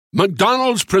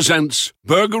McDonald's presents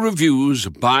Burger Reviews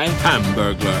by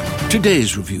Hamburglar.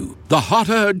 Today's review, the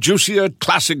hotter, juicier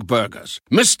classic burgers.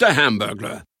 Mr.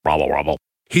 Hamburglar. Robble.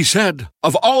 He said,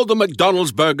 of all the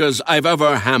McDonald's burgers I've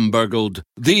ever hamburgled,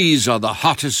 these are the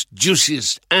hottest,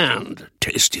 juiciest, and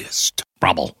tastiest.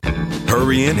 Robble.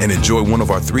 Hurry in and enjoy one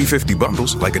of our $3.50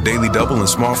 bundles, like a daily double and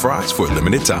small fries for a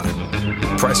limited time.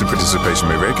 Price and participation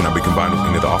may vary, cannot be combined with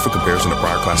any other offer, comparison to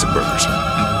prior classic burgers.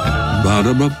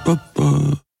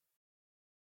 Ba-da-ba-ba-ba.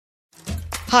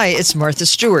 Hi, it's Martha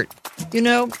Stewart. You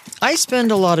know, I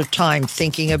spend a lot of time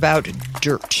thinking about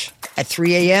dirt. At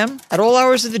 3 a.m., at all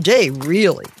hours of the day,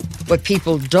 really. What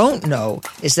people don't know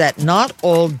is that not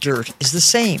all dirt is the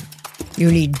same.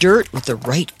 You need dirt with the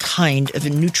right kind of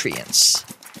nutrients.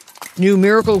 New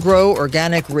Miracle Grow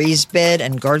organic raised bed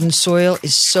and garden soil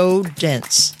is so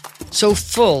dense, so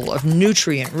full of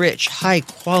nutrient-rich,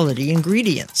 high-quality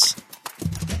ingredients.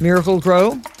 Miracle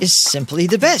Grow is simply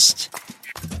the best.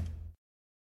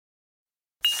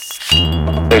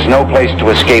 There's no place to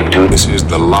escape to. This is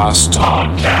the last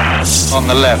podcast. On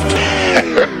the left.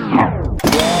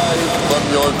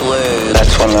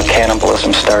 That's when the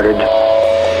cannibalism started.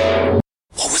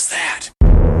 What was that?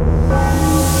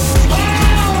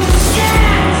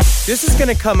 This is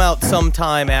going to come out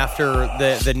sometime after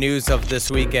the news of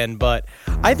this weekend, but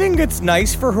I think it's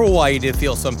nice for Hawaii to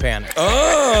feel some panic.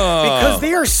 Oh. Because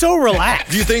they are so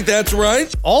relaxed. Do you think that's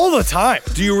right? All the time.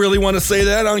 Do you really want to say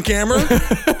that on camera?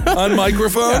 On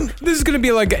microphone? Yeah, this is going to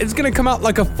be like, it's going to come out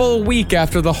like a full week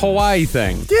after the Hawaii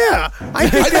thing. Yeah. I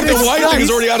think the Hawaii thing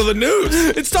is already out of the news.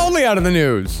 It's totally out of the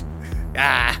news.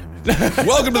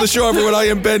 Welcome to the show, everyone. I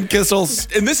am Ben Kissel,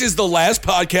 and this is the last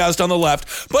podcast on the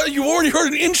left. But you already heard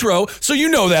an intro, so you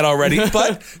know that already.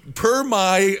 But per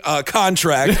my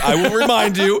contract, I will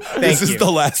remind you, this is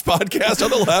the last podcast on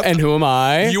the left. And who am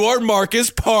I? You are Marcus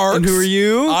Parks. And who are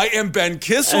you? I am Ben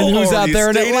Kissel. And who's out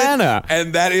there in Atlanta?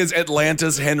 And that is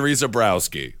Atlanta's Henry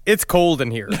Zabrowski. It's cold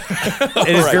in here. It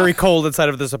is very cold inside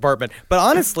of this apartment. But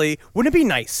honestly, wouldn't it be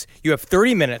nice? You have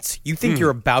 30 minutes. You think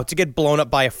you're about to get blown up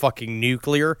by a fucking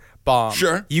nuclear bomb.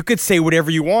 Sure. You could say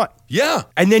whatever you want. Yeah.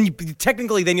 And then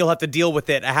technically you'll have to deal with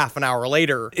it a half an hour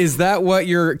later. Is that what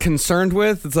you're concerned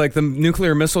with? It's like the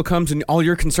nuclear missile comes and all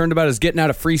you're concerned about is getting out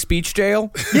of free speech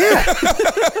jail? Yeah.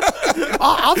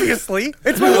 Obviously.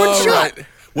 It's my one shot. Right.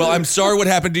 Well, I'm sorry what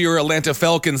happened to your Atlanta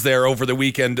Falcons there over the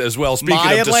weekend as well. Speaking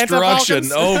My of Atlanta destruction.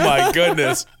 Falcons? Oh, my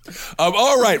goodness.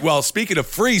 All right. Well, speaking of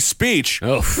free speech,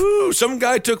 some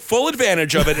guy took full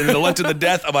advantage of it and it led to the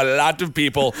death of a lot of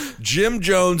people. Jim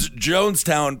Jones,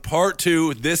 Jonestown, Part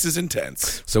 2. This is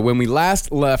intense. So when we last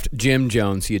left Jim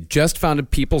Jones, he had just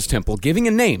founded People's Temple, giving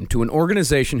a name to an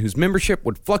organization whose membership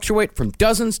would fluctuate from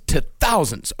dozens to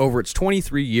thousands over its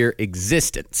 23-year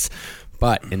existence.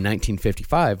 But in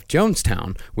 1955,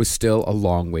 Jonestown was still a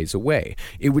long ways away.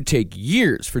 It would take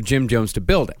years for Jim Jones to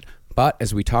build it. But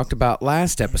as we talked about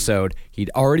last episode,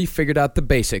 he'd already figured out the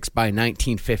basics by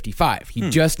 1955. He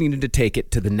just needed to take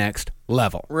it to the next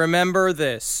level. Remember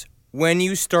this. When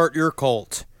you start your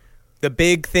cult, the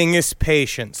big thing is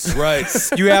patience. Right.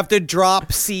 You have to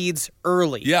drop seeds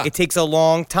early. Yeah. It takes a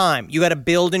long time. You got to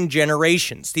build in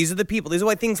generations. These are the people. This is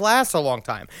why things last a long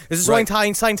time. This is why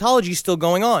Scientology is still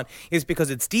going on. Is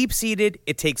because it's deep-seated.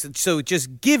 It takes so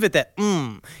just give it that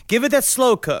give it that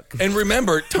slow cook. And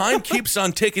remember, time keeps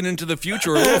on ticking into the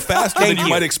future a little faster than you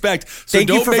might expect. So Thank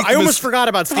you for. I almost forgot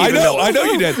about Steve Miller. I know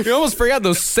you did. You almost forgot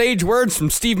those sage words from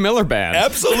Steve Miller Band.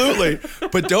 Absolutely.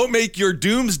 But don't make your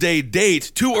doomsday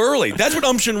date too early. That's what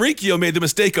Shinrikyo made the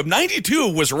mistake of.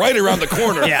 92 was right around the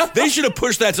corner. Yeah. They should have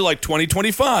pushed that to like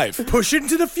 2025. Push it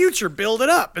into the future, build it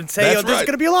up, and say, That's there's right.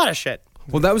 going to be a lot of shit.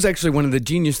 Well, that was actually one of the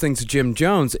genius things of Jim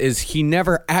Jones is he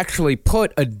never actually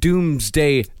put a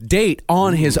doomsday date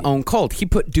on his own cult. He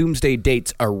put doomsday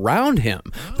dates around him,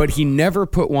 but he never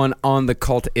put one on the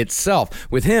cult itself.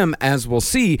 With him, as we'll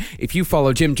see, if you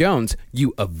follow Jim Jones,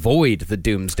 you avoid the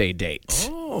doomsday date.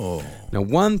 Oh. Now,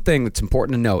 one thing that's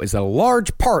important to know is that a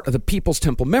large part of the People's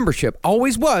Temple membership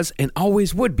always was and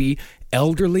always would be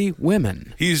elderly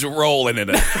women. He's rolling in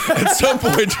it. At some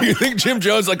point, do you think Jim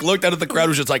Jones looked out at the crowd and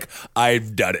was just like,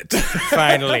 I've done it?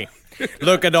 Finally.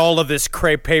 Look at all of this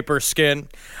crepe paper skin.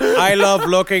 I love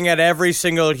looking at every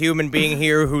single human being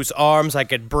here whose arms I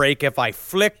could break if I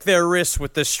flick their wrists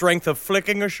with the strength of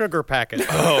flicking a sugar packet.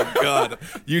 Oh, God.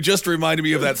 You just reminded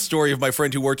me of that story of my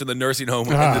friend who worked in the nursing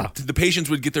home. And the patients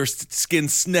would get their skin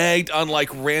snagged on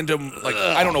random,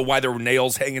 I don't know why there were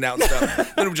nails hanging out and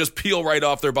stuff. Then it would just peel right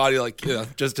off their body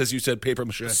just as you said, paper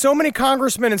mache. So many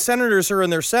congressmen and senators are in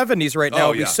their 70s right now.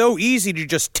 Oh, It'd be so easy to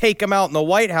just take them out in the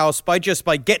White House by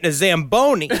getting a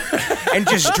Zamboni and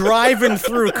just driving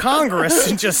through Congress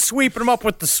and just sweeping them up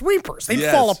with the sweepers. They'd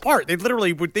fall apart. They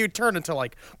would turn into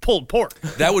like pulled pork.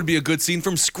 That would be a good scene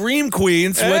from Scream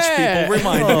Queens, which people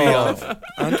reminded me of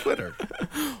on Twitter.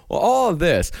 Well, all of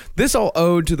this all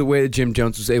owed to the way that Jim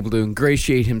Jones was able to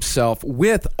ingratiate himself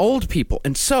with old people.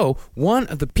 And so, one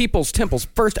of the People's Temple's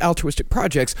first altruistic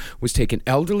projects was taking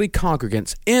elderly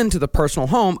congregants into the personal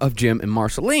home of Jim and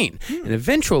Marceline. And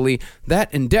eventually,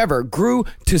 that endeavor grew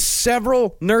to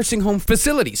several nursing home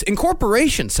facilities,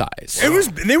 incorporation size.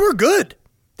 They were good.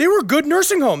 They were good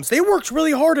nursing homes. They worked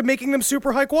really hard at making them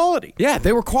super high quality. Yeah,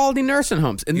 they were quality nursing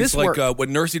homes. And He's this like what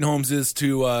nursing homes is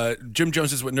to Jim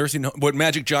Jones is what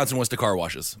Magic Johnson was to car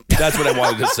washes. That's what I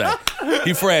wanted to say.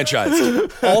 He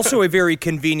franchised. Also, a very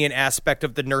convenient aspect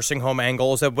of the nursing home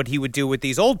angle is that what he would do with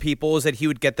these old people is that he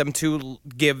would get them to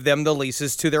give them the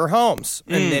leases to their homes,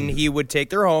 and then he would take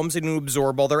their homes and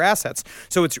absorb all their assets.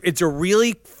 So it's a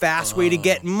really fast way to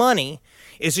get money.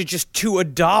 Is it just to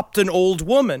adopt an old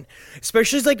woman,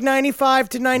 especially like 95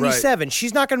 to 97? Right.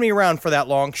 She's not going to be around for that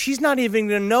long. She's not even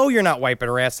going to know you're not wiping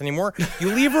her ass anymore.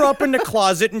 You leave her up in the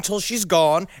closet until she's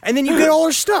gone, and then you get all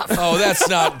her stuff. Oh, that's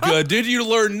not good. Did you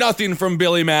learn nothing from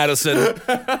Billy Madison?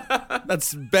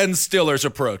 That's Ben Stiller's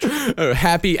approach.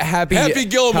 Happy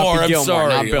Gilmore. I'm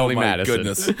sorry. Not Billy my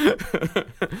Madison. Goodness.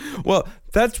 Well,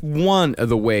 that's one of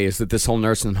the ways that this whole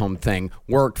nursing home thing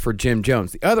worked for Jim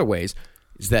Jones. The other ways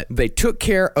is that they took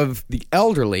care of the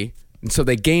elderly, and so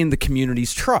they gained the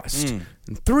community's trust.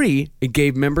 And 3, it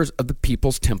gave members of the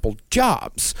People's Temple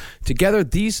jobs. Together,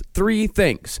 these 3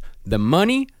 things, the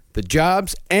money, the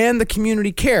jobs, and the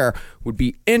community care, would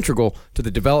be integral to the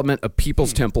development of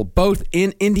People's Temple, both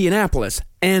in Indianapolis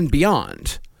and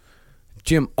beyond.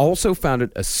 Jim also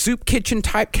founded a soup kitchen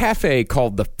type cafe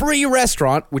called the Free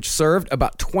Restaurant, which served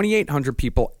about 2,800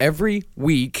 people every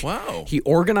week. Wow. He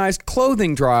organized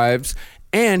clothing drives,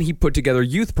 and he put together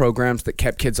youth programs that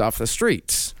kept kids off the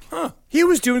streets. He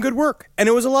was doing good work, and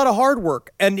it was a lot of hard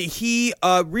work. And he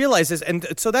realizes, and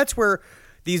so that's where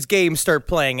these games start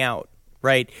playing out,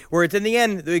 right? Where it's in the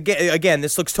end, again,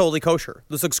 this looks totally kosher.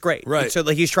 This looks great. Right. So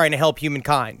like he's trying to help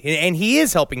humankind, and he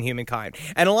is helping humankind.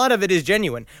 And a lot of it is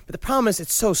genuine. But the problem is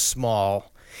it's so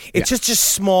small. It's just a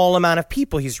small amount of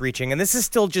people he's reaching, and this is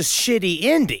still just shitty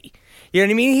indie. You know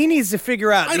what I mean? He needs to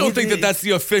figure out. I don't think that's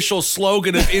the official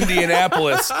slogan of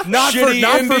Indianapolis. Not for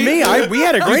me. We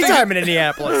had a great time in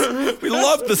Indianapolis. We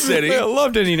loved the city. I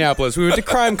loved Indianapolis. We went to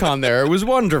CrimeCon there. It was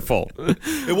wonderful.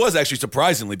 It was actually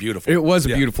surprisingly beautiful. It was a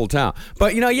beautiful town.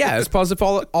 But, as positive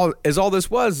as all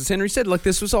this was, as Henry said, like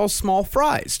this was all small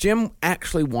fries. Jim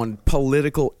actually wanted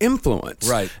political influence.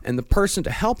 Right. And the person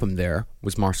to help him there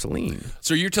was Marceline.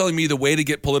 So you're telling me the way to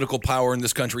get political power in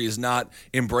this country is not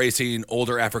embracing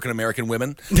older African-American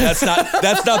women? That's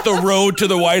not the road to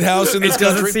the White House in this country?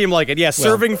 It doesn't seem like it. Yeah,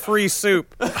 serving free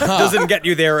soup doesn't get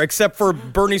you there, except for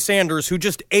Bernie Sanders, who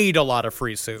just ate a lot of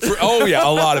free soup. Oh, yeah, a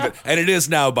lot of it. And it is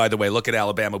now, by the way. Look at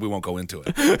Alabama. We won't go into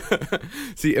it.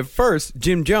 See, at first,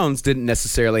 Jim Jones didn't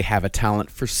necessarily have a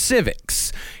talent for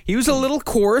civics. He was a little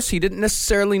coarse. He didn't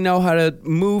necessarily know how to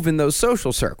move in those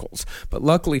social circles. But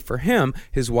luckily for him,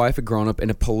 his wife had grown up in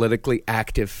a politically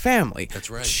active family. That's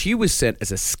right. She was sent as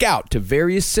a scout to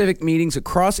various civic meetings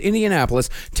across Indianapolis,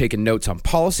 taking notes on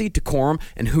policy, decorum,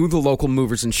 and who the local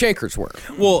movers and shakers were.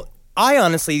 Well, I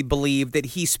honestly believe that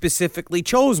he specifically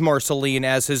chose Marceline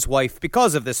as his wife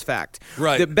because of this fact.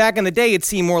 Right. That back in the day, it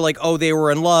seemed more like, they were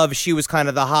in love. She was kind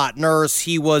of the hot nurse.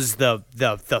 He was the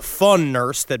fun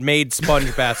nurse that made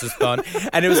sponge baths fun.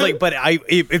 And it was like,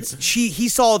 he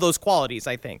saw those qualities,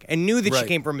 I think, and knew that she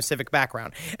came from a civic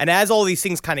background. And as all these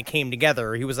things kind of came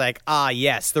together, he was like,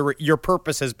 yes, your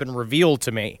purpose has been revealed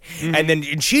to me. Mm-hmm.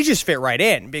 And she just fit right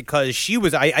in because she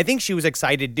was, I think she was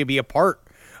excited to be a part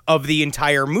of the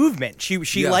entire movement.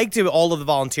 She liked all of the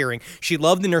volunteering. She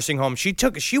loved the nursing home. She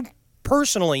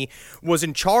personally was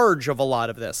in charge of a lot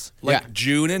of this. Like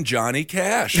June and Johnny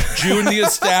Cash. June the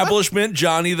establishment,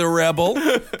 Johnny the rebel.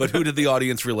 But who did the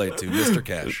audience relate to? Mr.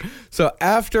 Cash. So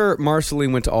after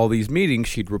Marceline went to all these meetings,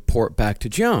 she'd report back to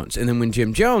Jones. And then when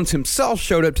Jim Jones himself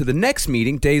showed up to the next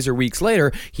meeting, days or weeks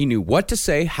later, he knew what to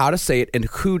say, how to say it, and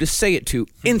who to say it to,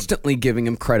 instantly giving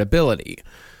him credibility.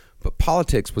 But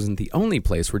politics wasn't the only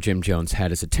place where Jim Jones had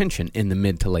his attention in the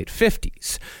mid to late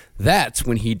 50s. That's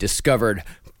when he discovered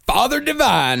Father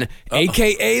Divine,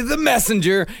 a.k.a. The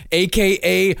Messenger,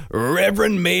 a.k.a.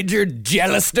 Reverend Major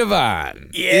Jealous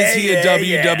Divine. Is he a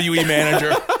WWE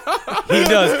manager? He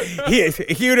does.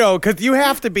 Because you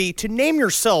have to name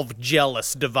yourself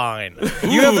Jealous Divine.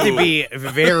 You have to be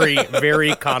very,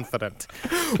 very confident.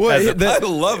 I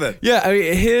love it. Yeah, I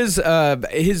mean,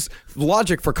 his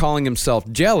logic for calling himself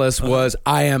jealous was,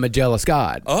 I am a jealous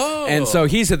God. Oh. And so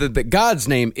he said that God's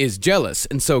name is jealous.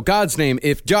 And so God's name,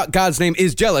 if God's name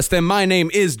is jealous, then my name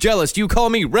is jealous. You call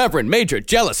me Reverend, Major,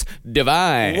 Jealous,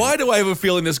 Divine. Why do I have a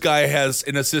feeling this guy has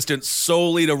an assistant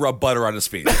solely to rub butter on his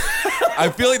feet? I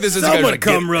feel like this is Someone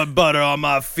come rub butter on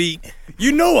my feet.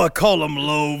 You know I call them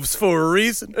loaves for a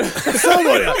reason.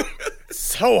 Someone,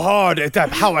 so hard at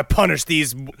that, how I punish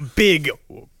these big,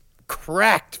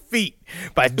 cracked feet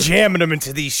by jamming them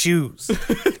into these shoes.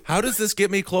 How does this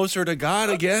get me closer to God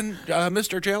again,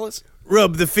 Mr. Jealous?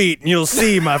 Rub the feet and you'll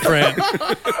see, my friend.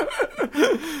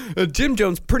 Jim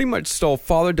Jones pretty much stole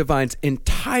Father Divine's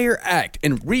entire act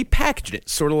and repackaged it,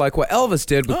 sort of like what Elvis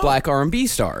did with black R&B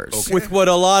stars. Okay. With what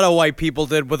a lot of white people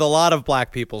did with a lot of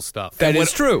black people's stuff. That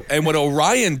is true. And what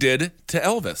Orion did to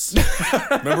Elvis.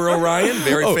 Remember Orion?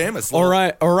 Very famous.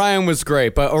 Orion was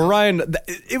great, but Orion,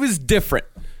 it was different.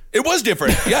 It was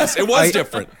different. Yes, it was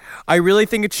different. I really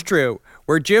think it's true.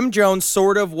 Where Jim Jones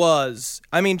sort of was.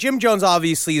 I mean, Jim Jones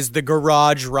obviously is the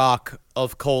garage rock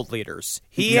of cult leaders.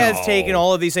 He has taken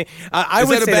all of these things. I is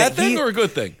would that a say bad that thing or a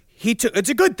good thing? It's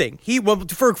a good thing.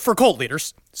 For cult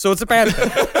leaders, so it's a bad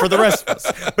thing for the rest of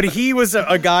us. But he was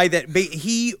a guy that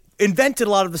he invented a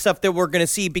lot of the stuff that we're going to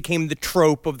see became the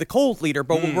trope of the cult leader.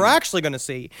 But what we're actually going to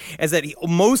see is that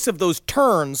most of those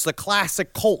turns, the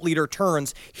classic cult leader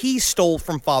turns, he stole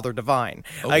from Father Divine.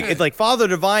 Okay. Like Father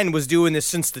Divine was doing this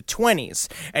since the 20s,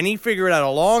 and he figured out a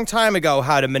long time ago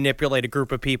how to manipulate a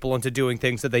group of people into doing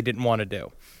things that they didn't want to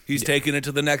do. He's taking it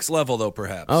to the next level, though,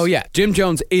 perhaps. Oh, yeah. Jim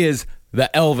Jones is the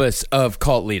Elvis of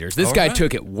cult leaders. This guy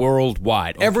took it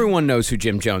worldwide. Okay. Everyone knows who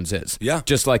Jim Jones is. Yeah.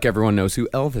 Just like everyone knows who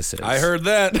Elvis is. I heard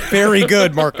that. Very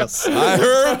good, Marcus. I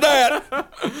heard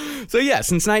that. So yeah,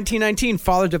 since 1919,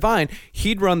 Father Divine,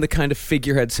 he'd run the kind of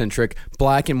figurehead-centric,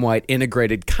 black and white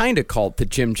integrated kind of cult that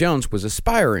Jim Jones was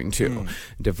aspiring to.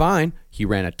 Divine, he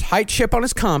ran a tight ship on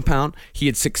his compound. He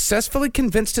had successfully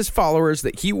convinced his followers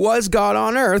that he was God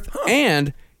on earth,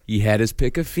 and he had his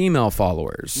pick of female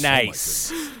followers.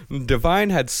 Nice.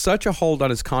 Divine had such a hold on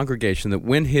his congregation that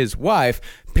when his wife,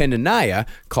 Penaniah,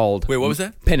 called... Wait, what was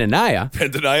that? Penaniah.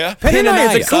 Penaniah?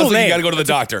 Penaniah is a cool Sounds like name. you got to go to the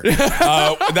doctor.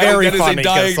 Very that is funny, a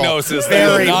diagnosis.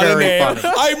 Very, not very a name.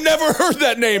 funny. I've never heard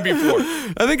that name before.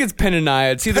 I think it's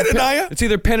Penaniah. It's either Penaniah? It's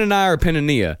either Penaniah or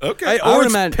Penania. Okay. Or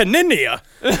it's Peninia.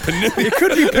 It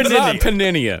could be It's not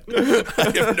Peninia. Penania.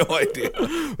 I have no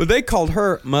idea. But they called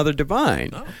her Mother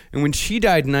Divine. And when she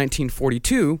died in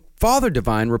 1942, Father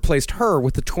Divine replaced her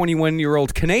with a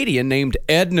 21-year-old Canadian named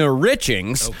Edna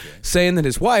Richings, saying that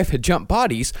his wife had jumped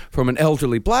bodies from an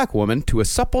elderly black woman to a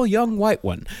supple young white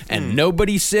one. And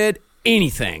nobody said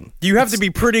anything. You have to be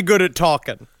pretty good at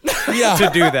talking to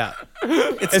do that.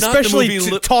 Especially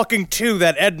talking to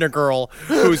that Edna girl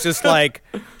who's just like,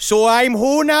 so I'm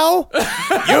who now?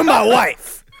 You're my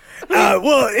wife.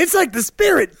 Well, it's like the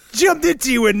spirit jumped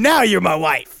into you and now you're my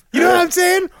wife. You know what I'm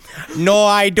saying? No,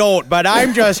 I don't, but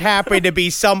I'm just happy to be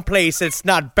someplace that's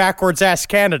not backwards ass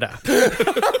Canada.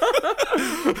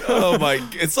 Oh my!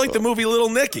 It's like the movie Little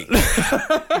Nicky,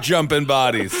 jumping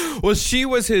bodies. Well, she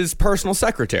was his personal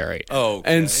secretary. Oh,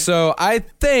 and so I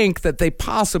think that they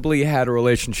possibly had a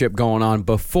relationship going on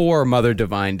before Mother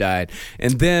Divine died,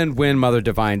 and then when Mother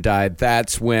Divine died,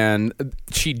 that's when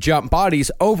she jumped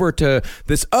bodies over to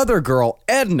this other girl,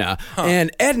 Edna,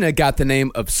 and Edna got the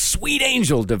name of Sweet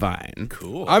Angel Divine.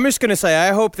 Cool. I'm just gonna say,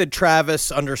 I hope that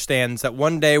Travis understands that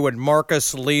one day when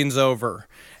Marcus leans over.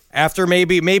 After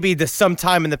maybe some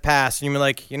time in the past, and you're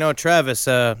like, you know, Travis,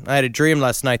 I had a dream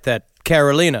last night that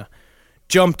Carolina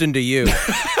jumped into you.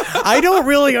 I don't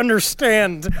really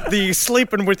understand the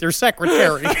sleeping with your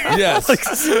secretary. Yes.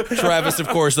 Travis, of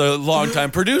course, a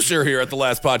longtime producer here at the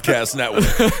Last Podcast Network.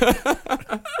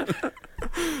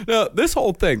 No, this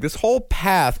whole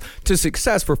path to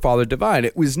success for Father Divine,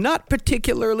 it was not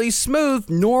particularly smooth,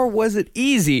 nor was it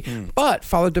easy. But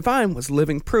Father Divine was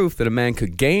living proof that a man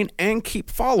could gain and keep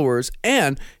followers,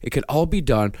 and it could all be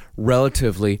done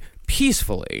relatively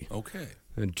peacefully. Okay.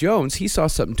 And Jones, he saw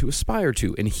something to aspire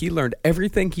to, and he learned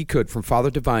everything he could from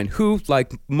Father Divine, who,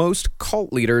 like most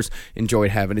cult leaders,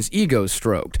 enjoyed having his ego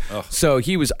stroked. So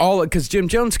he was because Jim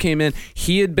Jones came in,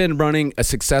 he had been running a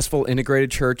successful integrated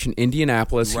church in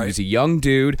Indianapolis. Right. He was a young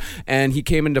dude, and he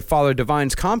came into Father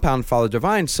Divine's compound. Father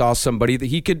Divine saw somebody that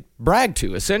he could brag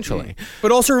to, essentially.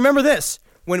 But also remember this.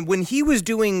 When he was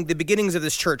doing the beginnings of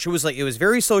this church, it was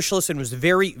very socialist and was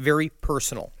very, very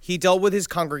personal. He dealt with his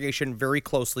congregation very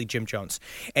closely, Jim Jones,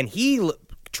 and he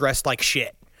dressed like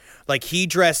shit. Like, he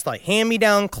dressed like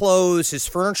hand-me-down clothes. His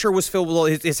furniture was filled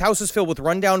with, his house was filled with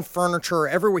rundown furniture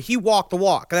everywhere. He walked the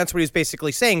walk. And that's what he's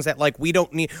basically saying, is that, like, we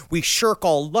shirk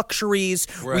all luxuries.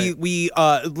 Right. We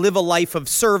live a life of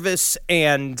service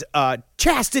and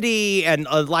chastity and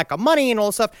a lack of money and all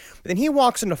this stuff. But then he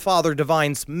walks into Father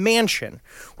Divine's mansion,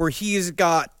 where he's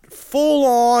got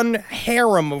full-on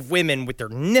harem of women with their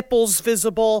nipples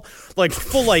visible, like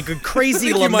full, like crazy.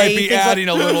 You might be adding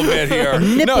a little bit here.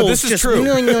 Nipples, No, this is just true.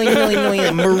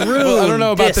 maroon. Well, I don't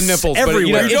know about the discs nipples, but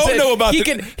everywhere. You don't know about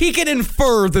he can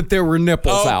infer that there were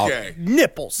nipples out. Okay.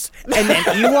 Nipples. And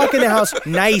then you walk in the house,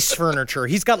 nice furniture.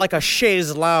 He's got like a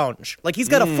chaise lounge. Like, he's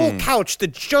got a full couch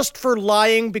that's just for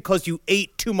lying because you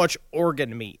ate too much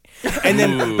organ meat. And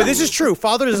then, but this is true.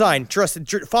 Father Divine dressed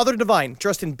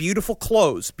in beautiful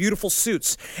clothes, beautiful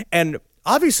suits. And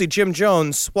obviously Jim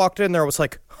Jones walked in there and was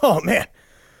like, oh man,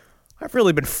 I've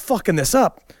really been fucking this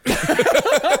up.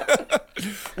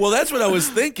 Well, that's what I was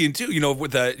thinking too. You know,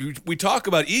 with that, we talk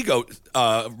about ego,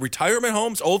 retirement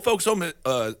homes, old folks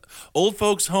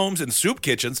homes, and soup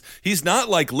kitchens. He's not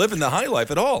like living the high life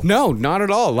at all. No, not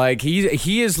at all. Like,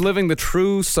 he is living the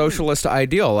true socialist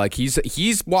ideal. Like,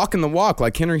 he's walking the walk,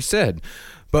 like Henry said.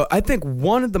 But I think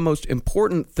one of the most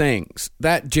important things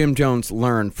that Jim Jones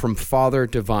learned from Father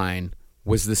Divine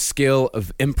was the skill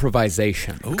of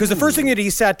improvisation. Because the first thing that he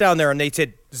sat down there and they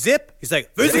said, zip. He's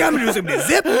like, first thing I'm going to do is gonna be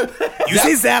zip. You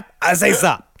say zap, I say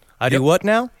zap. I do what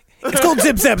now? It's called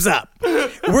zip, zap, zap.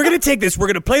 We're going to take this. We're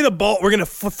going to play the ball. We're going to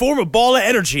form a ball of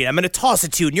energy. I'm going to toss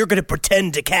it to you, and you're going to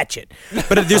pretend to catch it.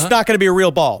 But there's not going to be a real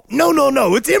ball. No.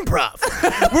 It's improv.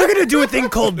 We're going to do a thing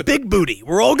called Big Booty.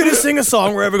 We're all going to sing a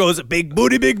song where everyone goes, big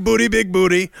booty, big booty, big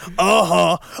booty.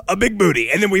 A big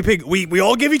booty. And then we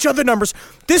all give each other numbers.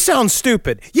 This sounds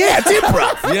stupid. Yeah, it's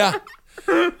improv. Yeah.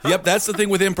 Yep, that's the thing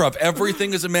with improv.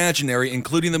 Everything is imaginary,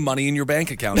 including the money in your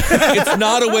bank account. It's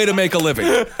not a way to make a living.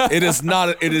 It is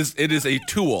not. It is a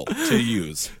tool to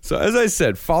use. So as I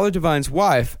said, Father Divine's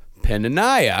wife,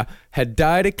 Penaniah, had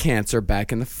died of cancer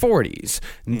back in the 40s.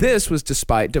 And this was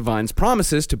despite Divine's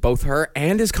promises to both her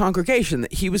and his congregation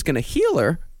that he was going to heal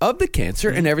her of the cancer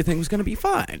and everything was going to be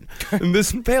fine. And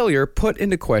this failure put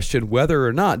into question whether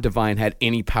or not Divine had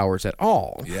any powers at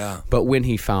all. Yeah. But when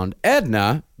he found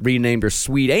Edna, renamed her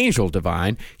Sweet Angel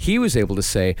Divine, he was able to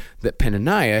say that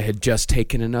Penaniah had just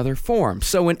taken another form.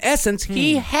 So in essence,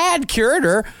 he had cured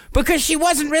her because she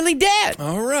wasn't really dead.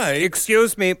 All right.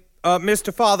 Excuse me,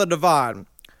 Mr. Father Divine.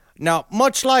 Now,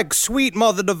 much like Sweet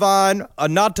Mother Divine,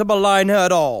 not to malign her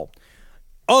at all,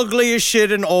 ugly as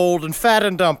shit and old and fat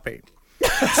and dumpy.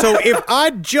 So if I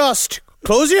just...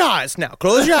 Close your eyes now.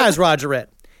 Close your eyes, Rogerette.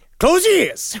 Close your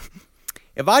ears.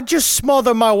 If I just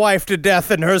smother my wife to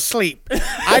death in her sleep,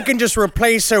 I can just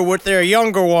replace her with their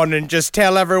younger one and just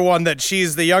tell everyone that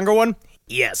she's the younger one?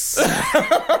 Yes.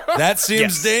 That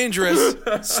seems dangerous.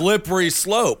 Slippery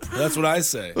slope. That's what I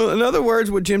say. Well, in other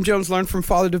words, what Jim Jones learned from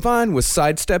Father Divine was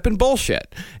sidestep and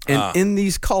bullshit. And in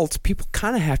these cults, people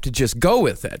kind of have to just go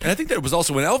with it. And I think that was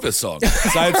also an Elvis song.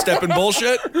 Sidestep and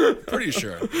bullshit. Pretty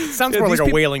sure. Sounds more like a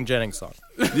Wailing Jennings song.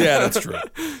 Yeah, that's true.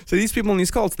 So these people in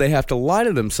these cults, they have to lie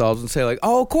to themselves and say like,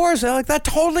 oh, of course, like that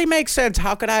totally makes sense.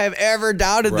 How could I have ever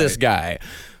doubted this guy?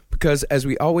 Because as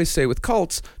we always say with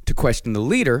cults, to question the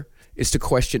leader is to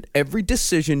question every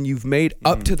decision you've made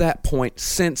up to that point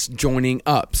since joining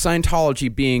up.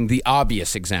 Scientology being the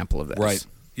obvious example of this. Right.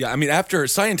 Yeah, I mean, after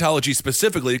Scientology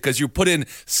specifically, because you put in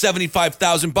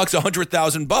 $75,000,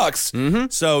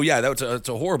 $100,000. So yeah, it's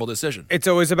a horrible decision. It's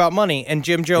always about money, and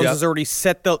Jim Jones has already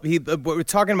set the. What we're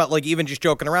talking about, like even just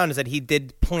joking around, is that he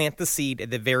did plant the seed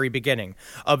at the very beginning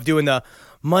of doing the.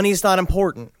 Money's not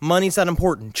important. Money's not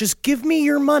important. Just give me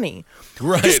your money.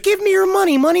 Right. Just give me your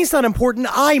money. Money's not important.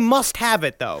 I must have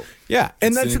it, though. Yeah,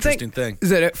 and that's an interesting thing. Is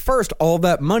that at first all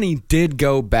that money did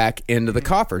go back into the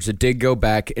coffers. It did go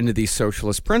back into these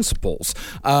socialist principles.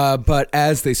 But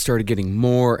as they started getting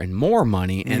more and more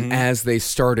money, and as they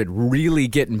started really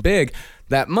getting big,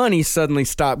 that money suddenly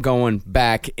stopped going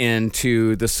back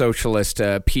into the socialist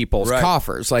people's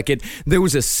coffers. Like there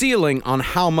was a ceiling on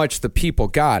how much the people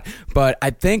got. But I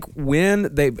think when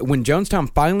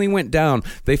Jonestown finally went down,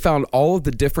 they found all of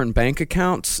the different bank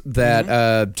accounts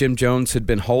that Jim Jones had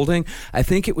been holding. I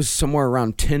think it was somewhere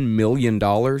around $10 million.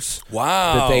 Wow.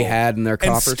 That they had in their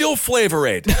coffers. And still Flavor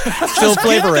Aid. Still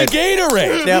Flavor Aid. The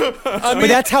Gatorade. Yep. But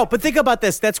that's how. But think about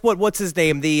this. That's what's his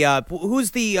name?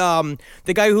 Who's the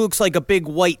guy who looks like a big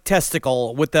white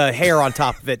testicle with the hair on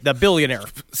top of it? The billionaire.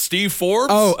 Steve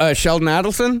Forbes. Oh, Sheldon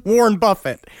Adelson. Warren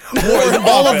Buffett.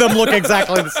 All of them look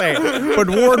exactly the same. But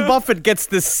Warren Buffett gets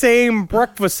the same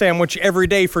breakfast sandwich every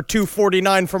day for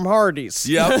 $2.49 from Hardee's.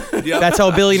 Yep. That's how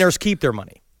billionaires keep their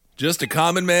money. Just a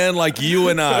common man like you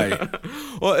and I.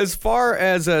 Well, as far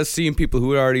as seeing people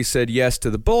who had already said yes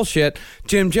to the bullshit,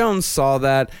 Jim Jones saw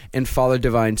that in Father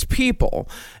Divine's people.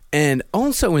 And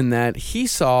also in that, he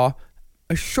saw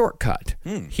a shortcut.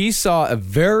 He saw a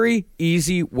very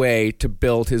easy way to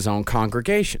build his own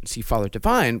congregation. See, Father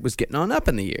Divine was getting on up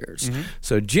in the years.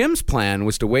 So Jim's plan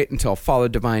was to wait until Father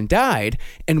Divine died,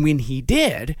 and when he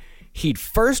did, he'd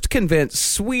first convince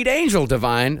Sweet Angel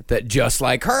Divine that just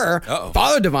like her,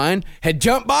 Father Divine had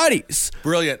jumped bodies.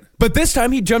 Brilliant. But this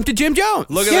time he jumped to Jim Jones.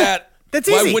 Look at that. That's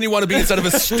Why easy. wouldn't you want to be instead of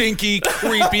a stinky,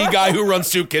 creepy guy who runs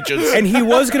soup kitchens? And he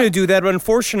was going to do that, but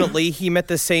unfortunately, he met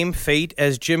the same fate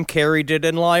as Jim Carrey did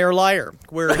in Liar Liar,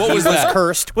 where he was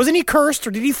cursed. Wasn't he cursed,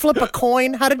 or did he flip a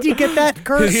coin? How did he get that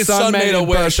curse? His son made a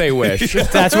birthday wish.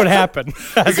 That's what happened.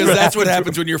 That's what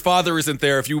happens when your father isn't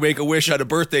there. If you make a wish on a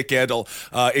birthday candle,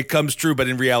 it comes true, but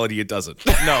in reality, it doesn't.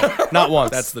 No, not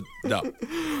once. That's the no.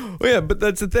 Well, yeah, but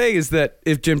that's the thing is that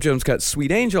if Jim Jones got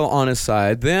Sweet Angel on his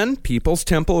side, then People's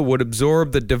Temple would absorb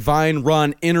the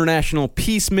divine-run international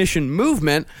peace mission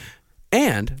movement,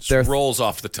 and their rolls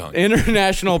off the tongue.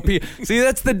 International peace. See,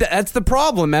 that's the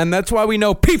problem, man. That's why we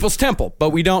know People's Temple,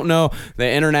 but we don't know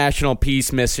the international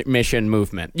peace mission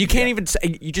movement. You can't even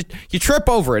say you trip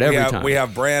over it every time. We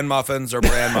have bran muffins or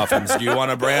bran muffins. Do you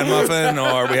want a bran muffin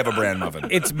or we have a bran muffin?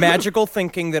 It's magical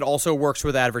thinking that also works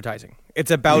with advertising. It's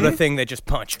about a thing that just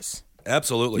punches.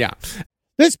 Absolutely. Yeah.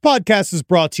 This podcast is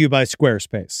brought to you by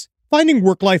Squarespace. Finding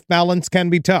work-life balance can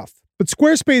be tough, but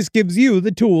Squarespace gives you the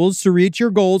tools to reach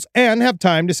your goals and have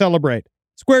time to celebrate.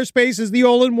 Squarespace is the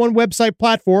all-in-one website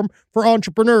platform for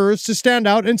entrepreneurs to stand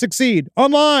out and succeed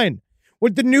online.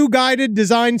 With the new guided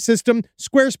design system,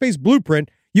 Squarespace Blueprint,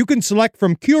 you can select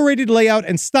from curated layout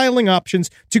and styling options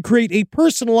to create a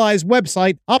personalized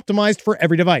website optimized for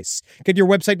every device. Get your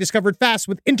website discovered fast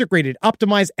with integrated,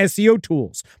 optimized SEO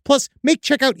tools. Plus, make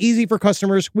checkout easy for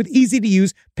customers with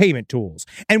easy-to-use payment tools.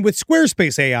 And with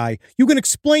Squarespace AI, you can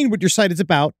explain what your site is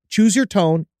about, choose your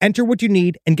tone, enter what you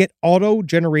need, and get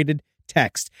auto-generated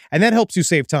text. And that helps you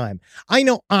save time. I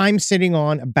know I'm sitting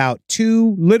on about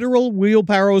 2 literal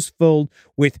wheelbarrows filled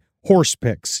with horse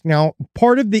pics. Now,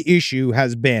 part of the issue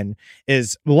has been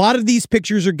is a lot of these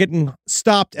pictures are getting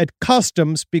stopped at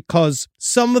customs because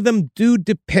some of them do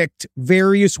depict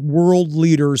various world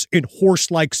leaders in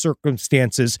horse-like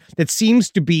circumstances that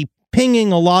seems to be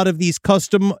pinging a lot of these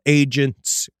custom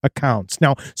agents' accounts.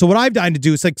 Now, so what I've done to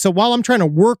do is while I'm trying to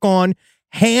work on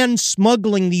hand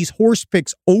smuggling these horse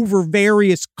pics over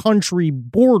various country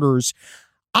borders,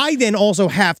 I then also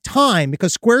have time,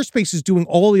 because Squarespace is doing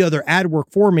all the other ad work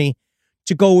for me,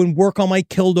 to go and work on my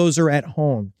Killdozer at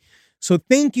home. So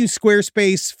thank you,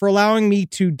 Squarespace, for allowing me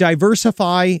to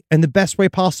diversify in the best way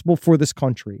possible for this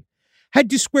country. Head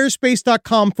to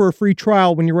squarespace.com for a free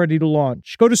trial when you're ready to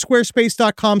launch. Go to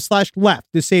squarespace.com/left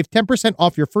to save 10%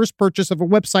 off your first purchase of a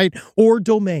website or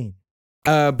domain.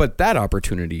 But that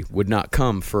opportunity would not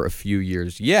come for a few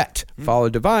years yet. Father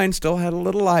Divine still had a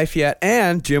little life yet,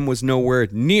 and Jim was nowhere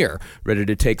near ready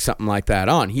to take something like that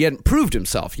on. He hadn't proved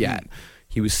himself yet.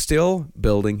 He was still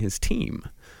building his team.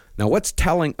 Now, what's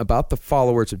telling about the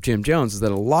followers of Jim Jones is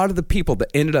that a lot of the people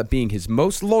that ended up being his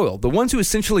most loyal, the ones who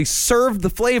essentially served the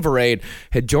Flavor Aid,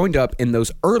 had joined up in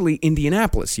those early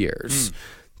Indianapolis years.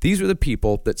 These were the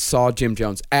people that saw Jim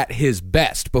Jones at his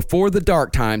best before the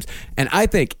dark times, and I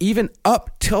think even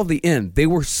up till the end, they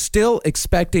were still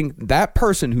expecting that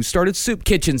person who started soup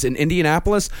kitchens in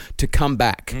Indianapolis to come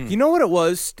back. You know what it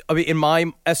was? I mean, in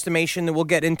my estimation, that we'll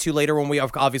get into later when we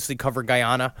obviously cover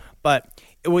Guyana, but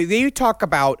when they talk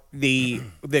about the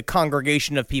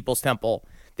congregation of People's Temple,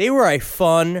 they were a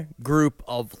fun group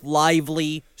of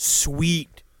lively, sweet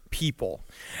people.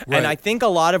 Right. And I think a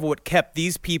lot of what kept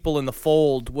these people in the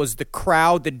fold was the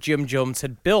crowd that Jim Jones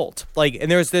had built.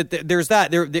 It's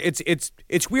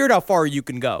weird how far you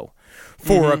can go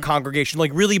for a congregation,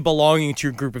 like really belonging to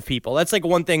your group of people. That's like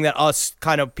one thing that us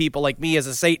kind of people like me as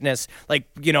a Satanist,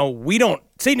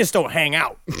 Satanists don't hang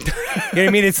out. You know what I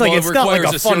mean? It's like, it's not like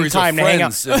a fun time to hang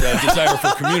out. Desire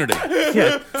for community.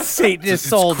 Yeah, Satanist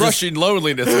souls. Crushing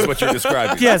loneliness is what you're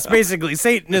describing. Yes, basically.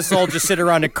 Satanists all just sit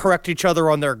around and correct each other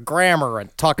on their grammar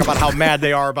and talk about how mad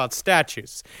they are about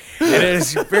statues. And it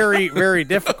is very, very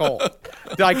difficult.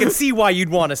 I can see why you'd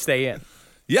want to stay in.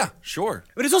 Yeah, sure.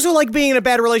 But it's also like being in a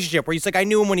bad relationship where it's like, I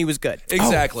knew him when he was good.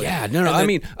 Exactly. Oh, yeah, no. I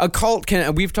mean, a cult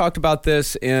we've talked about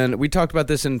this, and we talked about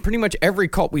this in pretty much every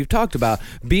cult we've talked about.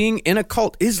 Being in a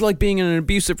cult is like being in an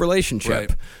abusive relationship.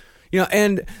 Right.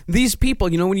 And these people,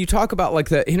 when you talk about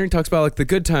Henry talks about the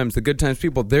good times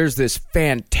people, there's this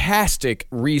fantastic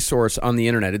resource on the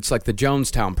internet. It's like the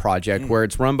Jonestown Project, where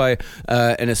it's run by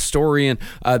an historian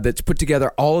that's put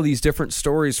together all of these different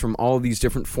stories from all of these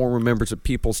different former members of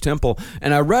People's Temple.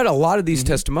 And I read a lot of these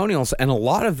testimonials, and a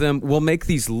lot of them will make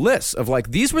these lists of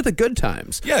these were the good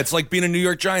times. Yeah, it's like being a New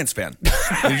York Giants fan.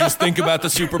 You just think about the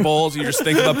Super Bowls. You just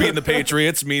think about beating the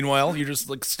Patriots. Meanwhile, you're just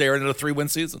staring at a 3-win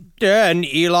season. Yeah, and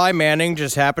Eli Manning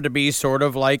just happened to be sort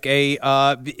of like he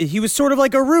was sort of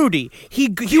like a Rudy. He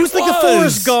was like the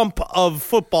Forrest Gump of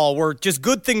football, where just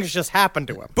good things just happened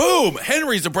to him. Boom!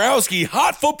 Henry Zabrowski,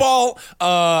 hot football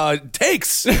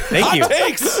takes. Thank you.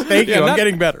 Takes. Thank you. I'm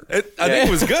getting better. I think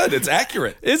it was good. It's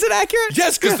accurate. Is it accurate?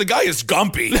 Yes, because the guy is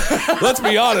gumpy. Let's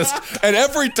be honest. And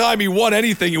every time he won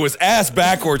anything, it was ass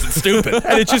backwards and stupid.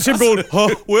 And it's just him going,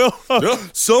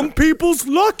 some people's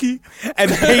lucky.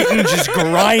 And Peyton just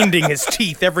grinding his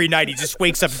teeth every night. He just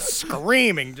wakes up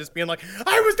screaming, just being like,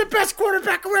 I was the best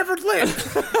quarterback who ever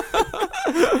lived.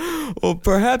 Well,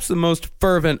 perhaps the most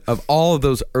fervent of all of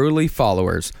those early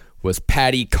followers was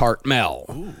Patty Cartmel.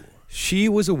 Ooh. She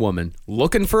was a woman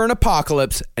looking for an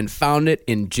apocalypse and found it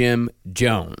in Jim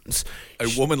Jones. A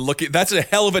woman looking... That's a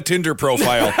hell of a Tinder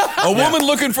profile. A woman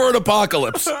looking for an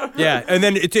apocalypse. Yeah, and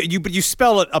then you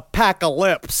spell it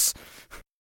apocalypse.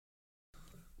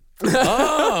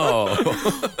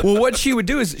 Oh. Well, what she would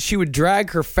do is she would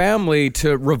drag her family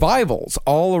to revivals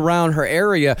all around her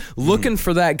area looking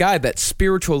for that guy, that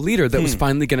spiritual leader that was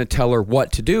finally going to tell her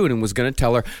what to do and was going to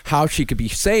tell her how she could be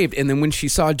saved. And then when she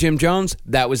saw Jim Jones,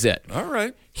 that was it. All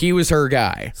right. He was her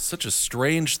guy. Such a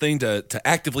strange thing to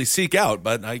actively seek out,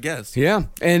 but I guess. Yeah.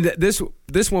 And this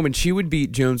woman, she would be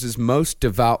Jones's most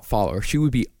devout follower. She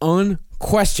would be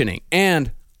unquestioning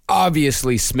and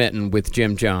obviously smitten with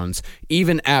Jim Jones,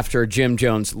 even after Jim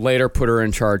Jones later put her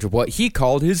in charge of what he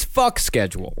called his fuck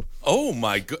schedule. Oh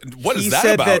my god, what is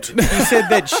that about? He said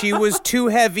that she was too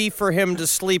heavy for him to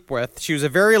sleep with. She was a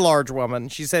very large woman.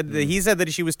 He said that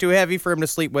she was too heavy for him to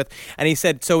sleep with, and he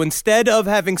said, so instead of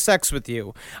having sex with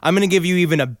you, I'm going to give you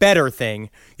even a better thing.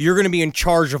 You're going to be in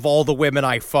charge of all the women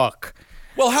I fuck.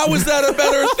 Well, how is that a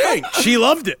better thing? She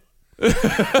loved it.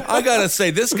 I gotta say,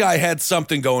 this guy had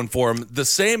something going for him, the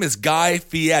same as Guy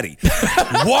Fieri.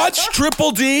 Watch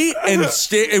Triple D, and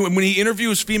when he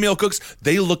interviews female cooks,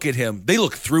 they look at him. They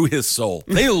look through his soul.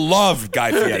 They love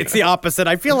Guy Fieri. It's the opposite.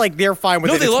 I feel like they're fine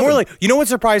with it. They It's love more him. like, what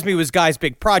surprised me was Guy's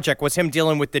big project was him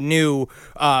dealing with the new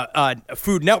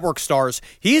Food Network stars.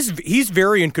 He's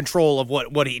very in control of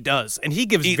what he does, and he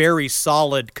gives very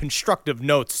solid, constructive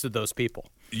notes to those people.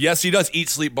 Yes, he does. Eat,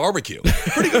 Sleep, Barbecue.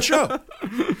 Pretty good show.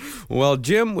 Well,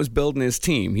 Jim was building his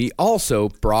team. He also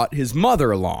brought his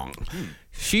mother along.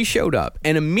 She showed up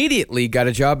and immediately got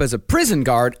a job as a prison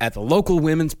guard at the local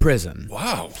women's prison.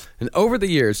 Wow. And over the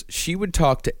years, she would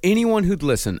talk to anyone who'd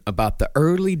listen about the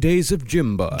early days of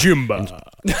Jimba.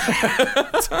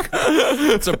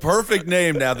 It's a perfect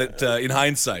name now that, in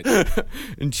hindsight.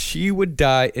 And she would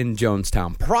die in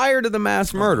Jonestown prior to the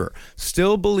mass murder,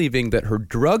 still believing that her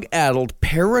drug-addled,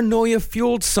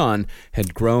 paranoia-fueled son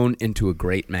had grown into a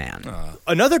great man.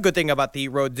 Another good thing about The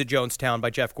Road to Jonestown by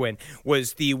Jeff Gwynne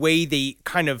was the way they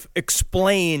kind of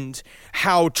explained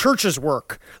how churches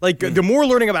work. Like, the more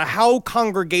learning about how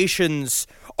congregations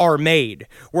are made,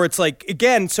 where it's like,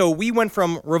 again, so we went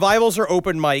from revivals or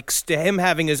open mics to him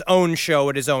having his own show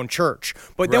at his own church.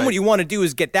 But then what you want to do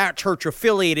is get that church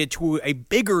affiliated to a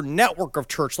bigger network of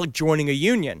church, like joining a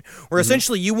union, where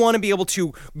essentially you want to be able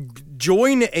to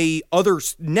join a other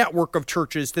network of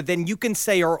churches that then you can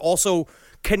say are also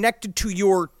connected to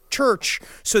your church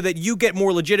so that you get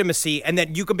more legitimacy and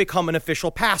that you can become an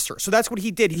official pastor. So that's what he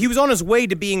did. He was on his way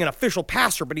to being an official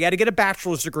pastor, but he had to get a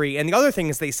bachelor's degree. And the other thing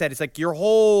is, they said, it's like your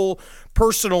whole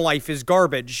personal life is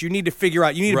garbage. You need to figure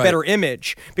out, you need a better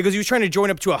image, because he was trying to join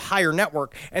up to a higher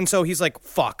network. And so he's like,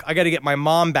 fuck, I got to get my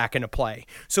mom back into play.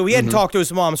 So he hadn't talked to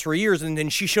his moms for years. And then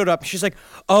she showed up and she's like,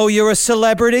 oh, you're a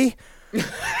celebrity?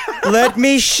 Let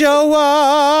me show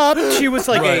up. She was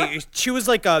like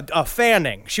a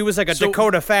Fanning. She was like a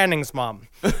Dakota Fanning's mom.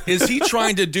 Is he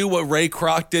trying to do what Ray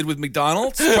Kroc did with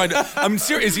McDonald's? I'm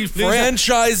serious. Is he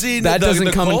franchising? That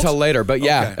doesn't come cult? until later, but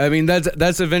yeah, Okay. I mean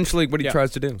that's eventually what he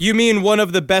tries to do. You mean one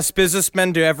of the best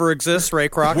businessmen to ever exist, Ray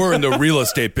Kroc? We're in the real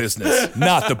estate business,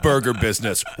 not the burger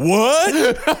business.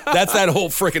 What? That's that whole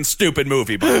freaking stupid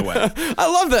movie, by the way. I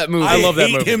love that movie. I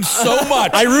hate him so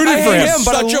much. I rooted for him,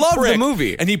 but I Such a love prick. the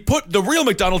movie. And he put the real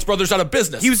McDonald's brothers out of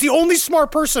business. He was the only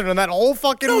smart person in that whole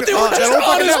fucking... No, they were just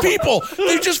honest people.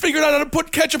 They just figured out how to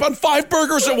put ketchup on 5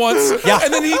 burgers at once. Yeah.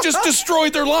 And then he just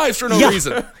destroyed their lives for no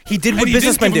reason. He did what and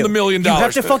businessmen do. $1 million. You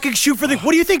have to fucking shoot for the...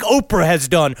 What do you think Oprah has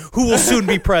done? Who will soon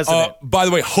be president? By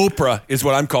the way, Hopra is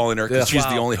what I'm calling her because she's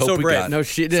the only hope we got. No,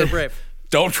 she did. So brave.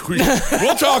 We'll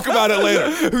talk about it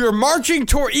later. We are marching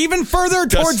even further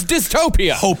towards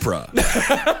dystopia. Hopra.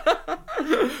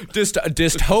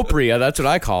 Dystopia, that's what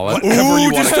I call it. Whatever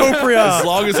you want dystopia. As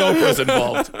long as Oprah's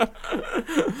involved.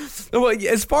 Well,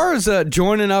 as far as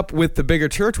joining up with the bigger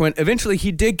church went, eventually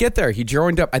he did get there. He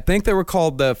joined up. I think they were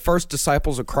called the First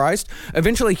Disciples of Christ.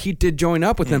 Eventually he did join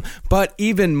up with them. But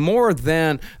even more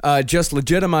than just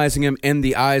legitimizing him in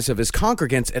the eyes of his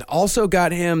congregants, it also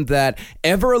got him that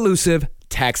ever-elusive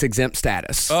tax-exempt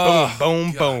status.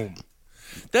 Boom, boom.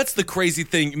 That's the crazy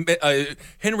thing.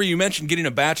 Henry, you mentioned getting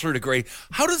a bachelor degree.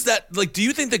 How does that, do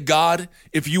you think that God,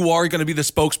 if you are going to be the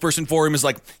spokesperson for him, is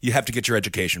like, you have to get your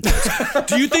education first?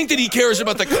 Do you think that he cares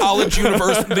about the college,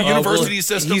 university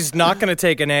system? He's not going to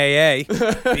take an AA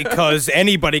because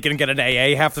anybody can get an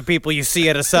AA. Half the people you see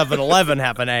at a 7-Eleven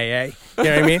have an AA. You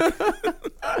know what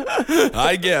I mean?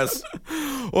 I guess.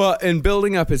 Well, in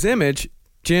building up his image,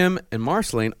 Jim and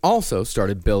Marceline also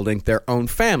started building their own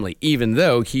family, even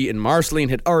though he and Marceline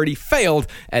had already failed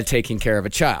at taking care of a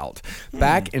child.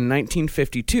 Back in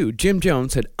 1952, Jim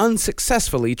Jones had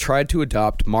unsuccessfully tried to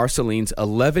adopt Marceline's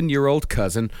 11-year-old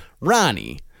cousin,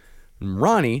 Ronnie.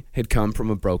 Ronnie had come from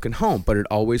a broken home, but had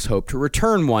always hoped to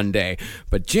return one day.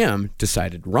 But Jim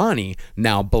decided Ronnie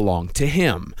now belonged to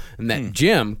him, and that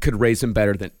Jim could raise him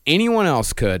better than anyone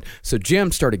else could. So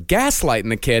Jim started gaslighting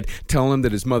the kid, telling him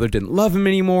that his mother didn't love him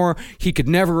anymore, he could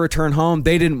never return home,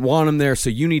 they didn't want him there, so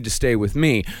you need to stay with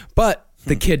me. But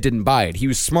the kid didn't buy it. He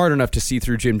was smart enough to see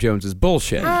through Jim Jones's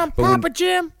bullshit. Papa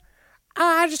Jim,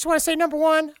 I just want to say, number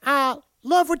one,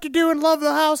 love what you're doing, love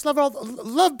the house,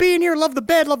 love being here, love the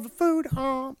bed, love the food.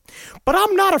 But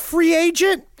I'm not a free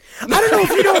agent. I don't know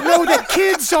if you don't know that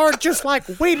kids aren't just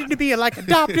waiting to be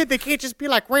adopted. They can't just be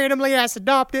randomly ass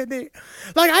adopted.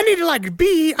 I need to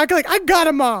be. I got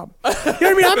a mom. You know what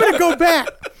I mean? I'm gonna go back.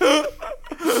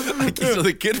 So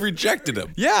the kid rejected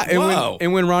him. Yeah,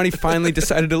 and when Ronnie finally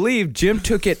decided to leave, Jim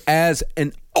took it as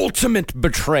an ultimate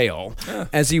betrayal,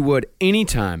 as he would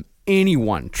anytime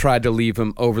anyone tried to leave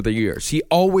him over the years. He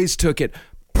always took it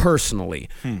personally,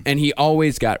 and he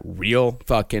always got real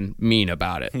fucking mean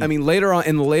about it. I mean, later on,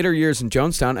 in the later years in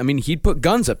Jonestown, he'd put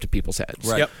guns up to people's heads.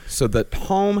 Right. Yep. So the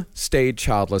home stayed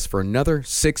childless for another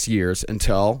 6 years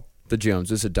until the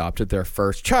Joneses adopted their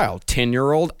first child,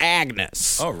 10-year-old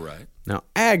Agnes. All right. Now,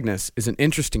 Agnes is an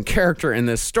interesting character in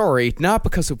this story, not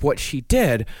because of what she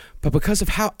did, but because of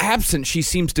how absent she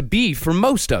seems to be for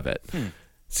most of it.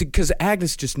 Because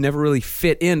Agnes just never really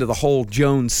fit into the whole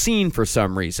Jones scene for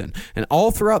some reason. And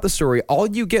all throughout the story, all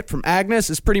you get from Agnes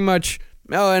is pretty much,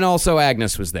 and also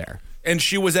Agnes was there. And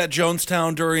she was at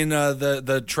Jonestown during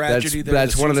the tragedy.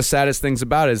 That's one of the saddest things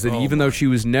about it, is that even though she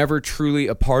was never truly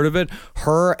a part of it,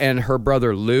 her and her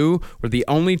brother Lou were the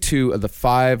only 2 of the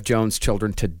 5 Jones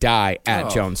children to die at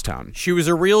Jonestown. She was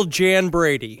a real Jan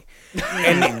Brady.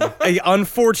 And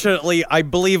unfortunately, I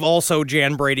believe also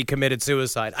Jan Brady committed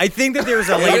suicide. I think that there's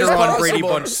a later on Brady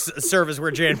Bunch service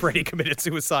where Jan Brady committed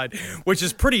suicide, which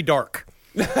is pretty dark.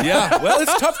 Yeah, well,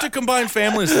 it's tough to combine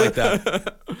families like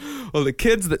that. Well, the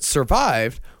kids that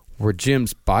survived were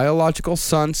Jim's biological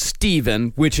son,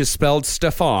 Stephen, which is spelled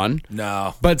Stefan.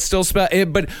 No. But still spelled,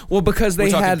 because they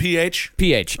had... PH?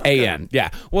 PH-A-N, yeah.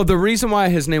 Well, the reason why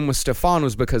his name was Stefan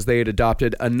was because they had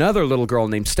adopted another little girl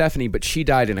named Stephanie, but she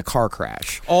died in a car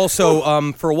crash.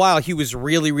 Also, for a while, he was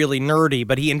really, really nerdy,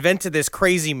 but he invented this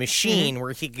crazy machine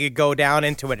where he could go down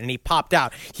into it, and he popped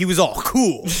out. He was all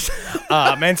cool.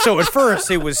 And so at first,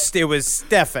 it was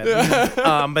Stefan.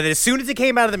 But as soon as it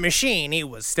came out of the machine, he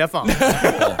was Stefan.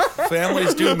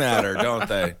 Families do matter, don't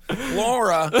they?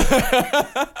 Laura.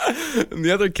 And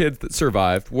the other kids that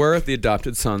survived were the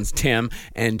adopted sons, Tim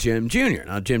and Jim Jr.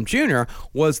 Now, Jim Jr.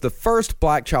 was the first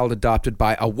black child adopted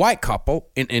by a white couple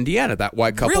in Indiana. That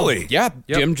white couple. Really? Yeah.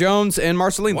 Yep. Jim Jones and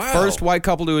Marceline, Wow. the first white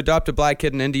couple to adopt a black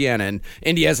kid in Indiana in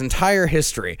India's entire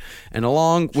history. And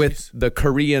along with the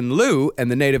Korean Lou and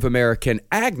the Native American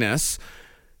Agnes,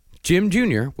 Jim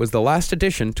Jr. was the last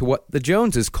addition to what the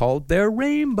Joneses called their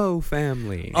rainbow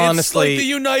family. Honestly, it's like the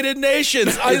United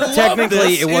Nations. I love technically,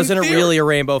 this. it wasn't really a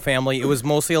rainbow family. It was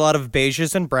mostly a lot of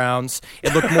beiges and browns.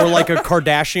 It looked more like a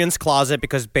Kardashian's closet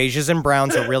because beiges and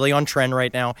browns are really on trend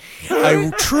right now.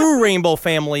 A true rainbow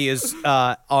family is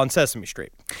on Sesame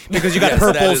Street because you got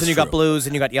purples and you got blues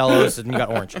and you got yellows and you got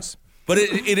oranges. But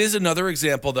it is another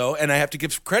example, though, and I have to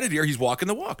give credit here. He's walking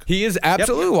the walk. He is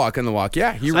absolutely walking the walk.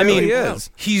 Yeah, he really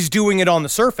is. He's doing it on the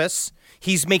surface.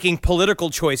 He's making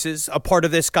political choices. A part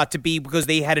of this got to be because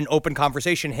they had an open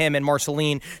conversation. Him and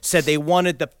Marceline said they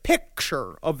wanted the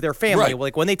picture of their family. Right.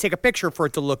 Like when they take a picture for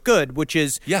it to look good, which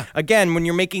is, again, when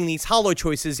you're making these hollow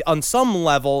choices, on some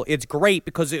level, it's great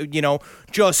because,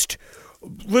 just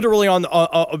literally on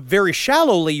very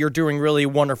shallowly, you're doing really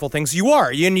wonderful things. You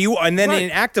are. And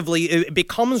then actively, it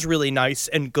becomes really nice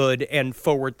and good and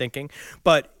forward thinking.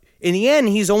 But in the end,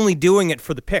 he's only doing it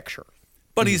for the picture.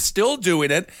 But he's still doing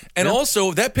it, and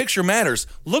also that picture matters.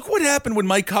 Look what happened when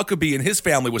Mike Huckabee and his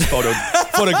family was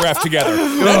photographed together.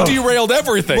 That derailed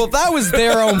everything. Well, that was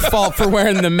their own fault for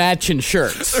wearing the matching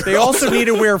shirts. They also need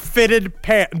to wear fitted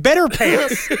better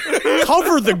pants.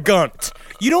 Cover the gunt.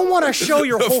 You don't want to show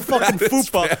your whole fucking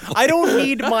fupa. I don't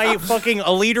need my fucking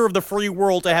a leader of the free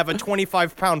world to have a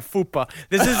 25-pound fupa.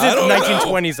 This isn't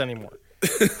 1920s anymore.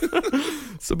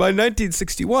 So by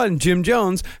 1961, Jim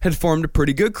Jones had formed a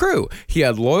pretty good crew. He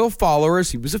had loyal followers,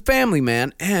 he was a family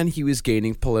man, and he was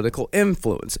gaining political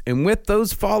influence. And with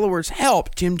those followers'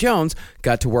 help, Jim Jones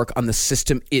got to work on the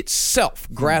system itself,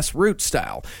 grassroots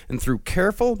style. And through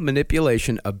careful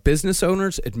manipulation of business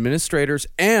owners, administrators,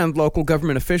 and local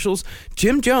government officials,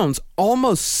 Jim Jones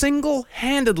almost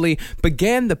single-handedly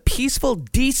began the peaceful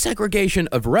desegregation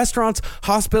of restaurants,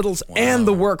 hospitals, and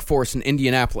the workforce in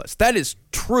Indianapolis. That is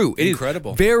true. It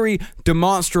Incredible. Is very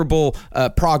demonstrable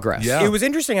progress. Yeah. It was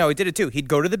interesting how he did it too. He'd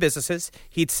go to the businesses.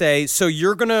 He'd say, "So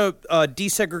you're gonna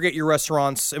desegregate your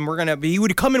restaurants, and he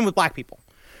would come in with black people."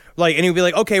 And he'd be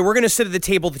like, okay, we're going to sit at the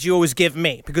table that you always give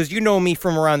me because you know me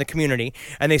from around the community.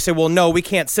 And they say, well, no, we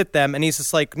can't sit them. And he's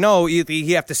just like, no,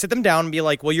 you have to sit them down and be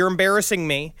like, well, you're embarrassing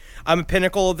me. I'm a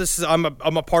pinnacle of this. I'm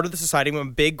a part of the society. I'm a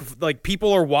big,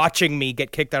 people are watching me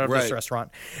get kicked out of this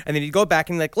restaurant. And then he'd go back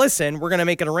and listen, we're going to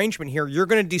make an arrangement here. You're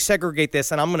going to desegregate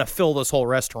this and I'm going to fill this whole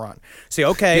restaurant. Say,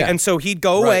 okay. Yeah. And so he'd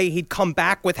go away. He'd come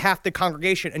back with half the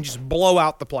congregation and just blow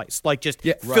out the place.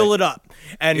 Fill it up.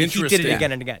 And he did it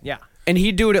again and again. Yeah. And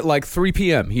he'd do it at 3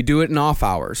 p.m. He'd do it in off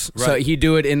hours. Right. So he'd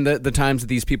do it in the times that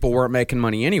these people weren't making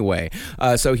money anyway.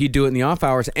 So he'd do it in the off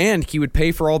hours, and he would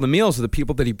pay for all the meals of the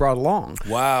people that he brought along.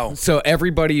 Wow. So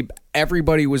everybody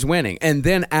was winning. And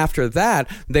then after that,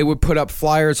 they would put up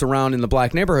flyers around in the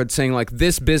black neighborhood saying,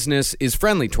 this business is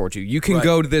friendly towards you. You can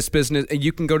go to this business,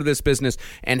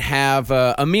 and have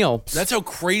a meal. That's how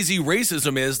crazy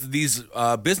racism is. These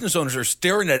business owners are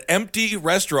staring at empty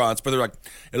restaurants, but they're like,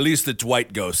 at least it's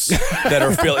white ghosts that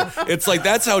are filling. It's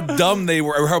that's how dumb they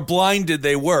were, or how blinded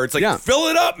they were. It's fill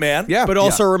it up, man. Yeah. But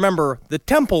also remember, the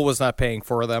temple was not paying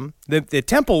for them. The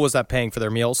temple was not paying for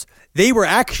their meals. They were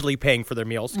actually paying for their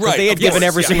meals. Right. They had given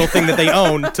every single thing that they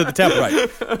owned to the temple.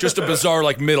 Right. Just a bizarre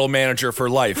middle manager for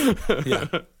life. Yeah.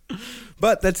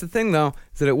 But that's the thing, though,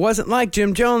 is that it wasn't like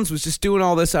Jim Jones was just doing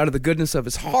all this out of the goodness of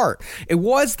his heart. It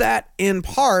was that in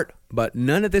part, but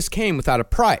none of this came without a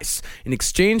price. In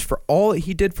exchange for all that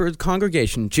he did for his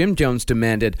congregation, Jim Jones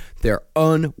demanded their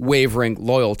unwavering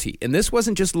loyalty. And this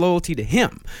wasn't just loyalty to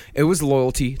him. It was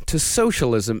loyalty to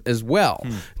socialism as well.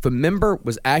 If a member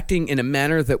was acting in a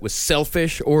manner that was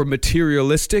selfish or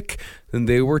materialistic, then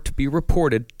they were to be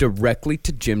reported directly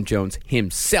to Jim Jones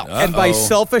himself. And by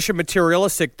selfish and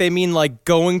materialistic, they mean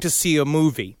going to see a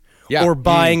movie. Yeah. Or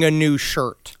buying a new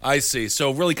shirt. I see.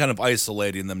 So really kind of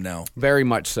isolating them now. Very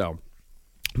much so.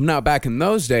 Now, back in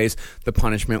those days, the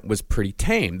punishment was pretty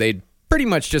tame. They'd pretty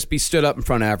much just be stood up in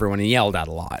front of everyone and yelled at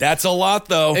a lot. That's a lot,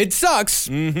 though. It sucks,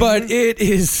 but it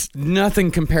is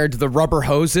nothing compared to the rubber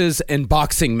hoses and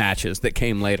boxing matches that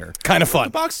came later. Kind of fun.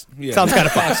 Yeah. Sounds kind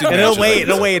of fun. In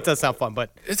a way, it does sound fun,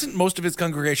 but... Isn't most of his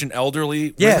congregation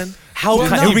elderly yeah. women?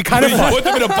 It would be kind of fun. Put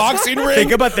them in a boxing ring?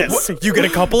 Think about this. You get a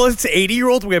couple of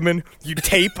 80-year-old women, you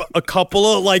tape a couple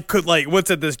of, what's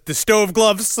it, the stove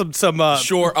gloves, some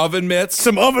oven mitts.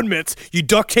 Some oven mitts. You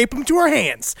duct tape them to her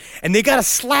hands, and they got to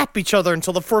slap each other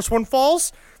until the first one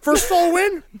falls. First fall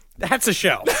win? That's a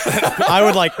show. I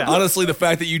would like that. Honestly, the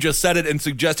fact that you just said it and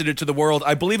suggested it to the world,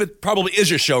 I believe it probably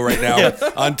is a show right now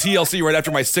on TLC right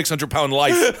after my 600-pound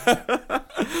life.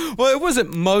 Well, it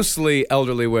wasn't mostly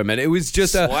elderly women. It was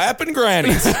just slapping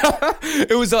grannies.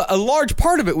 It was a large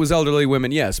part of it was elderly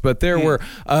women, yes, but there were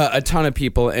a ton of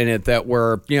people in it that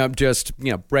were, just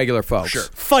regular folks. Sure.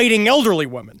 Fighting elderly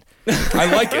women.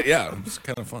 I like it. Yeah, it's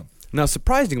kind of fun. Now,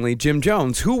 surprisingly, Jim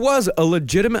Jones, who was a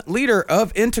legitimate leader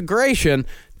of integration,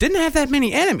 didn't have that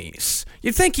many enemies.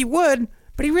 You'd think he would,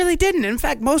 but he really didn't. In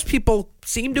fact, most people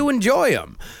seemed to enjoy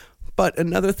him. But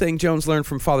another thing Jones learned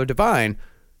from Father Divine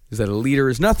is that a leader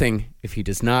is nothing if he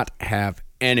does not have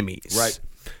enemies. Right.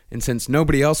 And since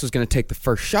nobody else was going to take the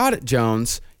first shot at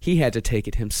Jones, he had to take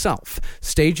it himself,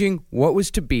 staging what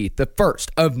was to be the first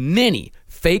of many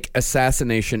fake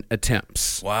assassination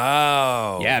attempts.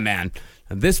 Wow. Yeah, man.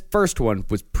 And this first one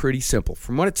was pretty simple.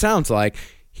 From what it sounds like,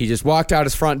 he just walked out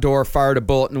his front door, fired a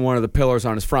bullet in one of the pillars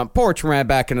on his front porch, and ran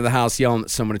back into the house yelling that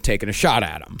someone had taken a shot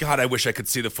at him. God, I wish I could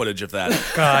see the footage of that.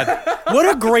 God,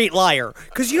 what a great liar.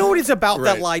 Because you know what it's about,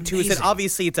 that lie, too, is Amazing. that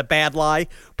obviously it's a bad lie,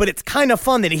 but it's kind of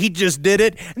fun that he just did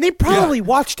it. And they probably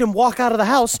watched him walk out of the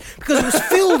house because it was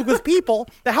filled with people.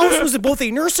 The house was both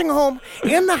a nursing home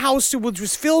and the house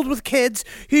was filled with kids.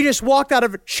 He just walked out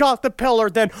of it, shot the pillar,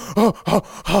 then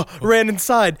ran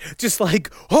inside. Just like,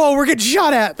 oh, we're getting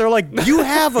shot at. They're like, you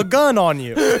have a gun on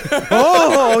you.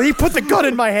 Oh, he put the gun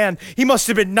in my hand. He must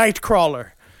have been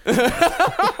Nightcrawler.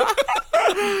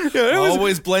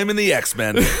 Always blaming the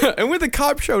X-Men. And when the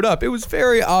cop showed up, it was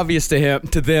very obvious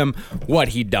to them what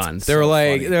he'd done. They're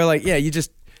like, yeah, you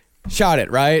just shot it,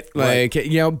 right? Like,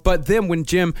 you know, but then when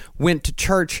Jim went to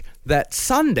church that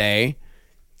Sunday,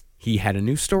 he had a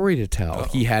new story to tell.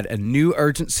 He had a new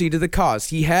urgency to the cause.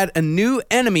 He had a new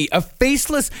enemy, a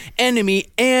faceless enemy,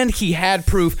 and he had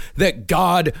proof that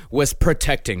God was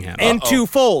protecting him. And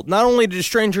twofold. Not only did a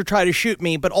stranger try to shoot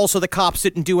me, but also the cops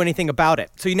didn't do anything about it.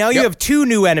 So now you have two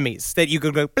new enemies that you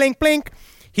could go blink, blink.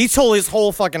 He told his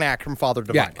whole fucking act from Father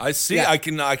Divine. I see. Yeah. I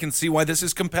can see why this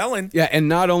is compelling. Yeah, and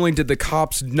not only did the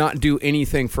cops not do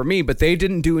anything for me, but they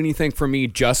didn't do anything for me,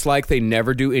 just like they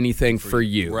never do anything for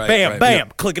you. Right, Bam, right.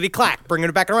 bam, clickety-clack, bringing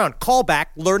it back around. Call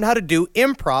back, learn how to do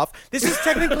improv. This is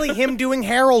technically him doing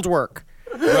Harold work.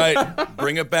 Right.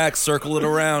 Bring it back, circle it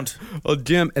around. Well,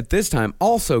 Jim, at this time,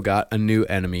 also got a new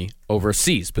enemy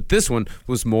overseas, but this one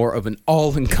was more of an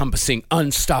all-encompassing,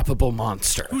 unstoppable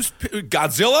monster. Who's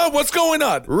Godzilla? What's going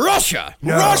on? Russia!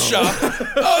 Russia?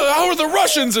 How are the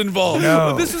Russians involved?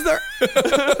 No. This is the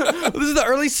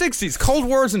early 60s. Cold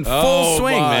War's in full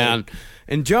swing, man.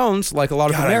 And Jones, like a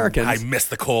lot of Americans... I miss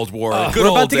the Cold War. Good We're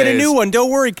old about to get a days. new one. Don't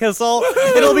worry, Kissel.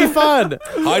 It'll be fun.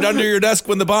 Hide under your desk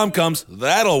when the bomb comes.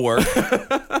 That'll work.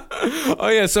 Oh,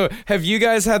 yeah. So have you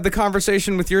guys had the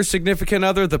conversation with your significant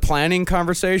other, the planning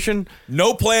conversation?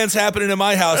 No plans happening in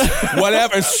my house.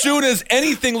 Whatever. As soon as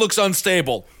anything looks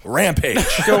unstable, rampage.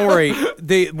 Don't worry.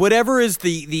 Whatever is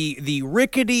the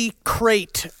rickety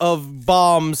crate of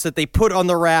bombs that they put on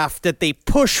the raft that they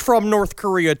push from North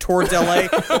Korea towards L.A.,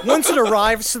 once it arrives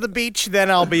to the beach,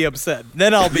 then I'll be upset.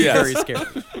 Then I'll be very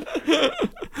scared.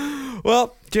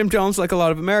 Well, Jim Jones, like a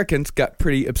lot of Americans, got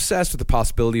pretty obsessed with the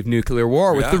possibility of nuclear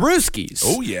war with the Ruskies.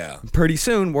 Oh, yeah. Pretty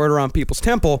soon, word around People's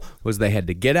Temple was they had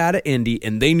to get out of Indy,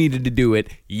 and they needed to do it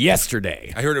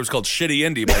yesterday. I heard it was called Shitty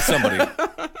Indy by somebody.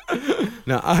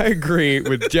 Now, I agree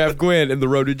with Jeff Gwynn in The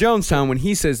Road to Jonestown when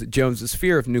he says that Jones's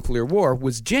fear of nuclear war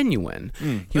was genuine.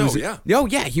 He was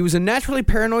a naturally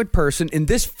paranoid person, and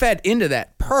this fed into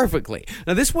that perfectly.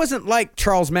 Now, this wasn't like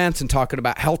Charles Manson talking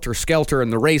about helter-skelter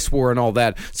and the race war and all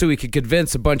that, so he could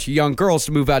convince a bunch of young girls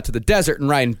to move out to the desert and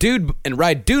ride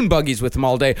dune buggies with him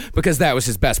all day because that was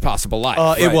his best possible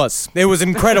life. It was an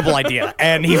incredible idea,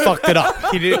 and he fucked it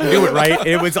up. He didn't do it right.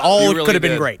 It was all really could have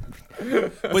been did. great.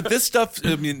 But this stuff,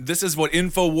 I mean, this is what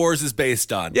InfoWars is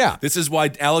based on. Yeah. This is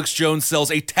why Alex Jones sells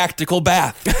a tactical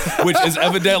bath, which is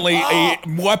evidently a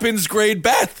weapons-grade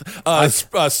bath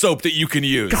soap that you can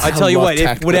use. I tell you love what, if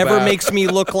tactical whatever bath. makes me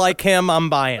look like him,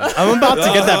 I'm buying. I'm about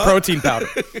to get that protein powder.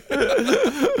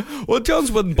 Well,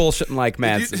 Jones wasn't bullshitting like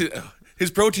Manson. His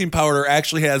protein powder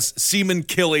actually has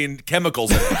semen-killing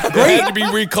chemicals in it. They had to be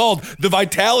recalled. The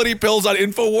Vitality pills on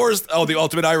InfoWars, the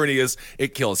ultimate irony is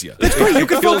it kills you. That's great. You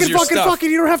can kills your stuff. fucking.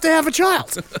 You don't have to have a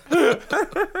child.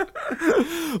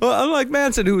 Well, unlike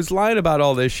Manson, who was lying about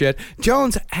all this shit,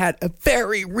 Jones had a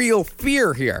very real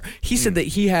fear here. He said that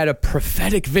he had a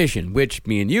prophetic vision, which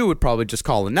me and you would probably just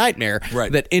call a nightmare,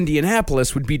 Right. that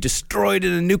Indianapolis would be destroyed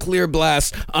in a nuclear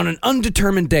blast on an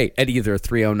undetermined date at either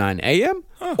 3:09 a.m.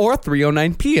 or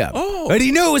 3:09 p.m. Oh. But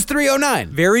he knew it was 3:09.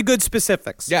 Very good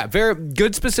specifics. Yeah, very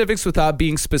good specifics without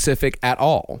being specific at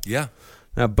all. Yeah.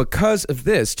 Now, because of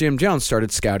this, Jim Jones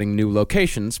started scouting new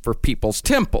locations for People's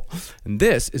Temple. And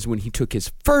this is when he took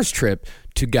his first trip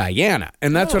to Guyana.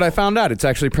 And that's what I found out. It's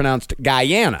actually pronounced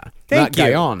Guyana, not you.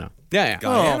 Guyana. Yeah.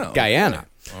 Guyana. Guyana.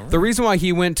 The reason why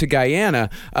he went to Guyana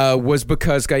was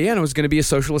because Guyana was going to be a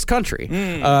socialist country.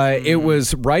 It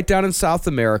was right down in South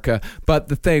America, but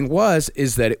the thing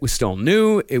is that it was still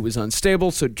new, it was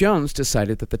unstable, so Jones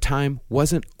decided that the time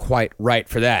wasn't quite right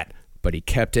for that. But he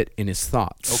kept it in his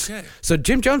thoughts. Okay. So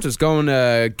Jim Jones was going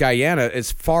to Guyana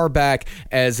as far back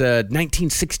as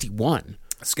 1961.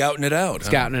 Scouting it out.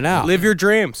 Scouting it out. Live your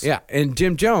dreams. Yeah, and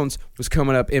Jim Jones was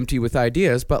coming up empty with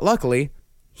ideas, but luckily,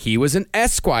 he was an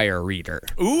Esquire reader.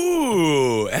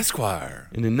 Ooh, Esquire.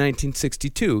 And in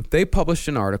 1962, they published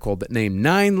an article that named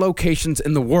 9 locations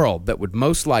in the world that would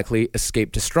most likely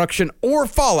escape destruction or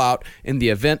fallout in the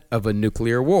event of a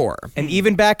nuclear war. And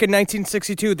even back in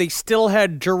 1962, they still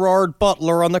had Gerard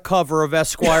Butler on the cover of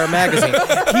Esquire magazine.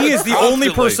 He is the only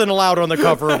person allowed on the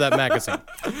cover of that magazine.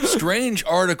 Strange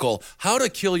article, How to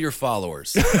Kill Your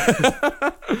Followers.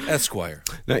 Esquire.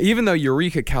 Now, even though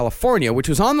Eureka, California, which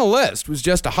was on the list, was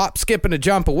just a hop, skip, and a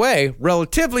jump away,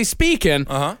 relatively speaking,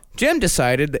 Jim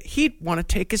decided that he'd want to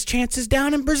take his chances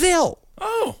down in Brazil.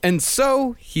 Oh. And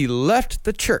so he left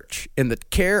the church in the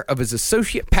care of his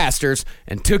associate pastors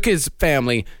and took his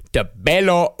family to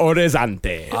Belo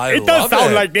Horizonte. It does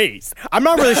sound like this. I'm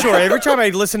not really sure. Every time I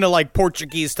listen to like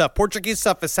Portuguese stuff,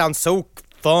 it sounds so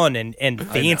fun and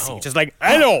fancy. Just like,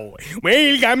 hello,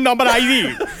 welcome to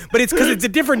Brazil. But it's because it's a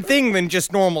different thing than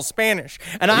just normal Spanish.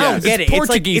 And I don't get it.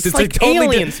 Portuguese. It's like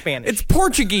totally alien Spanish. It's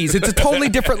Portuguese. It's a totally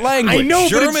different language. I know,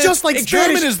 German, but it's just like Spanish.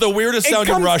 German is the weirdest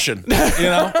sounding Russian. You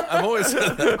know? I've always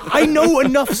said that. I know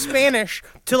enough Spanish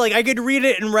to like, I could read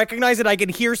it and recognize it. I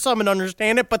could hear some and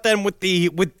understand it. But then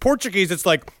with Portuguese, it's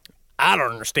like, I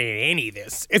don't understand any of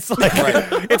this. It's like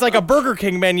it's like a Burger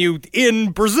King menu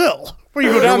in Brazil. Where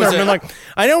you go down there and be like,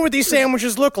 I know what these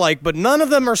sandwiches look like, but none of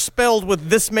them are spelled with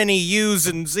this many U's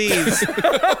and Z's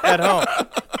at home.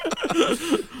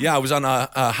 Yeah, I was on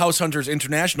House Hunters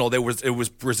International. It was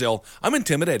Brazil. I'm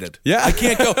intimidated. Yeah. I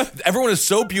can't go. Everyone is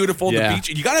so beautiful. Yeah. The beach.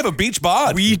 You got to have a beach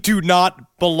bod. We do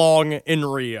not belong in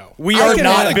Rio. We are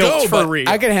not built for Rio.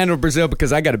 I can handle Brazil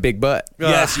because I got a big butt.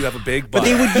 Yes, you have a big butt. But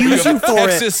they would use you for it.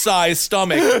 Texas-sized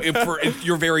stomach.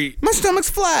 You're very... My stomach's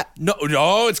flat. No,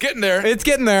 it's getting there. It's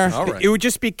getting there. All right. It would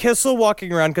just be Kissel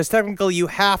walking around because technically you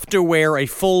have to wear a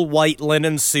full white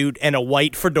linen suit and a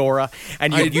white fedora,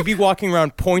 and you'd be walking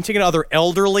around pointing at other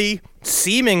elderly,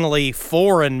 seemingly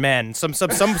foreign men, some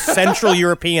Central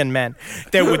European men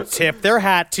that would tip their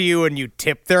hat to you, and you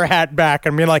tip their hat back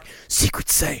and be like, "Secret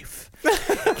safe."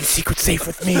 Secret safe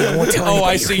with me. I won't tell anybody. Oh,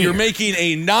 I see. You're making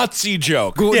a Nazi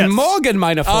joke. Guten Morgen,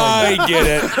 meine Freunde. I get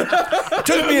it.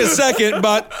 Took me a second,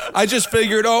 but I just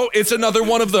figured, it's another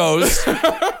one of those.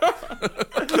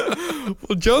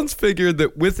 Well, Jones figured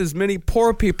that with as many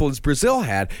poor people as Brazil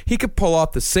had, he could pull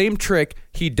off the same trick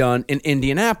he'd done in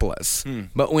Indianapolis.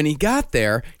 But when he got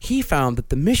there, he found that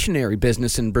the missionary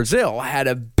business in Brazil had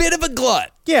a bit of a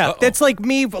glut. Yeah, that's like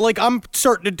me. Like I'm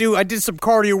starting to I did some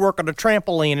cardio work on a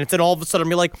trampoline, and then all of a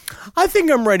sudden I'm like, I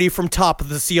think I'm ready from top of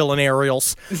the ceiling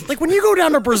aerials. Like when you go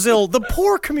down to Brazil, the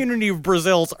poor community of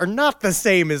Brazils are not the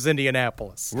same as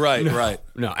Indianapolis. Right.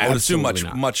 No, I would assume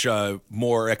absolutely much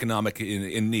more economic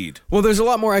in need. Well, there's a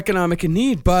lot more economic in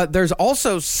need, but there's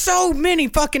also so many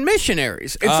fucking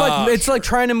missionaries. It's like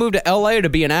trying to move to L.A. to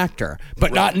be an actor,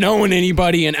 but not knowing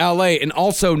anybody in L.A. and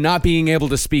also not being able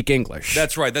to speak English.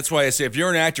 That's right. That's why I say if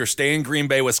you're an actor, stay in Green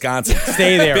Bay, Wisconsin.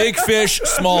 Stay there. Big fish,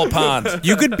 small pond.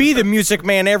 You could be the Music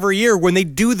Man every year when they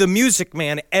do the Music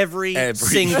Man every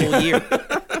single year.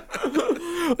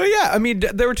 Well, yeah, I mean,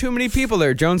 there were too many people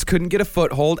there. Jones couldn't get a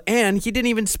foothold, and he didn't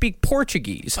even speak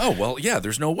Portuguese. Oh, well, yeah,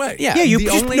 there's no way. Yeah,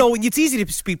 it's easy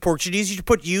to speak Portuguese. You should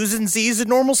put U's and Z's in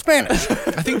normal Spanish.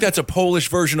 I think that's a Polish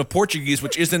version of Portuguese,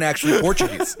 which isn't actually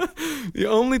Portuguese. The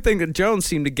only thing that Jones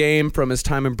seemed to gain from his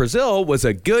time in Brazil was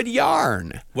a good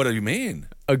yarn. What do you mean?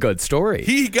 A good story.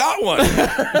 He got one.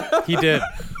 He did.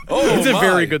 Oh, it's a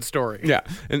very good story. Yeah,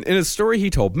 and in a story he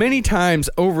told many times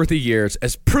over the years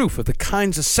as proof of the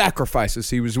kinds of sacrifices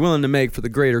he was willing to make for the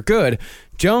greater good,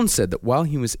 Jones said that while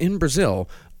he was in Brazil,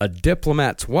 a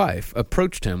diplomat's wife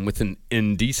approached him with an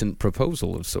indecent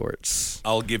proposal of sorts.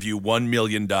 I'll give you $1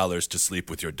 million to sleep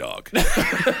with your dog.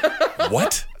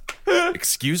 What?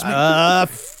 Excuse me? I'll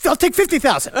take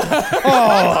 50,000.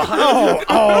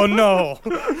 Oh no.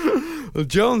 Well,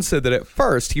 Jones said that at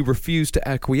first he refused to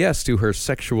acquiesce to her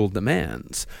sexual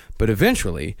demands, but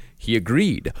eventually he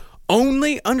agreed,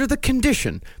 only under the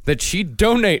condition that she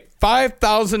donate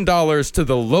 $5,000 to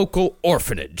the local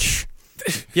orphanage.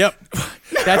 Yep.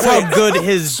 That's how good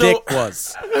his dick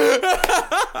was.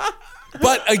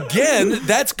 But again,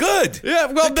 that's good. Yeah,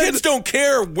 well, the kids don't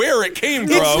care where it came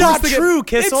from. It's not true,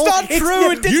 Kissel. It's not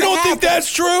true. You don't think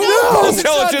that's true? No, Don't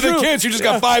tell it's it to not the true. kids. You just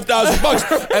got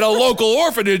 $5,000 at a local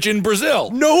orphanage in Brazil.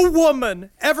 No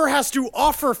woman ever has to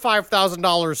offer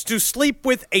 $5,000 to sleep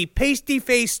with a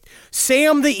pasty-faced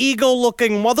Sam the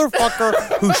Eagle-looking motherfucker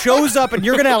who shows up, and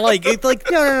you're gonna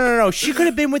no. She could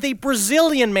have been with a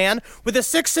Brazilian man with a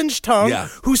 6-inch tongue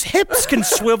whose hips can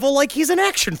swivel like he's an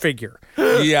action figure.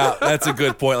 Yeah, that's a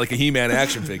good point, like a He-Man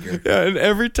action figure. Yeah, and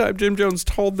every time Jim Jones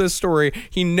told this story,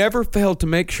 he never failed to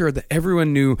make sure that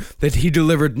everyone knew that he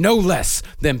delivered no less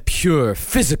than pure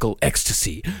physical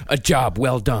ecstasy. A job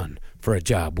well done for a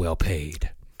job well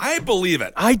paid. I believe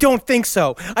it. I don't think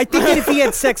so. I think that if he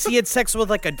had sex with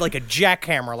like a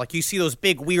jackhammer, like you see those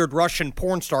big weird Russian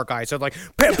porn star guys. They're like,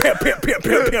 pam, pam, pam, pam,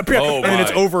 pam, pam, pam, and then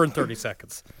it's over in 30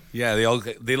 seconds. Yeah,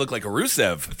 they look like a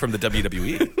Rusev from the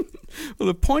WWE. Well,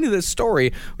 the point of this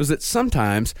story was that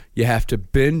sometimes you have to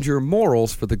bend your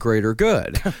morals for the greater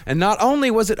good. And not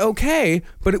only was it okay,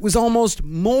 but it was almost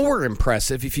more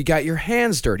impressive if you got your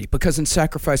hands dirty, because in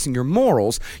sacrificing your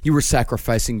morals, you were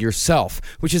sacrificing yourself,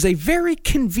 which is a very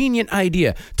convenient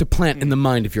idea to plant in the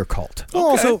mind of your cult. Well,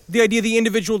 also, the idea the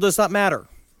individual does not matter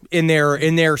in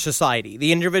their society.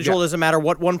 The individual doesn't matter.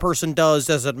 What one person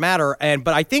doesn't matter.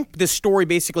 But I think this story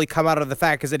basically come out of the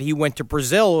fact is that he went to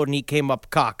Brazil and he came up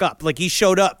cock up. Like he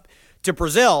showed up to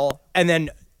Brazil and then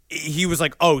he was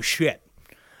like, oh shit,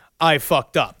 I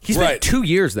fucked up. He spent 2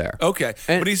 years there. Okay.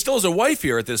 But he still has a wife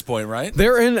here at this point, right?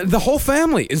 The whole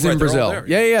family is in Brazil. They're all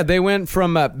there. Yeah. They went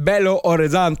from Belo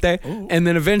Horizonte, and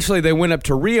then eventually they went up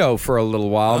to Rio for a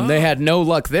little while, and they had no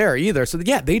luck there either. So,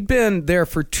 yeah, they'd been there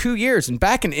for 2 years. And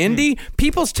back in Indy,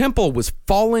 People's Temple was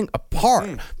falling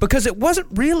apart because it wasn't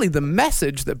really the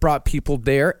message that brought people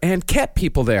there and kept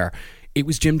people there. It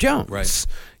was Jim Jones. Right.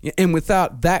 And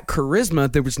without that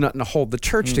charisma, there was nothing to hold the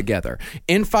church together.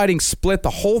 Infighting split the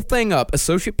whole thing up.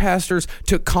 Associate pastors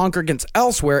took congregants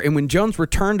elsewhere. And when Jones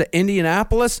returned to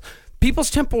Indianapolis, People's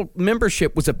Temple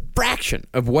membership was a fraction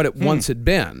of what it once had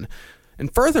been.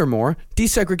 And furthermore,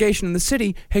 desegregation in the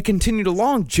city had continued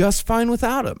along just fine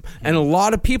without him. And a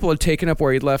lot of people had taken up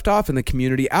where he'd left off in the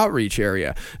community outreach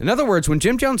area. In other words, when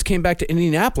Jim Jones came back to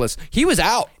Indianapolis, he was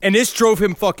out. And this drove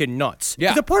him fucking nuts.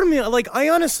 Yeah. The part of me, like, I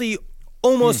honestly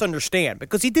almost understand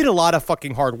because he did a lot of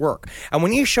fucking hard work. And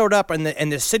when he showed up and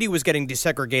the city was getting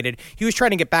desegregated, he was trying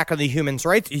to get back on the Human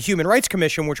Rights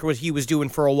Commission, which was he was doing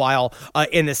for a while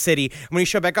in the city. And when he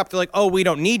showed back up, they're like, oh, we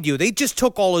don't need you. They just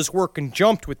took all his work and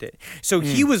jumped with it. So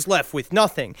he was left with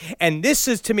nothing. And this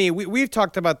is, to me, we've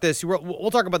talked about this.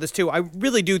 We'll talk about this too. I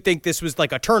really do think this was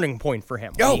like a turning point for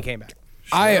him when he came back.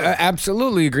 Sure. I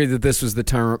absolutely agree that this was the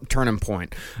turning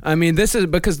point. I mean, this is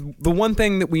because the one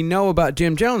thing that we know about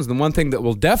Jim Jones, the one thing that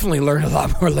we'll definitely learn a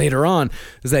lot more later on,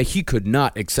 is that he could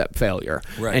not accept failure.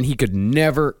 Right. And he could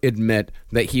never admit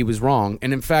that he was wrong.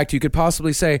 And in fact, you could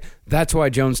possibly say that's why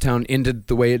Jonestown ended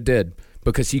the way it did,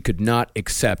 because he could not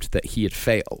accept that he had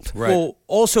failed. Right. Well,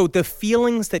 also the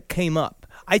feelings that came up.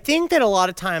 I think that a lot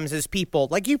of times as people,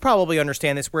 like you probably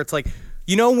understand this, where it's like,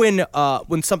 you know,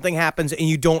 when something happens and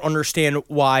you don't understand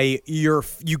why you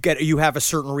have a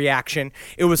certain reaction.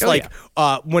 It was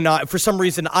when for some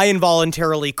reason I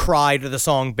involuntarily cried to the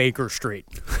song Baker Street.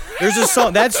 There's a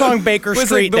song, that song Baker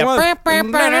Street. That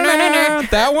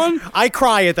one? I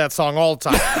cry at that song all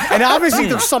the time, and obviously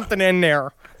there's something in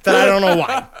there that I don't know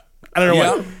why. I don't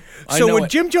know why. So when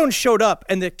Jim Jones showed up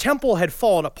and the temple had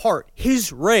fallen apart,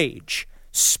 his rage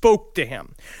spoke to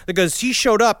him because he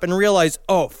showed up and realized,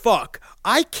 oh fuck,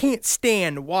 I can't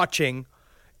stand watching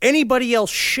anybody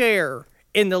else share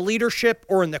in the leadership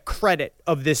or in the credit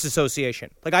of this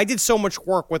association. Like, I did so much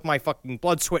work with my fucking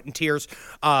blood, sweat, and tears.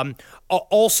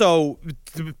 Also,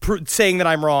 saying that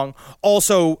I'm wrong.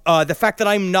 Also, the fact that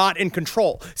I'm not in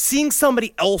control. Seeing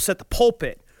somebody else at the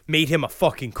pulpit made him a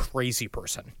fucking crazy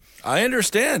person. I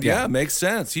understand. Yeah, makes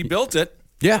sense. He built it.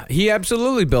 Yeah, he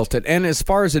absolutely built it. And as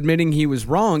far as admitting he was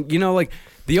wrong, you know, like,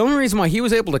 the only reason why he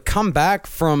was able to come back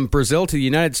from Brazil to the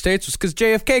United States was because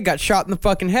JFK got shot in the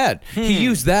fucking head. He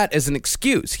used that as an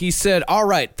excuse. He said, all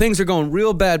right, things are going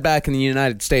real bad back in the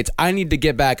United States. I need to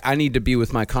get back. I need to be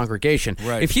with my congregation.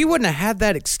 Right. If he wouldn't have had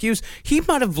that excuse, he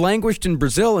might have languished in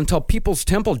Brazil until People's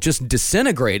Temple just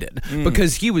disintegrated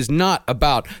because he was not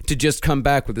about to just come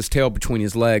back with his tail between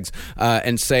his legs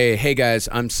and say, hey guys,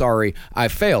 I'm sorry, I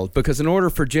failed. Because in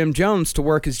order for Jim Jones to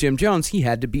work as Jim Jones, he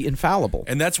had to be infallible.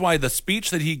 And that's why the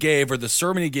speech that he gave, or the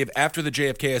sermon he gave after the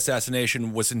JFK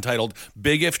assassination, was entitled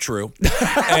Big If True.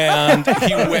 And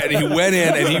he went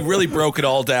in and he really broke it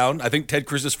all down. I think Ted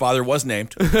Cruz's father was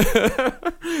named.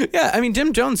 Yeah, I mean,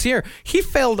 Jim Jones here, he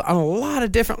failed on a lot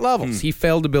of different levels. He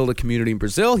failed to build a community in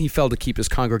Brazil. He failed to keep his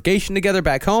congregation together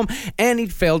back home. And he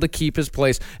failed to keep his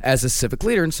place as a civic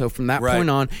leader. And so from that point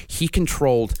on, he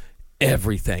controlled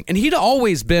everything. And he'd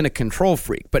always been a control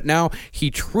freak, but now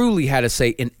he truly had a say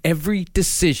in every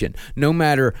decision, no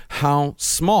matter how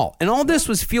small. And all this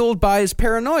was fueled by his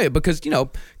paranoia because,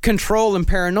 control and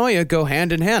paranoia go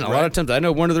hand in hand. A lot of times, I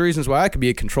know one of the reasons why I could be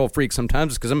a control freak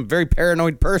sometimes is because I'm a very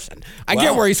paranoid person. I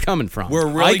get where he's coming from. We're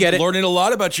really learning a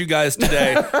lot about you guys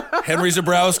today. Henry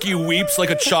Zabrowski weeps like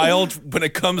a child when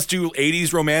it comes to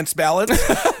 80s romance ballads,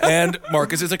 and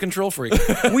Marcus is a control freak.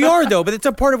 We are, though, but it's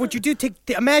a part of what you do.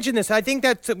 Imagine this. I think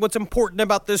that's what's important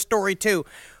about this story, too.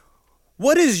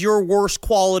 What is your worst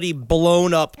quality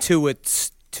blown up to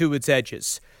its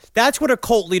edges? That's what a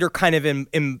cult leader kind of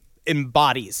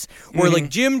embodies. Where, like,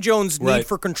 Jim Jones' need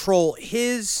for control,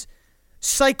 his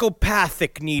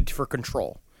psychopathic need for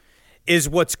control is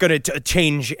what's going to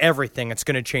change everything. It's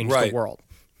going to change the world.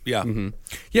 Yeah. Mm-hmm.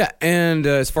 Yeah, and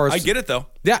as far as... I get it, though.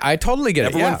 Yeah, I totally get it.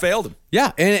 Everyone failed him.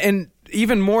 Yeah, and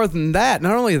even more than that,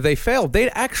 not only did they fail, they'd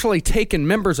actually taken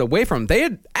members away from him. They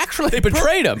had actually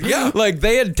betrayed him. Yeah. Like,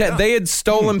 they had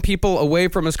stolen people away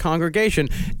from his congregation,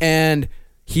 and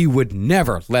he would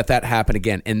never let that happen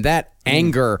again. And that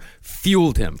anger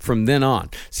fueled him from then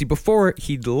on. See, before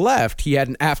he left, he had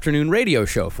an afternoon radio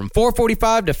show from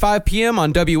 4:45 to 5 p.m.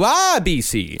 on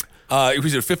WIBC. It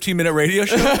was a 15-minute radio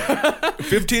show?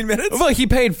 15 minutes? Well, he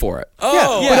paid for it.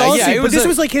 Oh. But this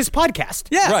was like his podcast.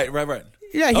 Yeah. Right.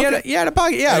 Yeah, he had a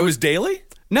podcast. Yeah, it was daily?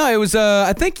 No, it was.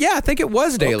 I think it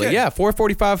was daily. Okay. Yeah,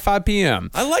 4:45, 5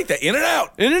 p.m. I like that. In and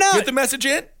out. Get the message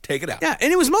in. Take it out. Yeah,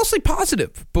 and it was mostly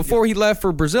positive before he left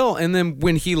for Brazil. And then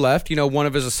when he left, one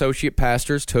of his associate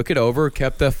pastors took it over,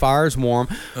 kept the fires warm.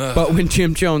 But when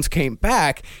Jim Jones came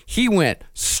back, he went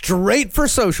straight for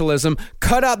socialism,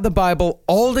 cut out the Bible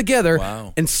altogether,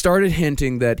 and started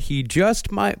hinting that he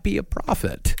just might be a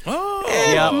prophet.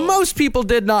 And most people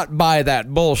did not buy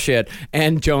that bullshit,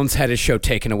 and Jones had his show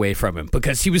taken away from him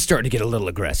because he was starting to get a little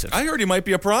aggressive. I heard he might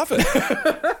be a prophet.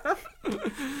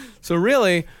 So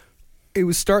really, it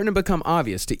was starting to become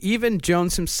obvious to even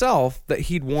Jones himself that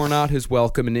he'd worn out his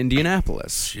welcome in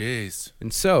Indianapolis. Jeez.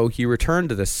 And so he returned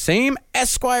to the same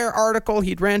Esquire article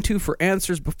he'd ran to for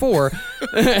answers before.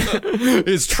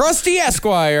 His trusty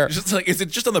Esquire. Is it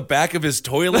just on the back of his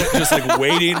toilet, just like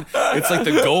waiting? It's like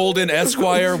the golden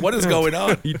Esquire. What is going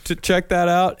on? He checked that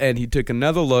out, and he took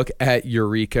another look at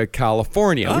Eureka,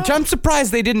 California, which I'm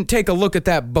surprised they didn't take a look at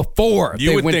that before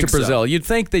they went to Brazil. So. You'd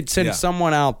think they'd send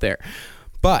someone out there.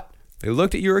 But they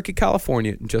looked at Eureka,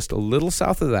 California, and just a little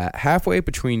south of that, halfway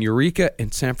between Eureka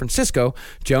and San Francisco,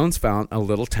 Jones found a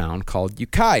little town called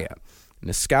Ukiah. And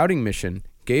a scouting mission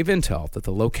gave intel that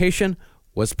the location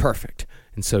was perfect.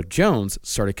 And so Jones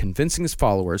started convincing his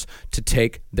followers to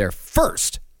take their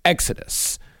first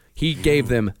exodus. He gave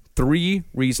them 3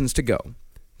 reasons to go: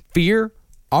 fear,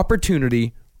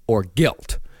 opportunity, or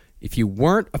guilt. If you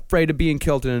weren't afraid of being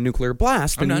killed in a nuclear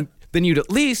blast, then you'd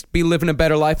at least be living a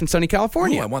better life in sunny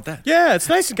California. Ooh, I want that. Yeah, it's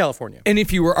nice in California. And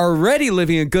if you were already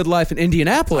living a good life in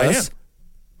Indianapolis,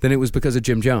 then it was because of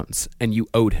Jim Jones, and you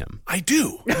owed him. I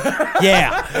do.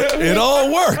 Yeah. It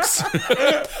all works.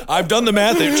 I've done the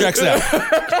math. It checks out.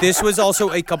 This was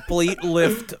also a complete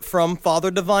lift from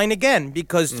Father Divine again,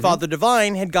 because Father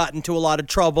Divine had gotten into a lot of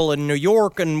trouble in New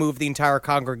York and moved the entire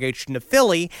congregation to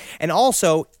Philly. And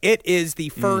also, it is the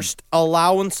first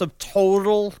allowance of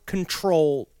total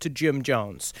control to Jim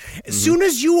Jones. As soon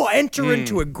as you enter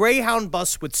into a Greyhound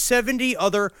bus with 70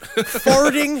 other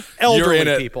farting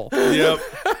elderly people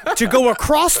to go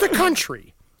across the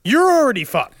country, you're already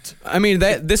fucked. I mean,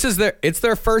 it's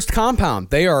their first compound.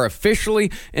 They are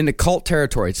officially in the cult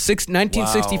territory.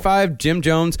 1965, Jim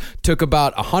Jones took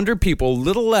about 100 people, a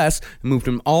little less, and moved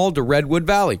them all to Redwood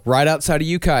Valley, right outside of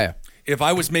Ukiah. If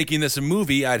I was making this a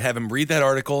movie, I'd have him read that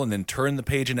article and then turn the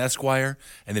page in Esquire,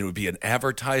 and then it would be an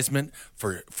advertisement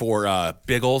for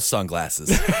big old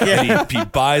sunglasses. And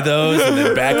he'd buy those, and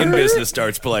then Back in Business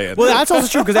starts playing. Well, that's also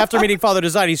true, because after meeting Father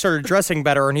Design, he started dressing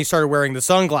better, and he started wearing the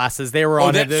sunglasses. They were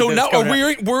on it. So now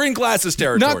we're in glasses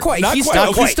territory. Not quite.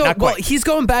 He's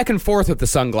going back and forth with the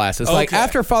sunglasses. Okay. Like,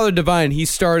 after Father Divine, he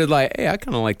started like, hey, I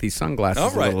kind of like these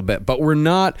sunglasses a little bit. But we're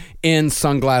not in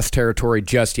sunglass territory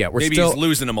just yet. Maybe he's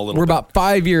losing them a little bit. We're about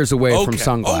 5 years away from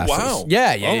sunglasses. Oh, wow.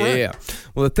 Yeah.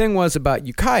 Well, the thing was about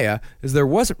Ukiah is there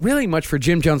wasn't really much for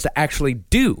Jim Jones to actually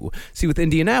do. See, with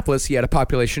Indianapolis, he had a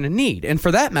population in need. And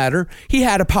for that matter, he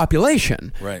had a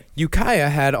population. Right. Ukiah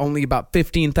had only about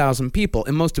 15,000 people,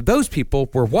 and most of those people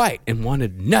were white and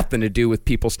wanted nothing to do with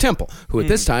People's Temple, who at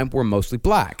this time were mostly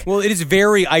black. Well, it is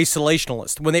very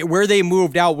isolationist. Where they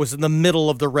moved out was in the middle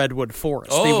of the redwood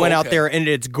forest. They went out there, and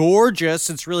it's gorgeous.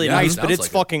 It's really nice, but it's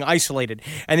fucking isolated.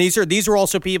 And these are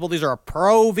also people. These are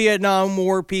pro-Vietnam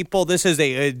War people. This is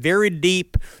a very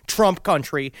deep Trump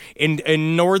country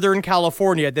in Northern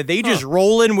California that they just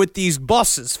roll in with these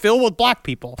buses filled with black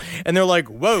people, and they're like,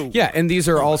 "Whoa!" Yeah, and these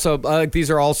are also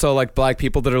like black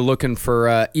people that are looking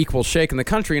for equal shake in the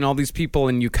country, and all these people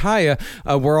in Ukiah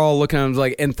were all looking at them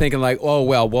like and thinking like, "Oh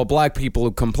well, black people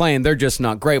who complain, they're just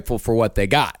not grateful for what they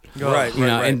got." Right,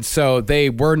 right. And so they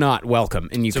were not welcome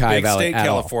in Ukiah Valley state, at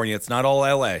California. all. It's not all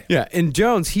L.A. Yeah, and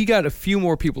Jones, he got a few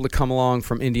more people to come along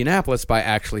from Indianapolis by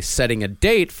actually setting a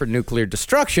date for nuclear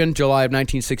destruction, July of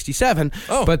 1967.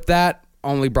 Oh. But that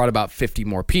only brought about 50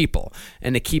 more people.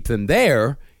 And to keep them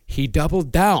there, he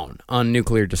doubled down on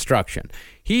nuclear destruction.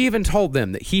 He even told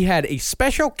them that he had a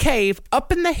special cave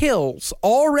up in the hills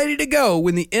all ready to go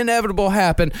when the inevitable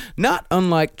happened, not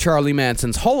unlike Charlie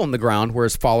Manson's hole in the ground where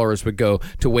his followers would go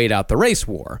to wait out the race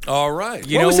war. All right.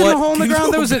 What was in the hole in the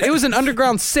ground? It was an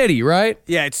underground city, right?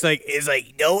 Yeah, it's like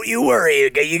don't you worry.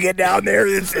 You get down there.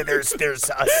 There's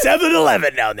a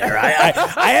 7-Eleven down there.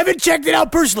 I haven't checked it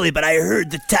out personally, but I heard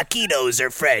the taquitos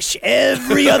are fresh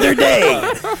every other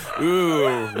day.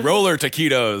 Ooh, roller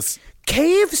taquitos.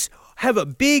 Caves have a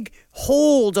big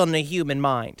hold on the human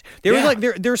mind.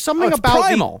 There's something it's about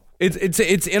primal.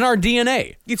 It's in our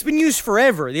DNA. It's been used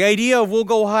forever. The idea of we'll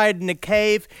go hide in a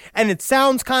cave, and it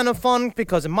sounds kind of fun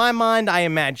because in my mind I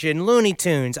imagine Looney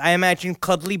Tunes. I imagine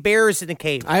cuddly bears in a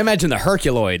cave. I imagine the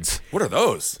Herculoids. What are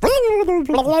those? But you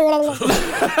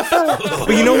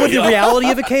know what the reality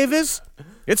of a cave is?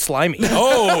 It's slimy.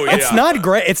 Oh, yeah. It's not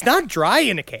great. It's not dry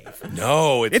in a cave.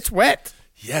 No, It's wet.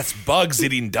 Yes, bugs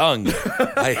eating dung.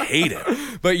 I hate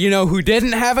it. But you know who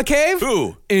didn't have a cave?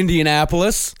 Who?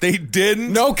 Indianapolis. They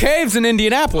didn't? No caves in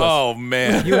Indianapolis. Oh,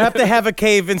 man. You have to have a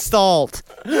cave installed.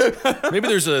 Maybe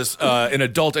there's an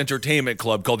adult entertainment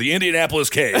club called the Indianapolis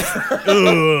Cave.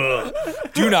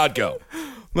 Do not go.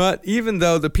 But even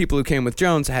though the people who came with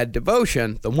Jones had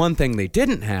devotion, the one thing they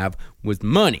didn't have was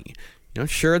money. You know,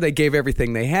 sure, they gave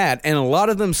everything they had, and a lot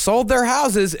of them sold their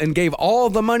houses and gave all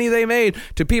the money they made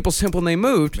to people simple and they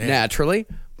moved, naturally,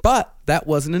 but that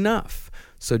wasn't enough.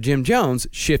 So Jim Jones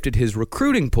shifted his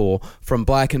recruiting pool from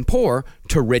black and poor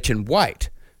to rich and white.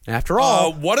 After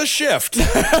all... what a shift.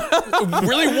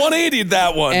 Really 180'd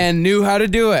that one. And knew how to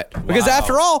do it. Because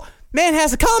after all, man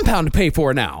has a compound to pay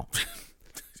for now.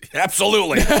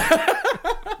 Absolutely.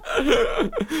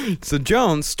 So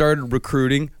Jones started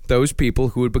recruiting those people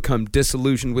who had become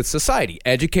disillusioned with society,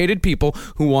 educated people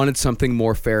who wanted something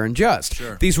more fair and just.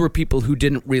 Sure. These were people who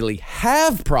didn't really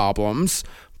have problems,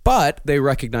 but they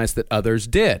recognized that others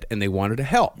did, and they wanted to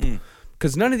help.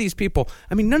 Because none of these people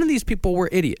were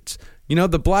idiots. You know,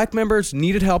 the black members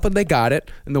needed help and they got it,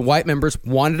 and the white members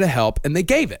wanted to help and they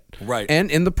gave it. Right.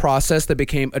 And in the process, they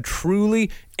became a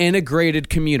truly integrated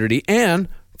community, and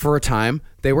for a time,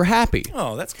 they were happy.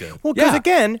 Oh, that's good. Well, because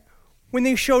again, when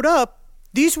they showed up,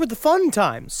 these were the fun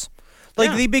times.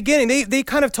 Like the beginning, they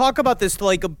kind of talk about this.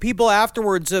 Like people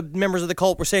afterwards, members of the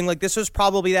cult were saying like this was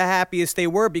probably the happiest they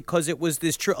were because it was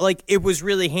this like it was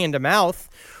really hand to mouth.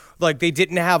 Like they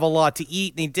didn't have a lot to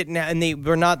eat, and they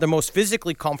were not the most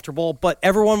physically comfortable, but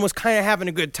everyone was kind of having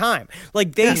a good time.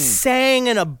 Like they sang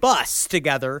in a bus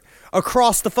together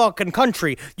across the fucking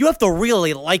country. You have to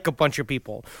really like a bunch of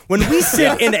people. When we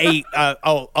sit in a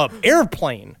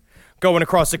airplane going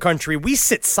across the country, we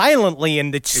sit silently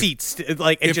in the seats,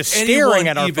 and just staring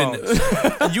at our phones.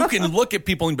 You can look at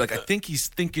people and be like, I think he's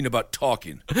thinking about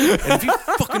talking. And if he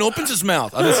fucking opens his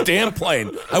mouth on this damn plane,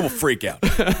 I will freak out.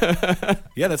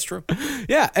 Yeah, that's true.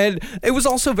 Yeah, and it was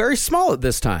also very small at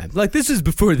this time. Like, this is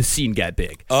before the scene got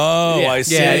big. Oh, I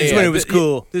see. Yeah, this is when it was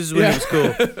cool. This is when it was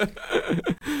cool.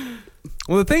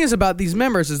 Well, the thing is about these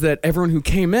members is that everyone who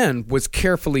came in was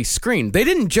carefully screened. They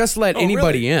didn't just let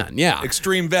anybody in. Yeah.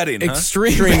 Extreme vetting, huh?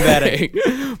 Extreme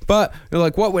vetting. But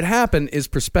like what would happen is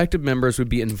prospective members would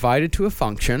be invited to a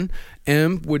function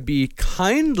and would be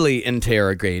kindly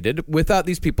interrogated without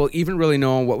these people even really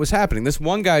knowing what was happening. This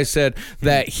one guy said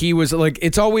that he was like,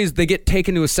 it's always they get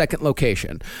taken to a second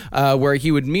location where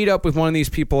he would meet up with one of these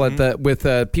people at with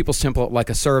People's Temple at like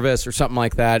a service or something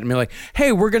like that, and be like,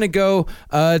 hey, we're gonna go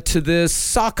to this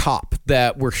sock hop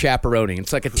that we're chaperoning.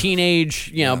 It's like a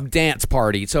teenage dance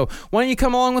party. So why don't you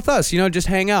come along with us? Just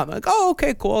hang out. Like, oh,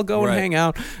 okay, cool. I'll go and hang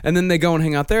out. And then they go and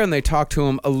hang out there and they talk to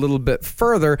him a little bit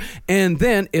further. And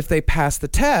then if they pass the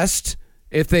test,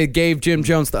 if they gave Jim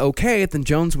Jones the okay, then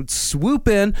Jones would swoop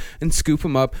in and scoop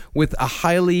him up with a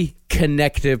highly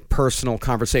connective personal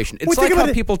conversation. It's like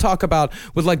how people talk about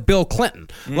with like Bill Clinton.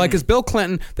 Like as Bill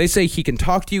Clinton, they say he can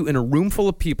talk to you in a room full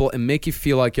of people and make you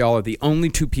feel like y'all are the only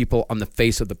two people on the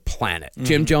face of the planet.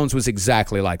 Jim Jones was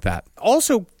exactly like that.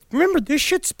 Also, remember, this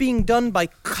shit's being done by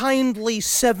kindly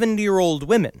 70-year-old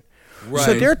women. Right.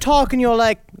 So they're talking, you're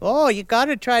like, oh, you got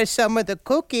to try some of the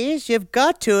cookies. You've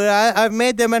got to. I've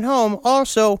made them at home.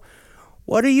 Also,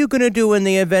 what are you going to do in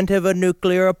the event of a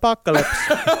nuclear apocalypse?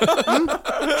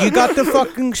 You got the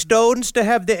fucking stones to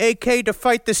have the AK to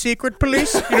fight the secret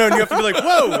police? You know, and you have to be like,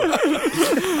 whoa.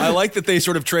 I like that they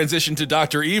sort of transitioned to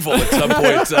Dr. Evil at some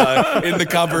point in the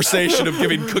conversation of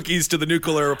giving cookies to the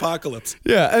nuclear apocalypse.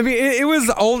 Yeah, I mean, it was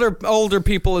older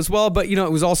people as well, but,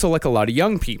 it was also like a lot of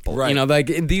young people. Right. Like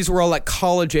these were all like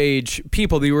college-age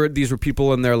people. These were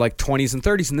people in their like 20s and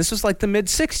 30s, and this was like the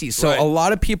mid-60s. So a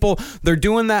lot of people, they're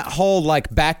doing that whole like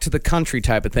back to the country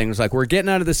type of thing. It's like, we're getting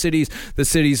out of the cities. The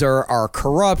cities are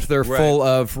corrupt. They're full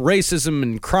of racism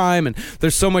and crime, and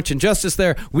there's so much injustice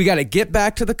there. We got to get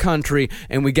back to the country,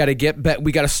 and we got to get back.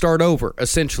 We got to start over,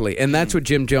 essentially. And that's what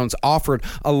Jim Jones offered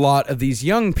a lot of these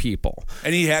young people.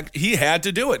 And he had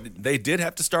to do it. They did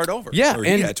have to start over. Yeah, Or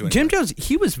and he had to, anyway. Jim Jones,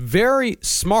 he was very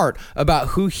smart about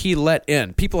who he let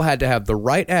in. People had to have the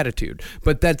right attitude,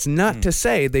 but that's not to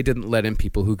say they didn't let in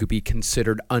people who could be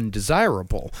considered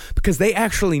undesirable, because they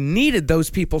actually needed those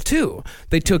people too.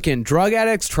 They took in drug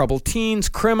addicts, troubled teens,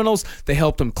 criminals. They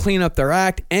helped them clean up their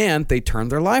act, and they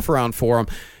turned their life around for them.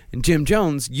 And Jim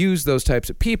Jones used those types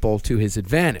of people to his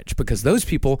advantage, because those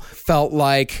people felt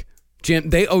like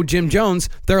they owed Jim Jones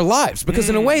their lives, because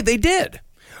in a way they did.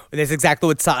 And that's exactly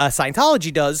what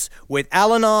Scientology does with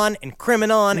Al-Anon and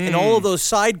Criminon and all of those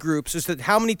side groups, is that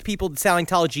how many people did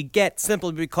Scientology get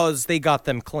simply because they got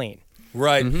them clean.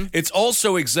 Right. It's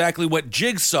also exactly what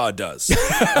Jigsaw does.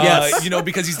 Yes.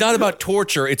 Because he's not about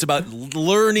torture. It's about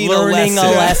learning a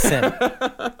lesson.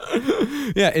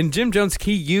 Yeah, and Jim Jones,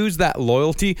 he used that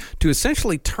loyalty to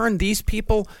essentially turn these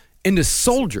people into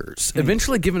soldiers,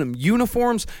 eventually giving them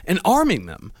uniforms and arming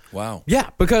them. Wow. Yeah,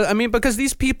 because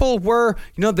these people were,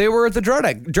 they were the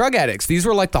drug addicts. These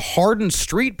were like the hardened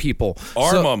street people.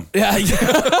 Arm them. Yeah.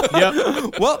 Yeah.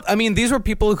 Well, these were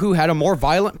people who had a more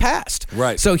violent past.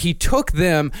 Right. So he took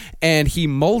them and he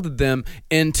molded them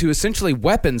into essentially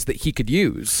weapons that he could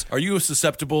use. Are you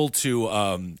susceptible to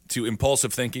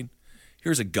impulsive thinking?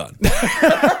 Here's a gun.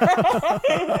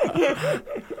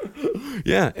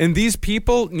 Yeah, and these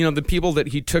people, the people that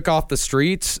he took off the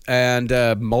streets and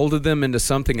molded them into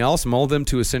something else, molded them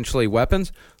to essentially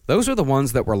weapons, those are the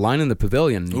ones that were lining the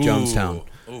pavilion in Jonestown.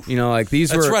 Oof.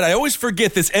 These were... That's right. I always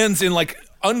forget this ends in like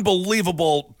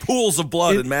unbelievable pools of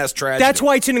blood and mass tragedy. That's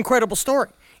why it's an incredible story.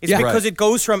 It's because it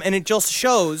goes from, and it just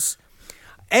shows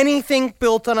anything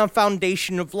built on a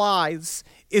foundation of lies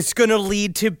is going to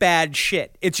lead to bad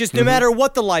shit. It's just no matter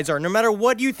what the lies are, no matter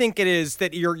what you think it is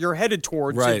that you're headed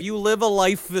towards, if you live a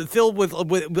life filled with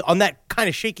on that kind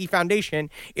of shaky foundation,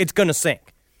 it's going to sink.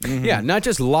 Yeah, not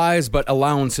just lies, but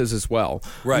allowances as well.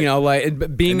 Right.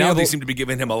 Being now they seem to be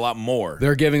giving him a lot more.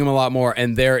 They're giving him a lot more,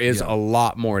 and there is a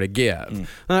lot more to give.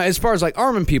 As far as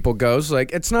arming people goes,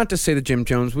 it's not to say that Jim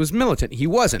Jones was militant. He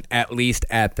wasn't, at least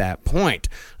at that point.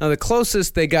 Now, the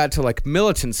closest they got to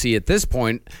militancy at this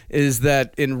point is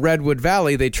that in Redwood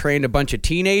Valley, they trained a bunch of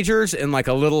teenagers in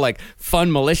a little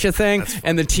fun militia thing,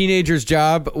 and the teenagers'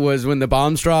 job was when the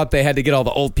bombs dropped, they had to get all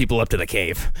the old people up to the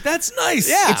cave. That's nice.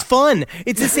 Yeah, it's fun.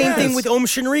 It's the same thing with Om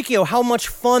Shinrikyo. How much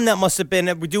fun that must have been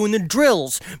that we're doing the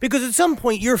drills, because at some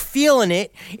point you're feeling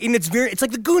it, and it's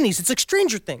like the Goonies. It's like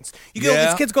Stranger Things.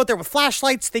 These kids go out there with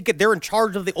flashlights. They're in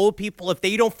charge of the old people. If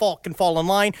they don't fall in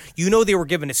line, they were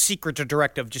given a secret or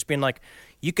directive, just being like,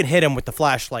 you can hit them with the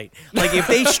flashlight. If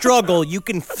they struggle, you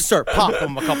can start pop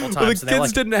them a couple times. Well, the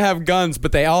kids didn't have guns,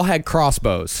 but they all had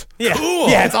crossbows. Yeah, cool.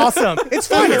 Yeah, it's awesome. It's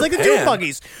fun. It's like the Dune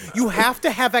Buggies. You have to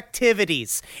have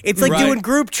activities. It's like doing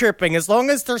group tripping. As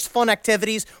long as there's fun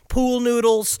activities, pool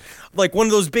noodles, one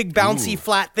of those big bouncy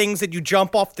flat things that you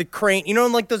jump off the crane.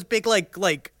 And those big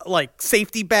like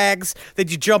safety bags that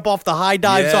you jump off the high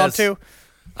dives onto.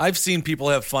 I've seen people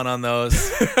have fun on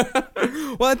those.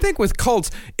 Well, I think with cults,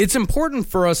 it's important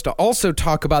for us to also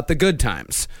talk about the good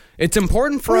times. It's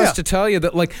important for us to tell you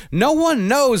that, no one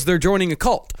knows they're joining a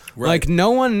cult. Right.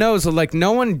 No one knows.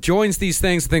 No one joins these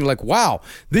things and think, wow,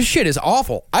 this shit is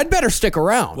awful. I'd better stick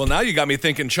around. Well, now you got me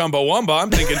thinking Chumbawamba.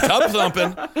 I'm thinking tub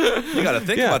thumping. You got to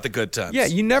think about the good times. Yeah,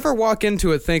 you never walk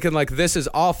into it thinking, this is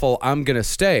awful, I'm going to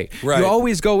stay. Right. You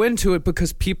always go into it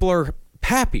because people are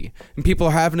happy and people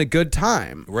are having a good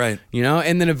time. Right.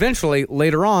 And then eventually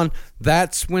later on,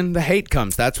 that's when the hate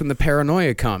comes. That's when the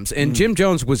paranoia comes. And Jim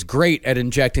Jones was great at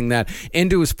injecting that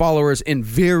into his followers in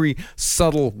very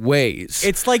subtle ways.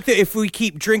 It's like if we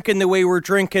keep drinking the way we're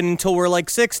drinking until we're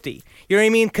 60. You know what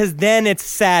I mean? Because then it's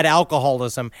sad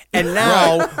alcoholism, and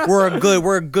now we're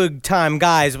a good time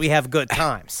guys. We have good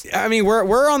times. I mean,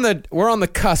 we're on the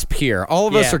cusp here. All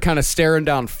of us are kind of staring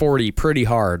down 40 pretty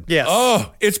hard. Yes.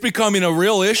 Oh, it's becoming a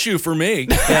real issue for me.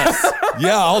 Yes.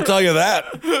 Yeah, I'll tell you that.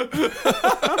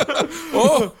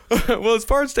 Oh, well, as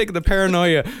far as taking the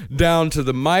paranoia down to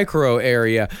the micro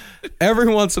area, every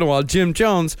once in a while, Jim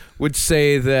Jones would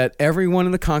say that everyone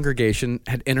in the congregation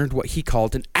had entered what he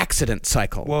called an accident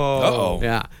cycle. Whoa. Uh-oh.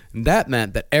 Yeah. And that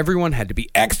meant that everyone had to be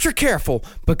extra careful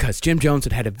because Jim Jones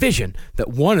had a vision that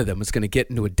one of them was going to get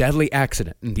into a deadly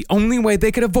accident. And the only way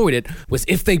they could avoid it was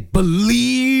if they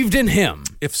believed in him.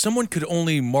 If someone could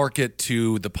only market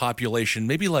to the population,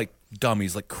 maybe like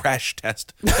dummies, like crash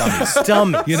test dummies.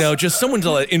 Dummies. You know, just someone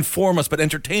to inform us but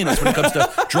entertain us when it comes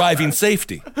to driving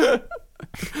safety.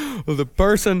 Well, the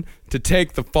person to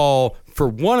take the fall for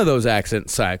one of those accident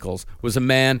cycles was a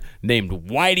man named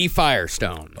Whitey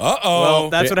Firestone. Uh-oh. Well,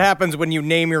 that's what happens when you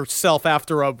name yourself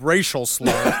after a racial slur.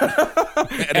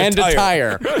 and a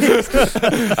tire.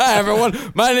 Hi,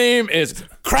 everyone. My name is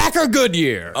Cracker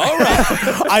Goodyear. All right.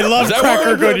 I love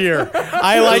Cracker work? Goodyear.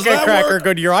 I like Does a that Cracker work?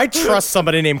 Goodyear. I trust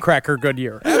somebody named Cracker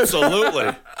Goodyear.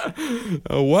 Absolutely.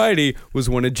 Whitey was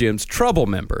one of Jim's trouble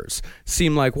members.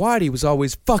 Seemed like Whitey was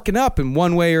always fucking up in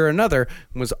one way or another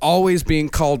and was always being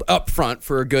called up front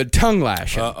for a good tongue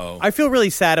lashing. Uh-oh. I feel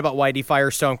really sad about Whitey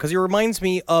Firestone because he reminds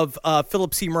me of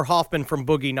Philip Seymour Hoffman from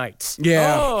Boogie Nights.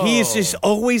 Yeah. Oh. He's just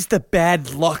always the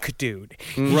bad luck dude.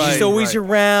 He's Right, just always right.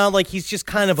 around, like he's just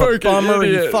kind of a bummer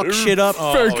and he fucks shit up.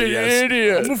 Yes.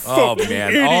 idiot. Oh,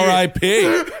 man. R.I.P.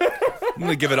 I'm going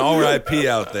to give an R.I.P.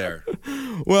 out there.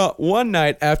 Well, one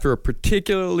night after a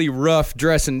particularly rough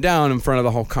dressing down in front of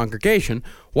the whole congregation,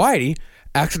 Whitey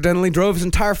accidentally drove his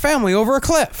entire family over a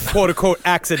cliff. Quote unquote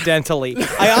accidentally.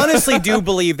 I honestly do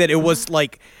believe that it was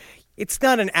like, it's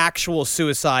not an actual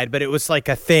suicide, but it was like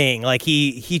a thing. Like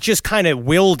he just kind of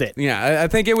willed it. Yeah, I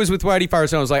think it was with Whitey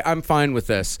Firestone. I was like, I'm fine with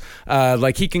this.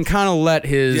 Like he can kind of let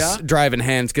his driving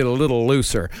hands get a little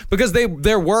looser because they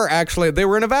were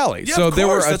in a valley, Yeah, so of there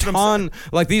were course, a that's what I'm ton.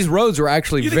 Like these roads were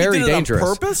actually You think very he did it on dangerous.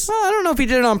 purpose? Well, I don't know if he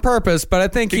did it on purpose, but I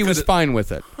think he was could've- fine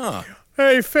with it.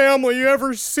 Hey, family, you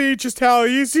ever see just how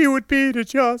easy it would be to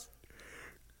just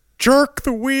jerk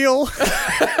the wheel?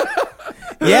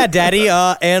 Yeah, Daddy.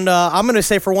 And I'm going to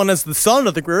say for one as the son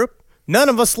of the group, none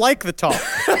of us like the talk.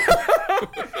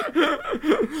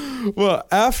 Well,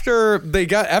 after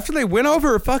they went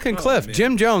over a fucking cliff,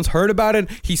 Jim Jones heard about it.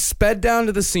 He sped down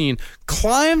to the scene,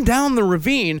 climbed down the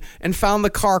ravine, and found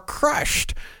the car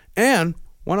crushed. And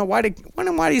one of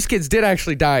Whitey's kids did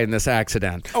actually die in this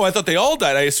accident. Oh, I thought they all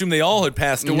died. I assumed they all had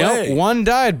passed away. No, one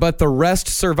died, but the rest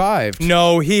survived.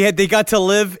 No, they got to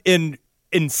live in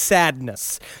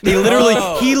sadness. They literally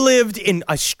he lived in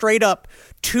a straight up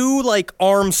 2 like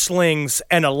arm slings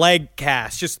and a leg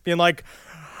cast, just being like,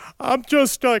 I'm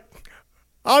just like,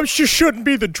 I just shouldn't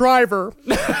be the driver.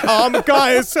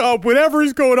 Guys,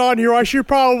 whatever's going on here, I should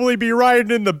probably be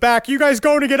riding in the back. You guys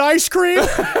going to get ice cream?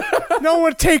 No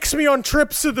one takes me on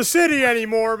trips to the city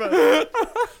anymore, but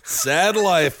Sad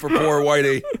life for poor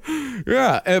Whitey.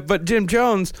 Yeah, but Jim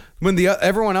Jones, when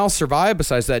everyone else survived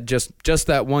besides that just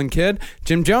that one kid,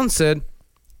 Jim Jones said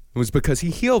it was because he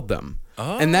healed them.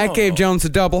 And that gave Jones a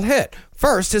double hit.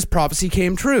 First, his prophecy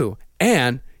came true,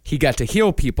 and he got to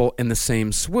heal people in the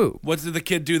same swoop. What did the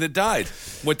kid do that died?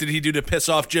 What did he do to piss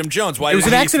off Jim Jones? Why it was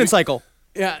did an he accident cycle.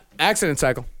 Yeah, accident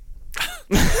cycle.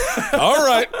 All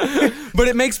right. But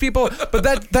it makes people,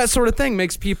 but that sort of thing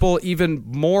makes people even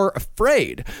more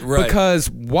afraid. Right. Because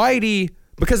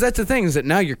that's the thing is that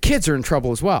now your kids are in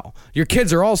trouble as well. Your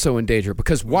kids are also in danger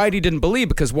because Whitey didn't believe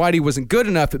because Whitey wasn't good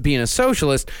enough at being a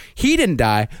socialist. He didn't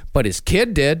die, but his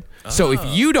kid did. So if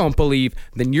you don't believe,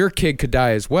 then your kid could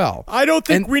die as well. I don't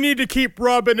think we need to keep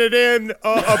rubbing it in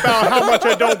about how much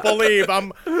I don't believe.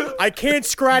 I can't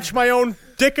scratch my own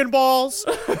dick and balls.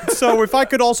 So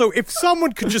if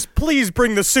someone could just please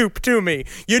bring the soup to me.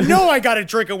 You know I got to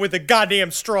drink it with a goddamn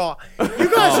straw.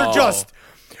 You guys are just...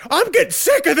 I'm getting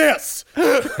sick of this.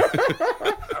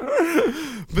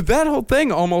 But that whole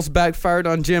thing almost backfired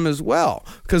on Jim as well,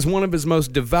 because one of his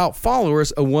most devout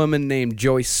followers, a woman named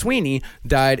Joyce Sweeney,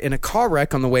 died in a car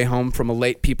wreck on the way home from a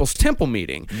late People's Temple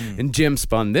meeting. And Jim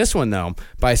spun this one, though,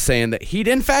 by saying that he'd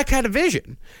in fact had a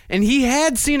vision, and he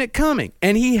had seen it coming,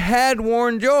 and he had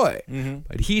warned Joy.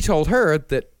 But he told her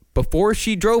that before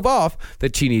she drove off,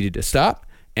 that she needed to stop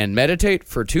and meditate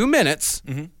for 2 minutes.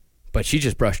 But she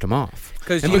just brushed him off.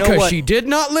 And because she did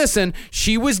not listen,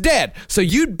 she was dead. So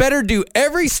you'd better do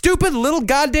every stupid little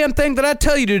goddamn thing that I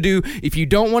tell you to do if you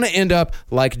don't want to end up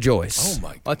like Joyce. Oh,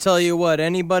 my God. I'll tell you what,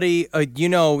 anybody,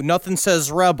 nothing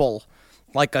says rebel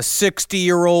like a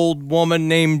 60-year-old woman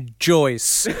named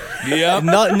Joyce. Yeah.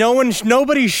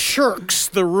 Nobody shirks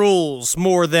the rules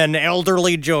more than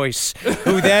elderly Joyce,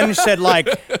 who then said, like,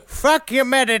 fuck your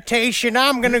meditation,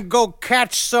 I'm gonna go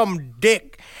catch some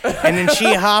dick. And then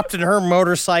she hopped in her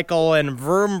motorcycle and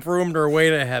vroomed her way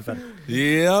to heaven.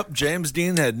 Yep, James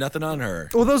Dean had nothing on her.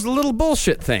 Well, those little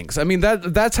bullshit things. I mean,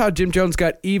 that's how Jim Jones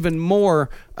got even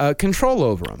more control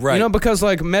over him. Right. You know, because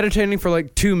like meditating for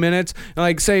like 2 minutes, and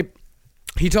like say,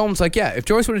 he told him, it's like, yeah, if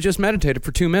Joyce would have just meditated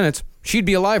for 2 minutes, she'd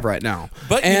be alive right now.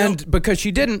 But because she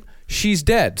didn't, she's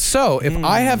dead. So if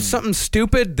I have something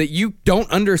stupid that you don't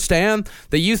understand,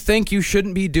 that you think you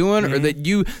shouldn't be doing, or that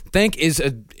you think is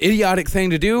an idiotic thing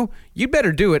to do, you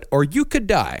better do it, or you could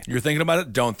die. You're thinking about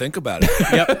it? Don't think about it.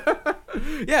 Yep.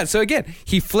 Yeah, so again,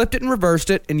 he flipped it and reversed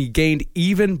it, and he gained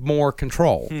even more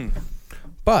control.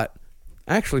 But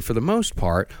actually, for the most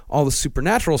part, all the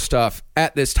supernatural stuff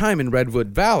at this time in Redwood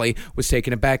Valley was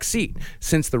taking a back seat.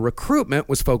 Since the recruitment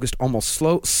was focused almost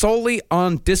solely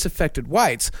on disaffected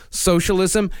whites,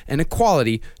 socialism and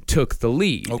equality took the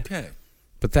lead. Okay.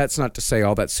 But that's not to say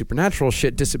all that supernatural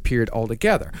shit disappeared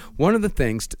altogether. One of the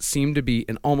things that seemed to be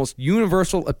an almost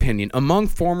universal opinion among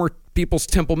former People's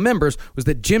Temple members was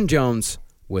that Jim Jones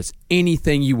was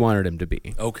anything you wanted him to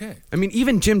be. Okay. I mean,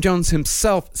 even Jim Jones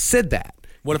himself said that.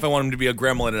 What if I want him to be a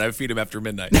gremlin and I feed him after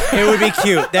midnight? It would be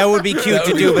cute. That would be cute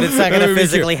to do, but it's not going to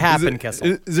physically happen,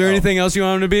 Kissel. Is there anything else you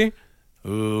want him to be?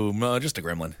 Ooh, no, just a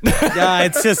gremlin. Yeah,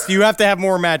 it's just, you have to have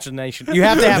more imagination. You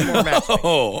have to have more imagination.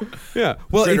 Oh. Yeah.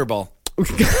 Well, Critter ball.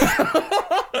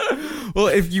 Well,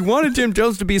 if you wanted Jim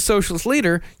Jones to be a socialist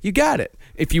leader, you got it.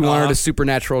 If you wanted a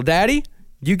supernatural daddy,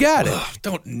 you got it. Ugh,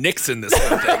 don't Nixon this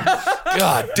whole thing.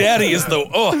 God, daddy is the...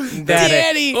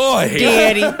 Daddy. Oh, I hate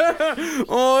Daddy.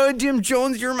 Oh, Jim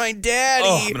Jones, you're my daddy.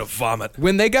 Oh, I'm going to vomit.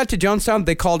 When they got to Jonestown,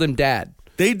 they called him Dad.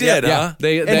 They did, Yeah, huh?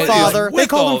 And father. They with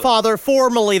called all- him father.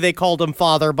 Formally, they called him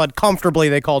father, but comfortably,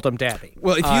 they called him daddy.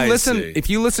 Well, if I you listen, see. if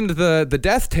you listen to the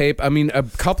death tape, I mean, a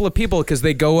couple of people, because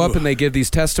they go up and they give these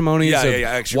testimonies of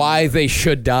actually. why they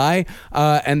should die,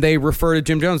 and they refer to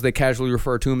Jim Jones. They casually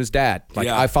refer to him as Dad. Like,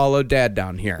 Yeah. I followed Dad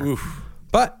down here.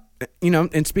 But, you know,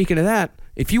 and speaking of that,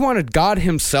 if you wanted God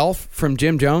himself from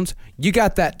Jim Jones, you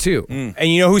got that too.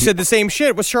 And you know who said the same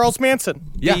shit was Charles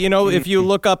Manson. Yeah. You know, if you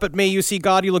look up at me, you see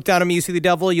God. You look down at me, you see the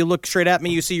devil. You look straight at me,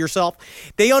 you see yourself.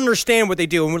 They understand what they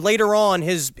do. And later on,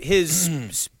 his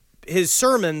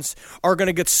sermons are going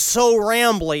to get so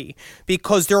rambly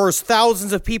because there are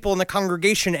thousands of people in the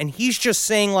congregation, and he's just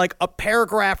saying like a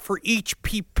paragraph for each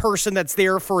person that's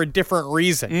there for a different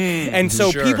reason. And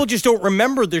so people just don't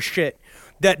remember the shit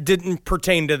that didn't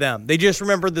pertain to them. They just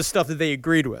remember the stuff that they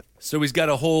agreed with. So he's got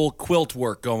a whole quilt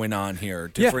work going on here.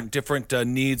 Different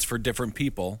needs for different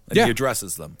people, and he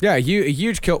addresses them. Yeah, a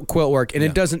huge quilt work, and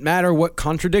it doesn't matter what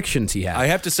contradictions he has. I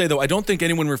have to say, though, I don't think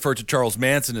anyone referred to Charles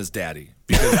Manson as daddy,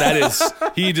 because that is,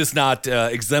 he does not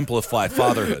exemplify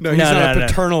fatherhood. No, he's not a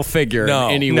paternal figure in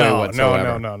any way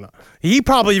whatsoever. No. He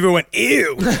probably even went,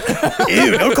 ew.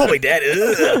 Ew, don't call me dad.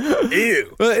 Ugh.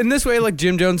 Ew. Well, in this way, like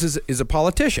Jim Jones is a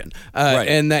politician, Right.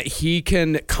 and that he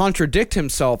can contradict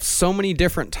himself so many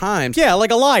different times. Yeah,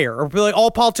 like a liar. Or like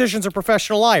all politicians are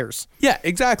professional liars. Yeah,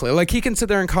 exactly. Like he can sit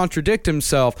there and contradict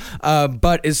himself,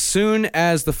 but as soon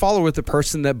as the follower, the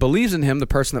person that believes in him, the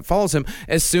person that follows him,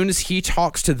 as soon as he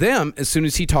talks to them, as soon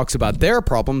as he talks about their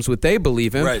problems, what they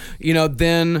believe in, Right. you know,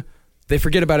 then they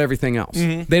forget about everything else.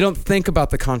 They don't think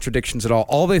about the contradictions at all.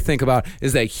 All they think about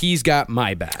is that he's got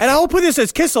my back. And I'll put this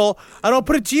as Kissel, and I'll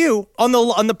put it to you, on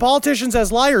the politicians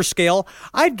as liar scale,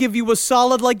 I'd give you a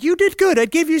solid, like, you did good. I'd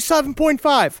give you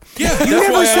 7.5. Yeah, You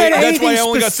never said that's anything why I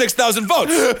only got 6,000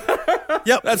 votes.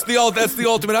 Yep. That's the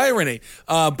ultimate irony.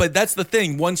 But that's the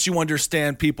thing. Once you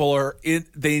understand people are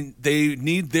they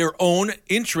need their own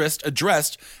interest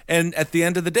addressed, and at the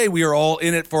end of the day, we are all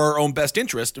in it for our own best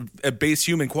interest, a base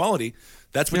human quality.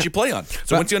 That's what you play on.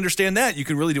 So once you understand that, you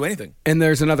can really do anything. And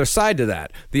there's another side to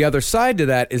that. The other side to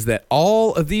that is that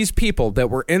all of these people that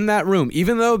were in that room,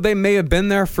 even though they may have been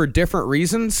there for different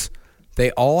reasons,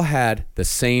 they all had the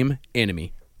same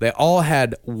enemy. They all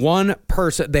had one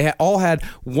person. They all had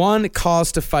one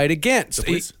cause to fight against.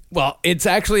 Well, it's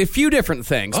actually a few different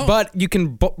things, but you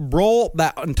can roll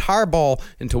that entire ball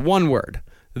into one word.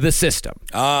 The system.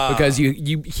 Because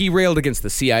he railed against the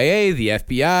CIA, the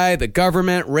FBI, the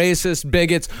government, racist,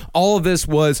 bigots. All of this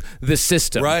was the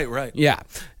system. Right. Yeah.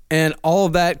 And all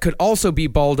of that could also be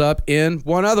balled up in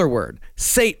one other word,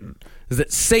 Satan.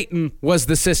 That Satan was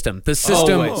the system. The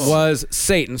system was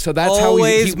Satan. So that's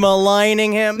always how he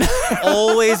maligning him,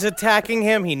 always attacking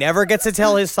him. He never gets to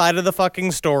tell his side of the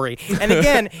fucking story. And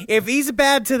again, if he's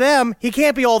bad to them, he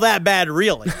can't be all that bad,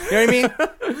 really. You know what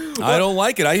I mean? I don't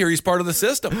like it. I hear he's part of the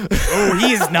system. Oh,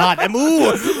 he is not.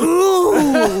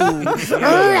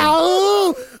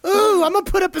 Ooh, I'm gonna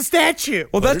put up a statue.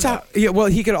 Well, that's how. Yeah, well,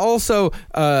 he could also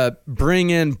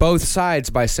bring in both sides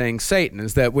by saying Satan.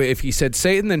 Is that if he said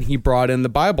Satan, then he brought in the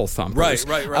Bible thumpers.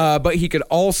 Right. But he could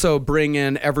also bring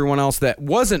in everyone else that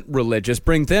wasn't religious,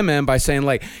 bring them in by saying,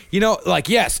 like,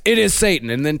 yes, it is Satan,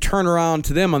 and then turn around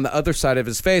to them on the other side of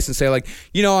his face and say, like,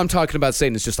 I'm talking about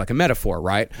Satan. It's just like a metaphor,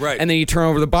 right? Right. And then you turn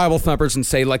over the Bible thumpers and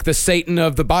say, like, the Satan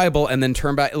of the Bible, and then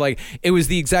turn back. Like, it was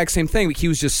the exact same thing, but he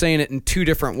was just saying it in two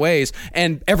different ways,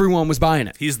 and everyone was buying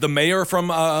it. He's the mayor from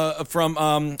A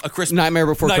Christmas Nightmare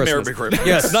Before Christmas.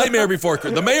 Yes, Nightmare Before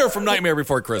Christmas. The mayor from Nightmare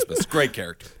Before Christmas. Great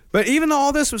character. But even though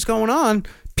all this was going on,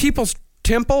 People's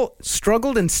Temple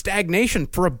struggled in stagnation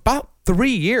for about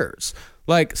 3 years.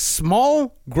 Like,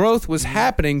 small growth was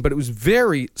happening, but it was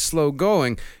very slow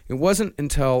going. It wasn't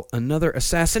until another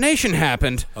assassination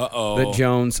happened that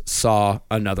Jones saw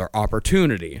another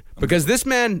opportunity. Because this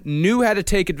man knew how to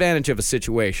take advantage of a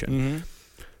situation. Mm-hmm.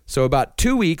 So about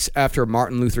 2 weeks after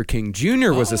Martin Luther King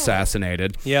Jr. was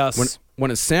assassinated, Yes.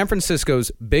 one of San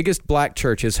Francisco's biggest black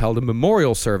churches held a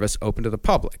memorial service open to the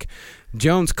public.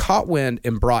 Jones caught wind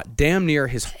and brought damn near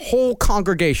his whole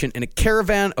congregation in a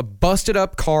caravan of busted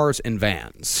up cars and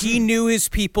vans. He knew his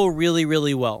people really,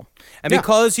 really well. And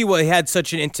because he had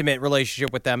such an intimate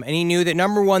relationship with them, and he knew that,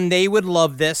 number one, they would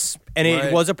love this, and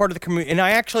it was a part of the community. And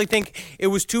I actually think it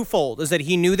was twofold, is that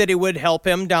he knew that it would help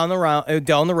him down the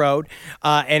road,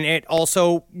 and it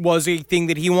also was a thing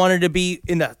that he wanted to be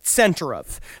in the center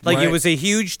of. Like, it was a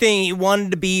huge thing. He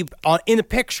wanted to be in the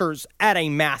pictures at a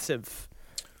massive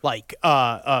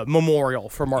memorial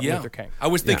for Martin Luther King. I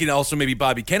was thinking also maybe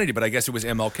Bobby Kennedy, but I guess it was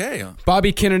MLK. Huh?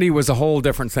 Bobby Kennedy was a whole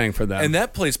different thing for them. And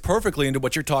that plays perfectly into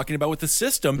what you're talking about with the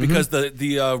system, because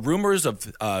the rumors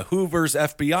of Hoover's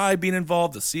FBI being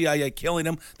involved, the CIA killing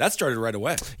him, that started right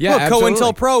away. Yeah, Look,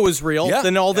 COINTELPRO was real. Yeah.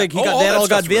 Then all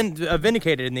got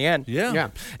vindicated in the end. Yeah.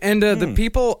 And the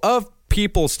people of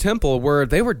People's Temple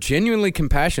they were genuinely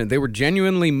compassionate. They were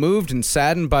genuinely moved and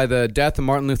saddened by the death of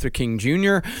Martin Luther King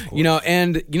Jr.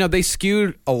 They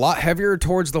skewed a lot heavier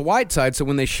towards the white side. So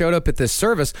when they showed up at this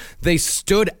service, they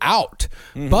stood out,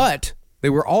 but they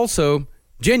were also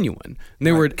genuine, and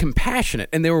they were compassionate,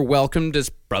 and they were welcomed as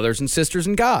brothers and sisters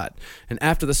in God. And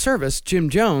after the service,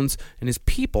 Jim Jones and his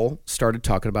people started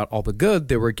talking about all the good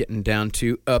they were getting down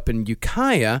to up in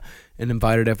Ukiah, and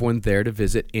invited everyone there to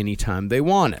visit anytime they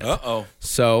wanted.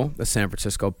 So the San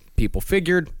Francisco people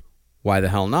figured, why the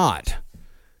hell not?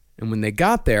 And when they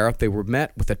got there, they were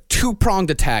met with a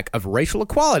two-pronged attack of racial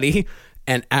equality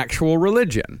and actual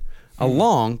religion,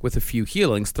 along with a few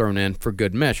healings thrown in for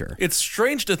good measure. It's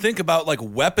strange to think about, like,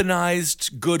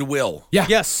 weaponized goodwill. Yeah.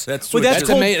 Yes. That's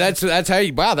amazing. That's how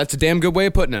you, wow, that's a damn good way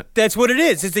of putting it. That's what it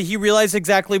is that he realized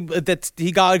exactly that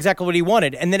he got exactly what he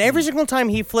wanted. And then every single time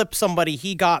he flipped somebody,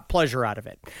 he got pleasure out of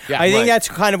it. Yeah, I think that's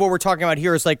kind of what we're talking about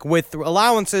here, is like with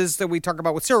allowances that we talk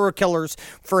about with serial killers.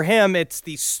 For him, it's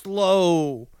the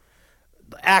slow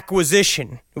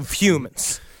acquisition of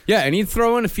humans. Yeah, and he'd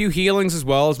throw in a few healings as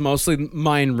well, as mostly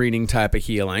mind-reading type of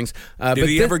healings. Did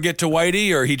he ever get to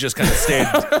Whitey, or he just kind of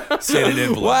stayed in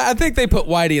envelope? Well, I think they put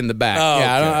Whitey in the back. Oh,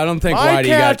 yeah, okay. I don't think My Whitey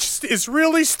catch is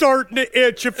really starting to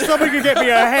itch. If somebody could get me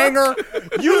a hanger,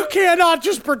 you cannot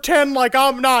just pretend like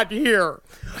I'm not here.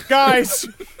 Guys.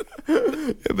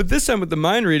 Yeah, but this time with the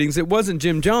mind readings, it wasn't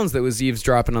Jim Jones that was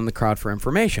eavesdropping on the crowd for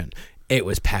information. It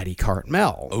was Patty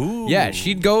Cartmel. Ooh. Yeah,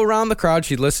 she'd go around the crowd,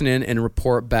 she'd listen in and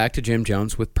report back to Jim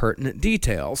Jones with pertinent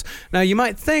details. Now, you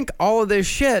might think all of this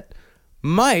shit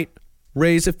might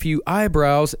raise a few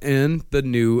eyebrows in the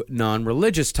new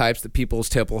non-religious types that People's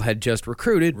Temple had just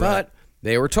recruited, but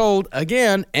they were told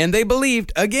again, and they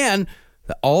believed again,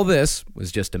 that all this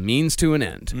was just a means to an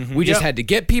end. We just had to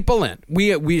get people in.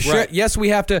 Yes, we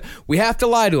have to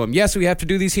lie to them. Yes, we have to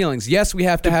do these healings. Yes, we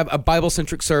have to have a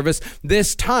Bible-centric service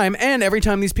this time and every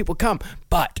time these people come.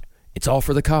 But it's all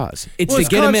for the cause. It's to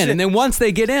get them in. And then once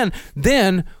they get in,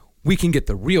 then we can get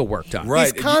the real work done.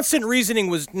 His constant reasoning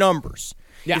was numbers.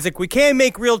 Yeah. He's like, we can't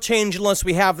make real change unless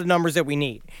we have the numbers that we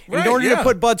need. In order to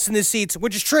put butts in the seats,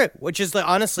 which is true, which is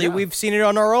honestly, we've seen it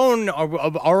on our own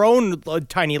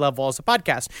tiny level as a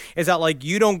podcast, is that like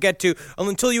you don't get to,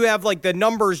 until you have like the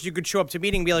numbers, you could show up to a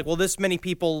meeting and be like, well, this many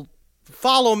people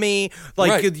follow me.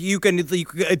 Like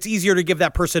it's easier to give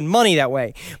that person money that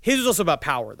way. His is also about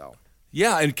power, though.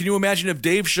 Yeah, and can you imagine if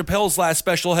Dave Chappelle's last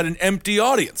special had an empty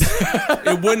audience?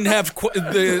 It wouldn't have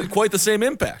quite the same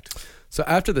impact. So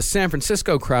after the San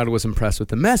Francisco crowd was impressed with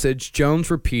the message,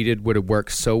 Jones repeated what had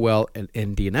worked so well in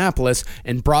Indianapolis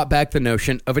and brought back the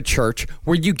notion of a church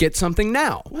where you get something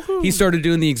now. Woo-hoo. He started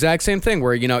doing the exact same thing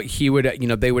where, he would,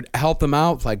 they would help them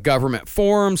out, like government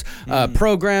forums,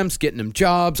 programs, getting them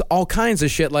jobs, all kinds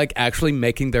of shit, like actually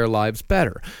making their lives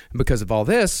better. And because of all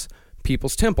this,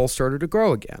 People's Temple started to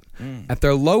grow again. At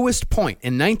their lowest point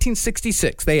in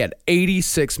 1966, they had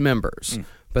 86 members.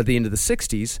 By the end of the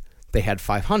 60s, they had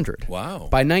 500. Wow.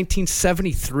 By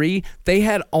 1973, they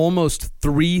had almost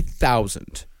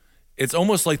 3,000. It's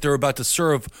almost like they're about to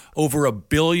serve over 1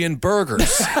 billion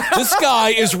burgers. This guy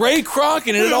is Ray Kroc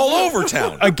and it all over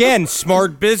town. Again,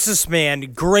 smart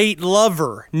businessman, great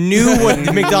lover, knew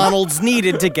what McDonald's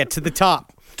needed to get to the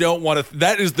top. Don't want to.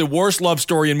 That is the worst love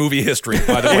story in movie history,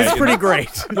 by the way. It's pretty great.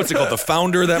 What's it called? The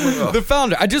Founder? That movie? Oh. The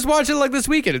Founder. I just watched it like this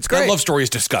weekend. It's great. That love story is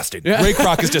disgusting. Yeah. Ray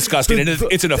Kroc is disgusting, and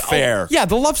it's an affair. Yeah,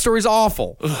 the love story is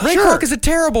awful. Ray Kroc is a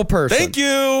terrible person. Thank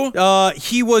you.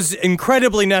 He was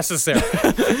incredibly necessary.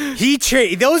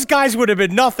 Those guys would have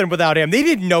been nothing without him. They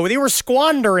didn't know. They were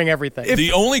squandering everything.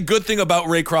 The only good thing about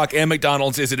Ray Kroc and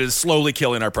McDonald's is it is slowly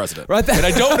killing our president. Right. And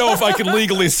I don't know if I can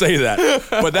legally say that,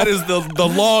 but that is the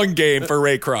long game for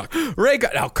Ray Kroc.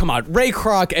 Oh, come on. Ray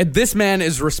Kroc, and this man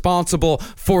is responsible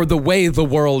for the way the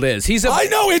world is. I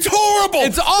know, it's horrible.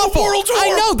 It's awful. The world's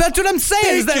horrible. I know, that's what I'm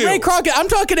saying. Is that Ray Kroc, I'm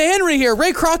talking to Henry here.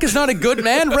 Ray Kroc is not a good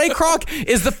man. Ray Kroc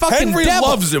is the fucking Henry devil.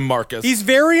 Loves him, Marcus. He's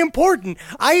very important.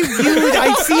 I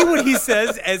see what he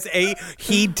says as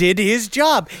he did his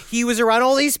job. He was around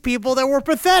all these people that were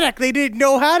pathetic. They didn't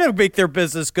know how to make their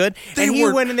business good.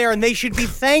 He went in there and they should be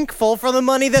thankful for the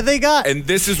money that they got. And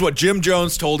this is what Jim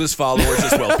Jones told his followers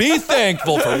as well. Be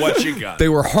thankful for what you got. They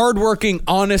were hardworking,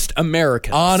 honest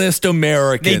Americans. Honest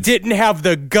Americans. They didn't have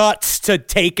the guts to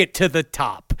take it to the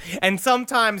top. And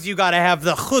sometimes you got to have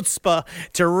the chutzpah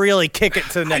to really kick it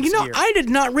to the next gear. I did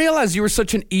not realize you were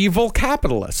such an evil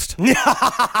capitalist. Well,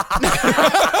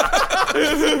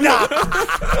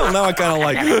 now I kind of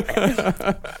like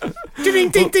it. Ding,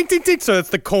 ding, ding, ding, ding. So it's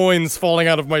the coins falling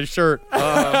out of my shirt.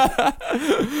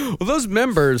 Well, those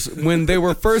members, when they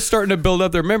were first starting to build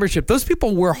up their membership, those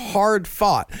people were hard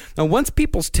fought. Now, once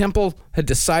People's Temple had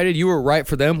decided you were right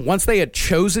for them, once they had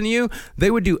chosen you, they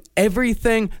would do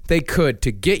everything they could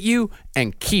to get you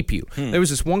and keep you. There was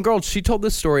this one girl, she told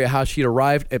this story of how she'd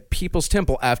arrived at People's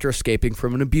Temple after escaping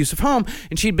from an abusive home,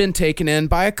 and she'd been taken in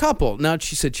by a couple. Now,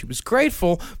 she said she was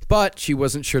grateful, but she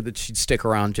wasn't sure that she'd stick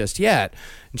around just yet.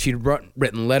 And she'd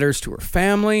written letters to her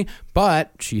family,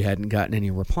 but she hadn't gotten any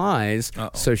replies,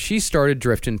 so she started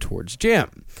drifting towards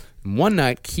Jim. And one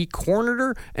night, he cornered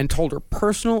her and told her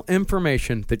personal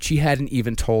information that she hadn't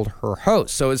even told her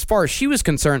host. So as far as she was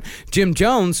concerned, Jim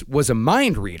Jones was a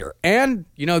mind reader. And,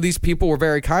 these people were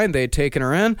very kind. They had taken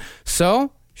her in.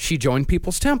 So she joined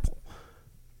People's Temple.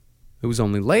 It was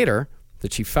only later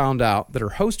that she found out that her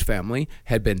host family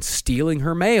had been stealing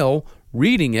her mail,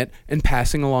 reading it, and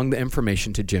passing along the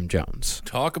information to Jim Jones.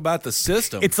 Talk about the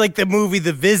system. It's like the movie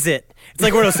The Visit. It's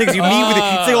like one of those things you meet with.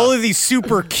 It's like all of these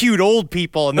super cute old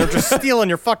people, and they're just stealing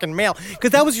your fucking mail. Because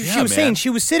that was what she was saying.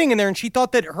 She was sitting in there, and she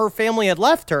thought that her family had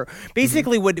left her.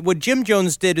 Basically, what Jim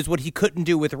Jones did is what he couldn't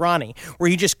do with Ronnie,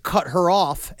 where he just cut her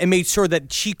off and made sure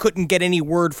that she couldn't get any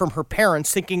word from her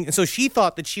parents. So she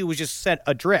thought that she was just sent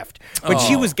adrift, but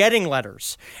she was getting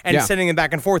letters and sending them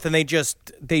back and forth, and they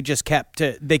just kept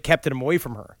it away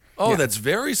from her. Oh, that's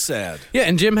very sad. Yeah,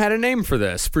 and Jim had a name for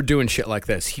this, for doing shit like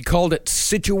this. He called it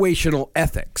situational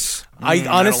ethics. I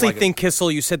honestly think,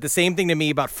 Kissel, you said the same thing to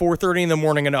me about 4:30 in the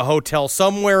morning in a hotel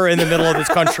somewhere in the middle of this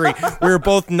country. We were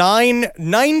both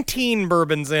 19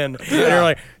 bourbons in. And you're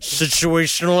like,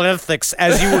 situational ethics,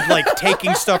 as you were like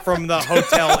taking stuff from the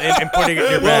hotel and putting it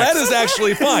in your bag. Well, that is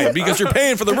actually fine, because you're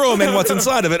paying for the room and what's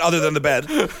inside of it other than the bed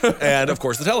and, of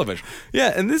course, the television.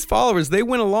 Yeah, and these followers, they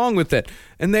went along with it.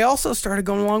 And they also started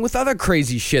going along with other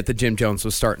crazy shit that Jim Jones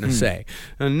was starting to say.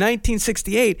 In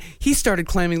 1968, he started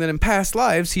claiming that in past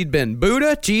lives, he'd been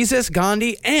Buddha, Jesus,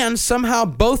 Gandhi, and somehow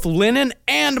both Lenin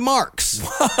and Marx.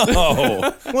 Whoa.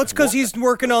 Well, it's because he's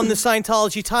working on the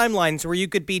Scientology timelines where you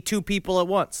could be two people at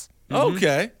once.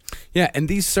 Okay. Yeah, and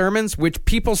these sermons, which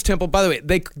People's Temple, by the way,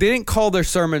 they didn't call their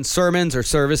sermons or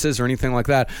services or anything like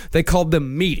that. They called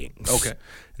them meetings. Okay.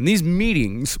 And these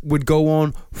meetings would go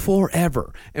on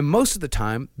forever. And most of the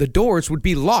time, the doors would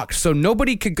be locked, so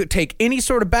nobody could take any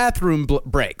sort of bathroom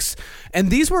breaks. And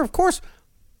these were, of course,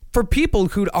 for people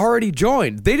who'd already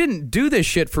joined. They didn't do this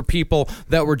shit for people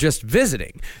that were just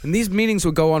visiting. And these meetings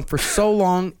would go on for so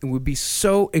long and would be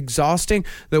so exhausting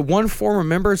that one former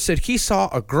member said he saw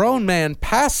a grown man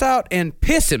pass out and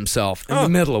piss himself in the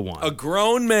middle of one. A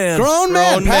grown man. Grown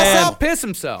man pass out, piss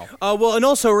himself. Well, and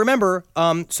also remember,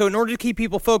 so in order to keep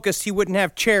people focused, he wouldn't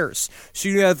have chairs. So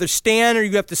you have to stand or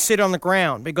you have to sit on the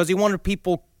ground because he wanted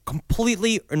people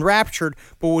completely enraptured.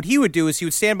 But what he would do is he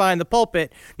would stand behind the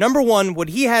pulpit. Number one, what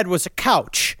he had was a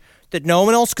couch that no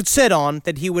one else could sit on,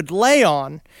 that he would lay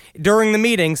on during the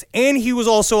meetings, and he was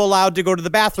also allowed to go to the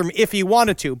bathroom if he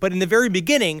wanted to. But in the very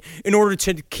beginning, in order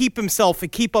to keep himself and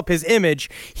keep up his image,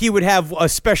 he would have a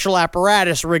special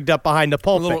apparatus rigged up behind the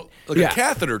pulpit. A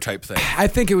catheter type thing. I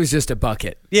think it was just a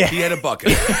bucket. Yeah. He had a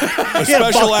bucket. A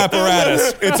special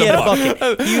apparatus. It's a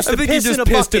bucket. He used to I think he just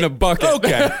pissed in a bucket.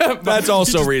 Okay. That's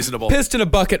also reasonable. Pissed in a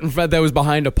bucket that was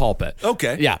behind a pulpit.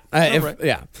 Okay. Yeah. Right.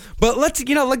 Yeah. But let's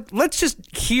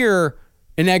just hear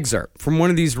an excerpt from one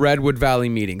of these Redwood Valley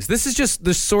meetings. This is just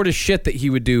the sort of shit that he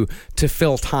would do to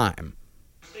fill time.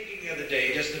 I was thinking the other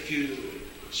day, just a few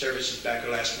services back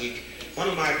last week, one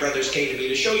of my brothers came to me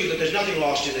to show you that there's nothing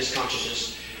lost in this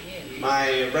consciousness.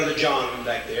 My brother John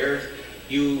back there,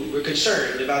 you were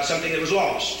concerned about something that was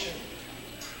lost.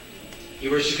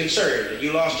 You were so concerned.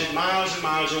 You lost it miles and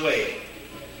miles away.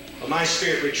 Well, my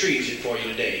spirit retrieves it for you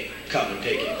today. Come and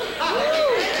take it.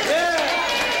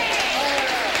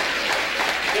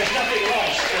 There's nothing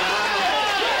lost.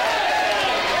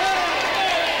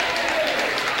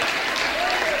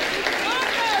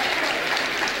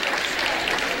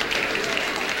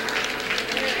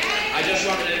 I just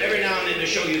wanted it every now and then to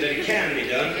show you that it can be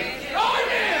done. Here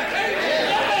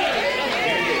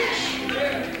it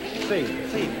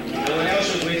is. No one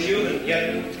else was with you, and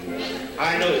yet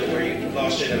I know where you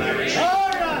lost it, and I retrieved it.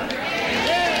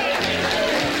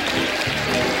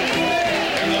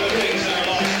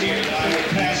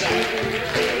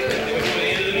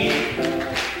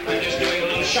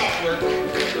 Shop work.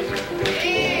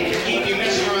 Keep you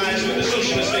mesmerized with the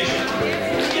socialist nation.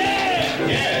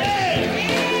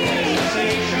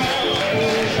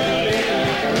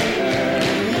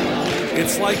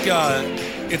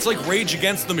 It's like Rage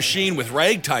Against the Machine with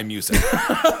ragtime music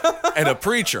and a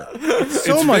preacher.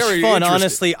 So much fun,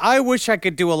 honestly. I wish I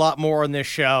could do a lot more on this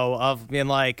show of being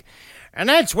like, and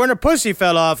that's when a pussy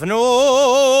fell off, and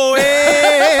oh,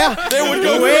 yeah, They would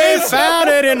go we crazy. found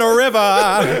it in the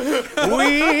river.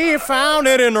 We found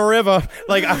it in the river.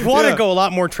 Like, I want to go a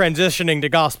lot more transitioning to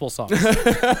gospel songs.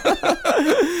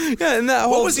 Yeah, and that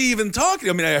whole, What was he even talking?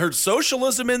 I mean, I heard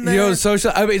socialism in there.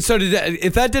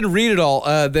 If that didn't read it all,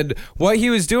 then what he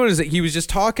was doing is that he was just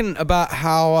talking about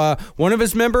how one of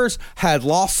his members had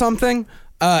lost something,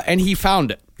 and he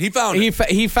found it. He found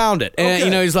it. He found it. And,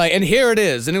 Okay. he's like, and here it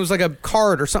is. And it was like a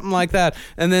card or something like that.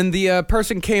 And then the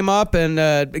person came up and,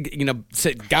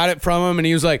 got it from him. And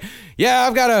he was like, yeah,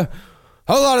 I've got a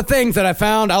whole lot of things that I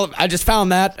found. I just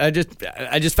found that. I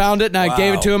just found it and I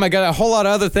gave it to him. I got a whole lot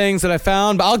of other things that I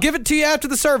found. But I'll give it to you after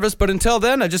the service. But until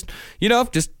then, I just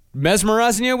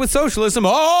mesmerizing you with socialism.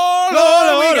 Oh,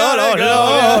 Lord, we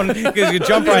gotta go. You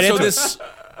jump right So into it.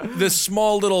 this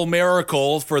small little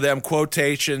miracle, for them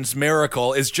quotations,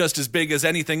 miracle, is just as big as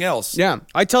anything else. Yeah.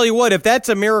 I tell you what, if that's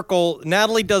a miracle,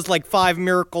 Natalie does like 5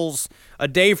 miracles a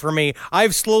day for me.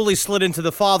 I've slowly slid into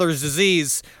the father's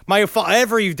disease,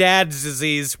 every dad's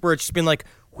disease, where it's just been like,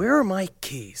 where are my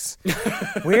keys?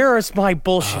 Where is my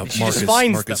bullshit? She just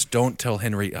finds Marcus, them. don't tell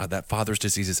Henry that father's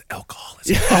disease is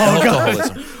alcoholism.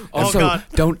 God. Also, God.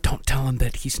 don't tell him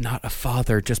that he's not a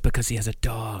father just because he has a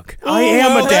dog. I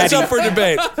am a That's daddy. up for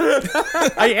debate.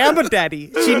 I am a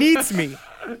daddy. She needs me.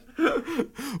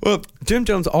 Well, Jim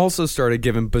Jones also started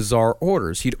giving bizarre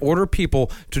orders. He'd order people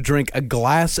to drink a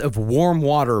glass of warm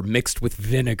water mixed with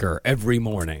vinegar every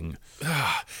morning.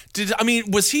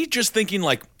 Was he just thinking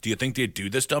like, do you think they'd do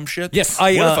this dumb shit? Yes.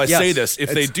 What if I yes. say this? If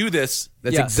they do this,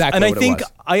 That's Yes. exactly and what I think, it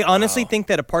was. I honestly think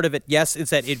that a part of it, yes, is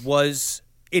that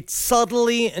it's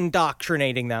subtly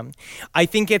indoctrinating them. I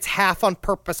think it's half on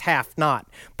purpose, half not.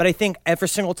 But I think every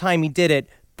single time he did it,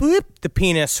 boop, the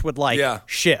penis would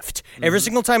shift. Every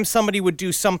single time somebody would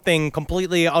do something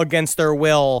completely against their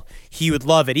will, he would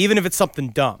love it, even if it's something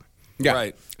dumb. Yeah.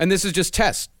 Right. And this is just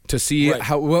tests to see Right.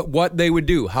 how what they would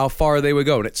do, how far they would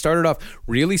go. And it started off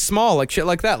really small, like shit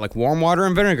like that, like warm water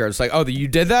and vinegar. It's like, oh, you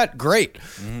did that? Great.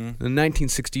 In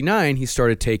 1969, he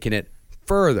started taking it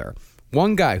further.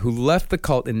 One guy who left the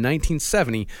cult in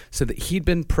 1970 said that he'd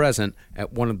been present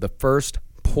at one of the first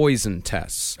poison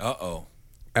tests. uh-oh.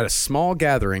 At a small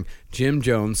gathering, Jim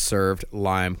Jones served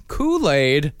lime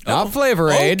Kool-Aid, not Flavor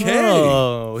Aid. Okay.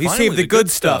 Oh, he Finally, saved the good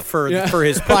stuff for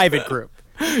his private group.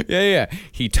 Yeah.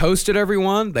 He toasted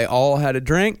everyone. They all had a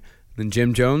drink. Then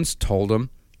Jim Jones told them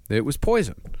that it was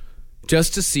poison,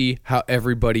 just to see how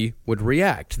everybody would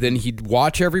react. Then he'd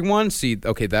watch everyone, see,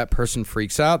 okay, that person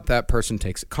freaks out, that person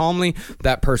takes it calmly,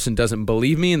 that person doesn't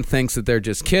believe me and thinks that they're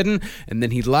just kidding, and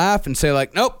then he'd laugh and say,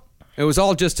 like, nope, it was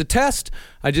all just a test.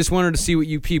 I just wanted to see what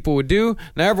you people would do.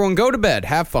 Now everyone go to bed.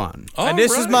 Have fun. And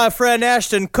this is my friend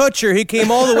Ashton Kutcher. He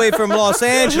came all the way from Los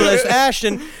Angeles.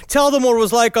 Ashton, tell them what it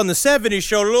was like on the 70s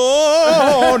show.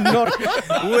 Lord, no,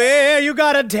 where you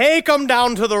got to take them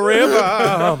down to the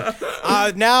river.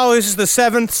 Now this is the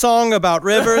 7th song about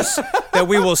rivers that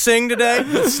we will sing today.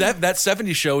 That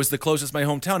 70s show is the closest my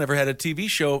hometown ever had a TV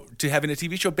show to having a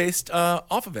TV show based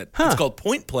off of it. It's called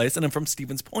Point Place, and I'm from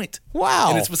Stevens Point.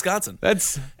 Wow. And it's Wisconsin.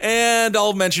 That's... And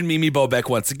I'll mention Mimi Bobek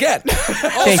once again.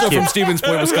 Also from Stevens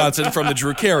Point, Wisconsin, from the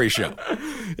Drew Carey Show.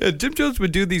 Yeah, Jim Jones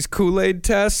would do these Kool-Aid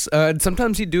tests, and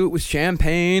sometimes he'd do it with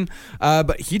champagne,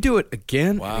 but he'd do it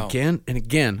again and again and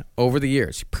again over the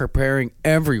years, preparing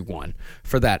everyone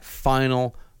for that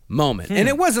final moment. And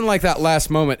it wasn't like that last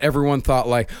moment everyone thought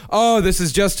like, oh, this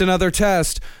is just another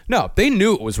test. No, they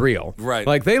knew it was real. Right.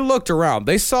 Like they looked around.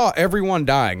 They saw everyone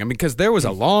dying. I mean, because there was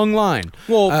a long line.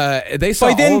 Well, they saw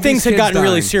by then all things these had gotten kids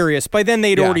really dying. serious. By then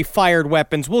they'd already fired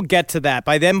weapons. We'll get to that.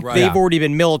 By then they've already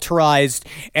been militarized,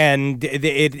 and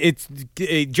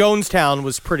Jonestown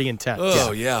was pretty intense.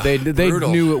 Oh yeah, They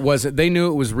knew it wasn't. They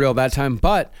knew it was real that time,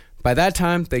 but by that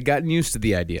time, they'd gotten used to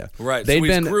the idea. Right, so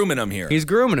he's grooming them here. He's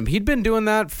grooming them. He'd been doing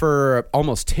that for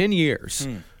almost 10 years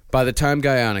by the time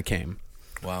Guyana came.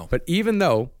 Wow. But even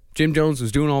though Jim Jones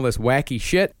was doing all this wacky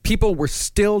shit, people were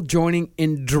still joining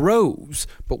in droves.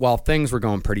 But while things were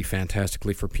going pretty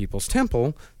fantastically for People's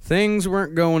Temple, things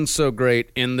weren't going so great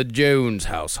in the Jones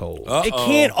household. It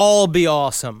can't all be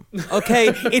awesome, okay?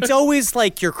 It's always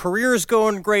like your career's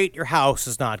going great, your house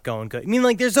is not going good. I mean,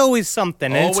 like, there's always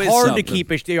something, and it's hard to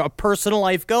keep a personal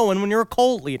life going when you're a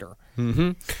cult leader.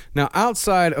 Mm-hmm. Now,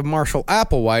 outside of Marshall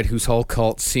Applewhite, whose whole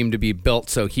cult seemed to be built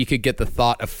so he could get the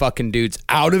thought of fucking dudes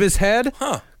out of his head,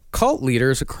 cult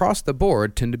leaders across the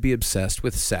board tend to be obsessed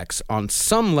with sex on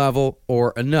some level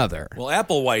or another. Well,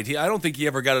 Applewhite, I don't think he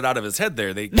ever got it out of his head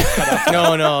there. They cut off.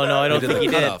 No, I don't think he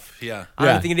did. Yeah. I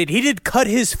don't think he did. He did cut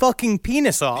his fucking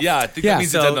penis off. Yeah, I think that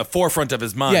means it's in the forefront of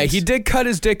his mind. Yeah, he did cut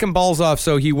his dick and balls off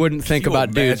so he wouldn't think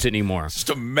about dudes anymore. Just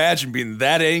imagine being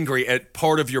that angry at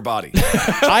part of your body.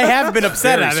 I have been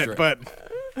upset at it, but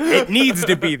it needs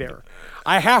to be there.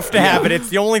 I have to have it. It's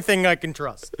the only thing I can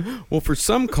trust. Well, for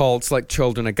some cults, like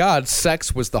Children of God,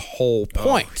 sex was the whole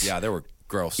point. Yeah, they were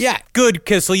gross. Yeah, good,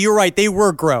 Kissel. You're right. They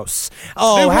were gross.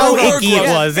 Oh, how icky it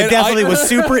was. It definitely was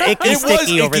super icky,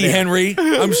 sticky over there. Henry.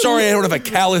 I'm sorry I don't have a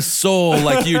callous soul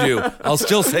like you do. I'll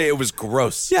still say it was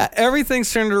gross. Yeah, everything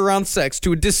centered around sex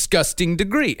to a disgusting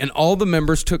degree, and all the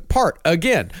members took part,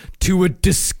 again, to a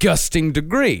disgusting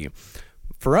degree.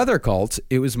 For other cults,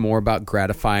 it was more about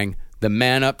gratifying the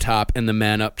man up top and the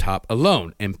man up top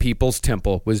alone, and People's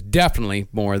Temple was definitely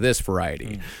more of this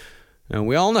variety. And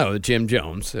we all know that Jim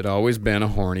Jones had always been a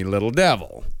horny little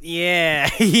devil. Yeah,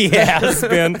 he has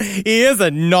been. He is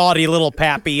a naughty little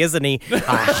pappy, isn't he? A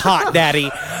hot daddy.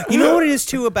 You know what it is,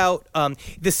 too, about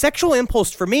the sexual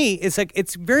impulse for me is like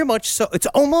it's very much so. It's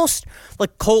almost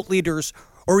like cult leaders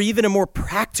or even a more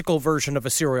practical version of a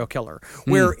serial killer,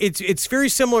 where it's very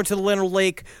similar to the Leonard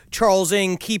Lake, Charles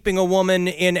Ng keeping a woman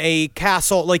in a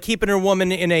castle, like keeping a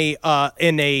woman in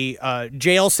a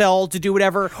jail cell to do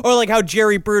whatever, or like how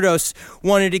Jerry Brudos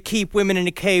wanted to keep women in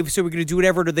a cave so we could do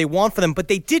whatever they want for them, but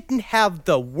they didn't have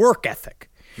the work ethic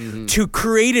to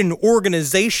create an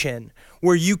organization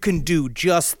where you can do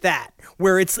just that.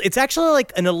 Where it's actually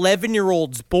like an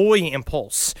 11-year-old's boy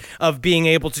impulse of being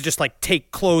able to just like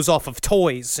take clothes off of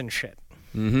toys and shit.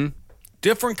 Mm-hmm.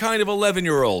 Different kind of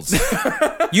 11-year-olds.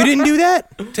 You didn't do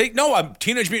that? I'm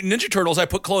Teenage Mutant Ninja Turtles. I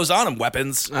put clothes on them,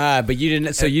 weapons. But you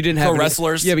didn't. So you didn't have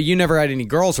wrestlers. Yeah, but you never had any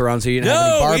girls around, so you didn't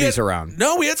have any Barbies around.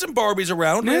 No, we had some Barbies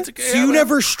around. So you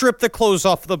never stripped the clothes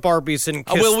off the Barbies and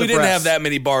kissed we the didn't breasts. have that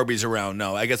many Barbies around.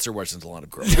 No, I guess there wasn't a lot of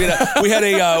girls.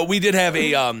 We did have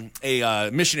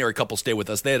a missionary couple stay with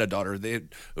us. They had a daughter.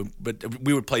 But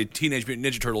we would play Teenage Mutant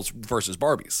Ninja Turtles versus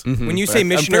Barbies. Mm-hmm. When you say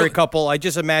missionary couple, I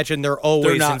just imagine they're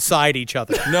always inside each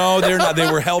other. No, they're not.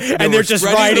 They were helping. And they're just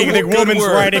riding. The woman's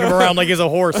riding him around like he's a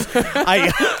horse. But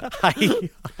I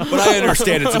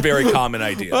understand it's a very common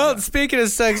idea. Well, speaking of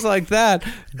sex like that,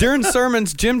 during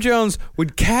sermons, Jim Jones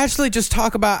would casually just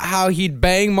talk about how he'd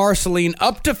bang Marceline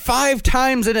up to 5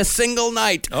 times in a single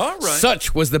night. All right.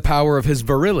 Such was the power of his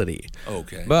virility.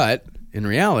 Okay. But in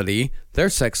reality, their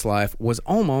sex life was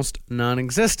almost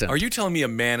non-existent. Are you telling me a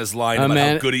man is lying about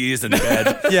how good he is in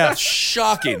bed? Yeah.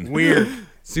 Shocking. Weird.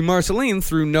 See, Marceline,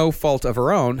 through no fault of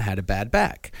her own, had a bad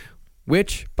back,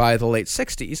 which, by the late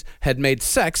 60s, had made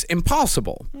sex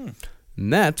impossible.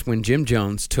 And that's when Jim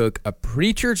Jones took a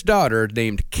preacher's daughter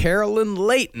named Carolyn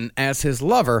Layton as his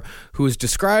lover, who is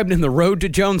described in The Road to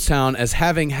Jonestown as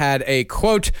having had a,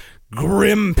 quote,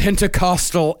 grim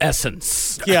Pentecostal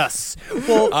essence. Yes.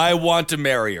 Well, I want to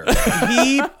marry her.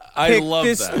 I love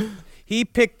that. He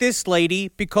picked this lady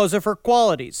because of her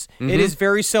qualities. It is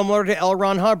very similar to L.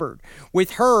 Ron Hubbard.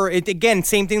 With her, again,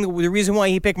 same thing. The reason why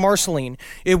he picked Marceline,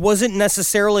 it wasn't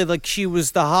necessarily like she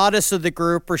was the hottest of the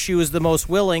group or she was the most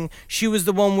willing. She was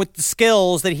the one with the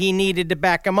skills that he needed to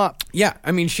back him up. Yeah,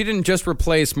 I mean, she didn't just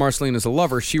replace Marceline as a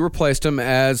lover. She replaced him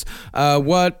as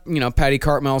what, Patty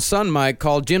Cartmell's son might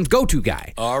call Jim's go-to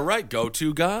guy. All right,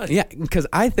 go-to guy. Yeah, because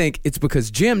I think it's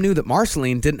because Jim knew that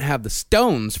Marceline didn't have the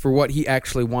stones for what he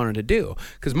actually wanted to do.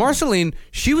 Because Marceline,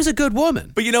 she was a good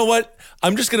woman. But you know what?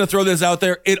 I'm just going to throw this out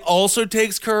there. It also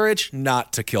takes courage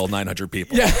not to kill 900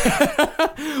 people.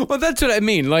 Yeah. Well, that's what I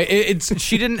mean. Like,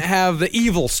 she didn't have the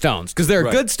evil stones, because there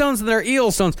are good stones and there are evil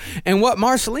stones. And what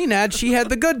Marceline had, she had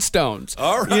the good stones.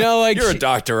 All right. You're a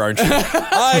doctor, aren't you?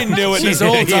 I knew it this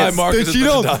whole time, Marcus.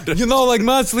 Like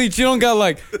Marceline, she don't got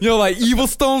like evil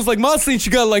stones. Like Marceline,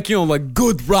 she got like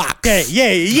good rocks.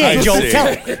 Yeah, Joe.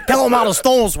 Tell him how the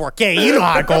stones work. Yeah, you know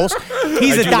how it goes.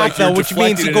 He's a doctor, which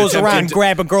means he goes around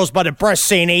grabbing girls by the breast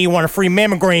saying, hey, you want a free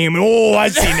mammogram? Oh,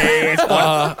 I've seen that.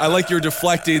 I like your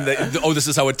deflecting that, this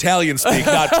is how Italians speak,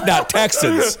 not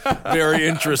Texans. Very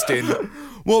interesting.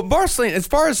 Well, Marceline, as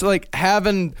far as like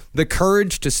having the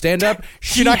courage to stand up,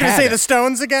 you're not going to say the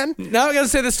stones again? No, I'm going to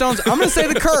say the stones. I'm going to say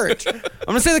the courage. I'm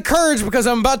going to say the courage because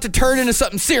I'm about to turn into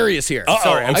something serious here.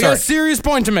 Sorry, I got a serious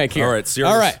point to make here. All right,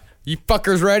 serious. All right. You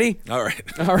fuckers ready? All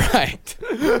right. All right.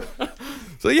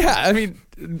 So, yeah, I mean,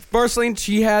 Marceline,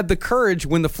 she had the courage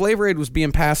when the Flavor Aid was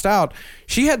being passed out.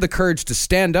 She had the courage to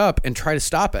stand up and try to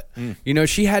stop it.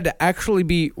 She had to actually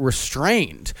be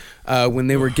restrained when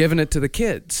they were giving it to the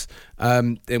kids.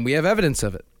 And we have evidence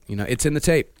of it. It's in the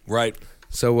tape. Right.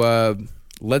 So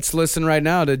let's listen right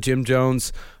now to Jim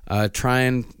Jones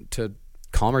trying to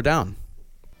calm her down.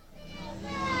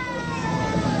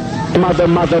 Mother,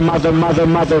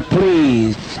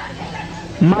 please.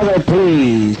 Mother,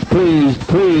 please,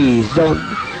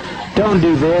 don't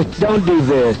do this. Don't do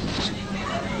this.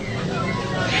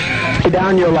 Lay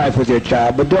down your life with your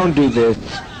child, but don't do this.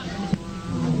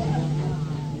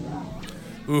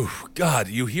 Ooh, God,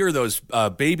 you hear those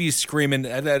babies screaming.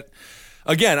 That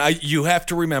again, you have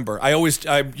to remember.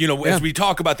 As we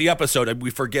talk about the episode, we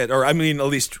forget, or I mean, at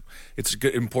least it's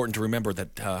important to remember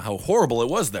that how horrible it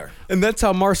was there. And that's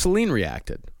how Marceline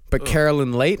reacted. But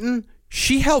Carolyn Layton,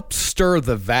 she helped stir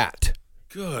the vat.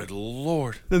 Good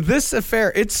Lord. This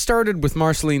affair, it started with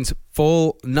Marceline's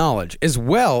full knowledge, as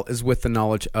well as with the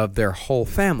knowledge of their whole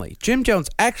family. Jim Jones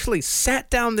actually sat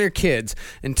down their kids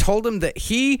and told them that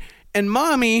he and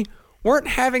Mommy weren't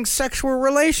having sexual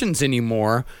relations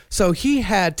anymore, so he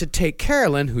had to take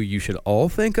Carolyn, who you should all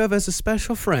think of as a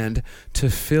special friend, to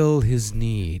fill his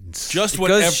needs.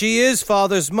 Because she is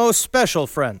Father's most special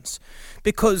friends.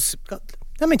 Because,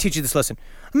 let me teach you this lesson.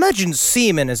 Imagine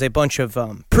semen as a bunch of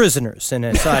prisoners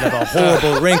inside of a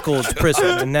horrible, wrinkled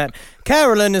prison, and that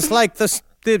Carolyn is like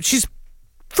she's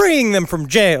freeing them from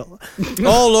jail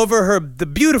all over the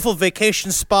beautiful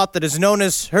vacation spot that is known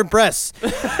as her breasts.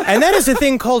 And that is a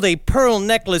thing called a pearl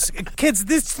necklace. Kids,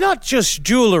 this is not just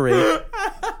jewelry.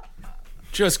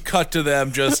 Just cut to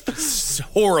them, just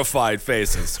horrified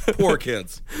faces. Poor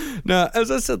kids. Now,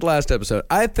 as I said last episode,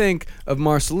 I think of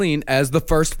Marceline as the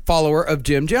first follower of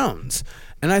Jim Jones.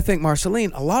 And I think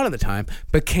Marceline, a lot of the time,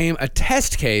 became a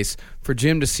test case for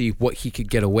Jim to see what he could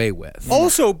get away with.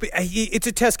 Also, it's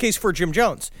a test case for Jim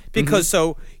Jones. Because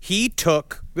we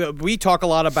talk a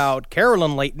lot about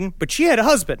Carolyn Layton, but she had a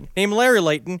husband named Larry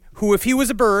Layton, who, if he was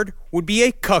a bird, would be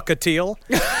a cockatiel.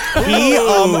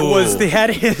 He had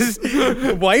his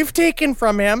wife taken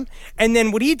from him. And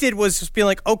then what he did was just be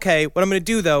like, okay, what I'm going to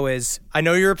do, though, is I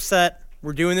know you're upset.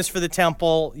 We're doing this for the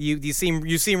temple. You seem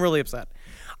really upset.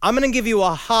 I'm going to give you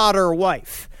a hotter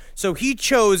wife. So he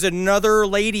chose another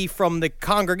lady from the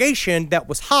congregation that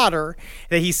was hotter,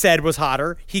 that he said was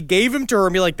hotter. He gave him to her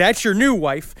and be like, that's your new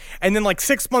wife. And then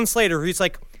 6 months later, he's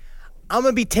like, I'm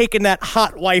going to be taking that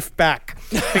hot wife back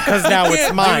because now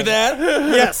it's mine. Do that?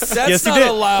 Yes. That's not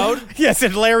allowed. Yes,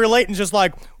 and Larry Layton's just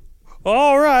like,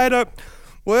 all right,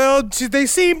 well, they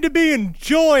seem to be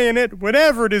enjoying it,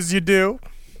 whatever it is you do.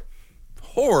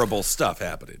 Horrible stuff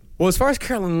happening. Well, as far as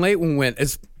Carolyn Layton went,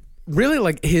 it's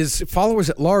really his followers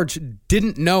at large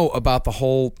didn't know about the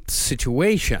whole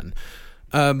situation.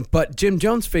 But Jim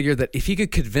Jones figured that if he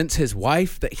could convince his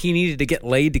wife that he needed to get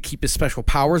laid to keep his special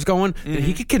powers going, then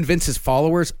he could convince his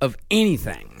followers of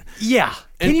anything. Yeah.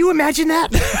 Can you imagine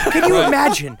that? Can you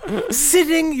imagine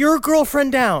sitting your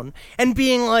girlfriend down and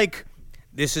being like,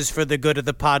 this is for the good of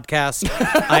the podcast.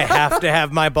 I have to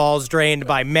have my balls drained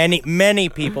by many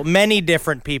people, many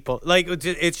different people. Like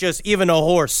it's just even a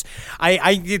horse.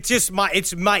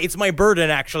 It's my burden.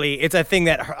 Actually, it's a thing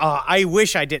that I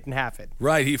wish I didn't have it.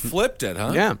 Right, he flipped it,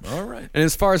 huh? Yeah. All right. And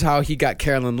as far as how he got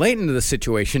Carolyn Layton into the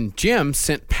situation, Jim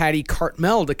sent Patty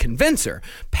Cartmel to convince her.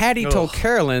 Patty told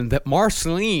Carolyn that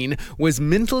Marceline was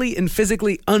mentally and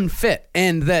physically unfit,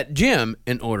 and that Jim,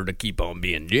 in order to keep on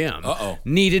being Jim,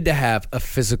 needed to have a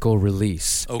physical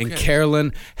release. Okay. And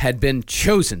Carolyn had been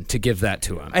chosen to give that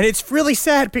to him. And it's really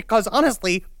sad because,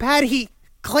 honestly, Patty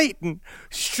Clayton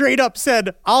straight up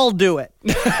said, I'll do it.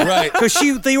 Right. Because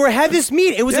had this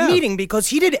meeting. It was a meeting because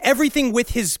he did everything with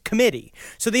his committee.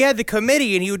 So they had the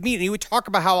committee and he would meet and he would talk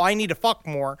about how I need to fuck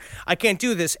more. I can't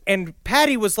do this. And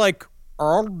Patty was like,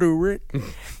 I'll do it.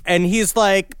 And he's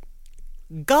like,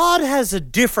 God has a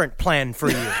different plan for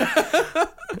you.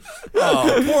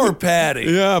 Oh, poor Patty.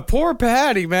 Yeah, poor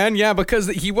Patty, man. Yeah, because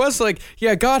he was like,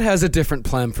 yeah, God has a different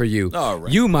plan for you. All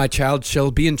right. You, my child,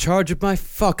 shall be in charge of my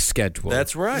fuck schedule.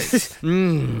 That's right.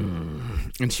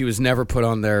 And she was never put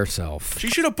on there herself. She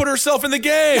should have put herself in the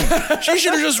game. She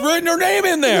should have just written her name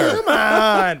in there. Come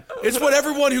on. It's what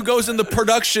everyone who goes in the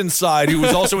production side, who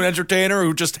is also an entertainer,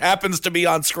 who just happens to be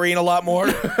on screen a lot more.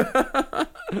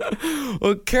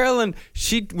 Well, Carolyn,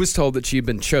 she was told that she had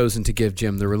been chosen to give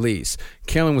Jim the release.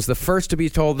 Carolyn was the first to be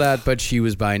told that, but she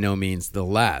was by no means the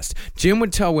last. Jim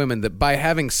would tell women that by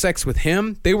having sex with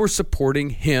him, they were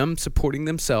supporting him, supporting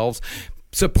themselves,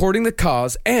 supporting the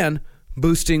cause, and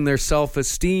boosting their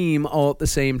self-esteem all at the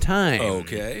same time.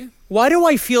 Okay. Why do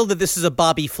I feel that this is a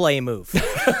Bobby Flay move?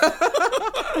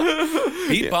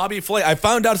 Beat Bobby Flay. I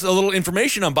found out a little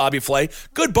information on Bobby Flay.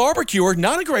 Good barbecuer,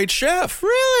 not a great chef.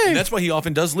 Really? And that's why he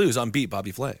often does lose on Beat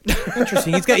Bobby Flay.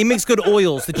 Interesting. He makes good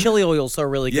oils. The chili oils are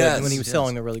really good. Yes, When he was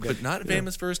selling, they're really good. But not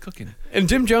famous for his cooking. And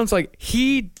Jim Jones,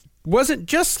 he wasn't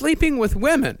just sleeping with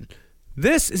women.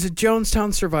 This is a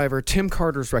Jonestown survivor, Tim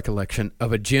Carter's recollection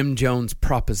of a Jim Jones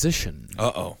proposition.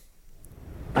 Uh-oh.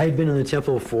 I had been in the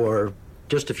temple for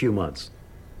just a few months.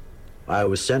 I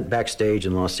was sent backstage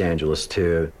in Los Angeles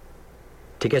to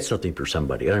get something for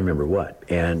somebody. I don't remember what.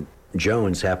 And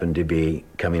Jones happened to be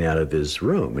coming out of his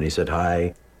room, and he said,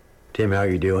 "Hi, Tim, how are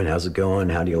you doing? How's it going?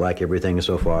 How do you like everything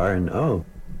so far?" And, "Oh,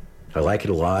 I like it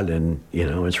a lot, and,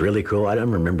 it's really cool." I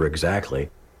don't remember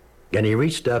exactly. And he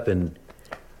reached up and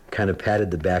kind of patted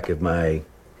the back of my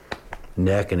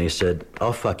neck, and he said,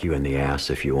 "I'll fuck you in the ass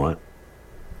if you want."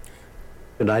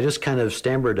 And I just kind of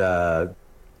stammered, no,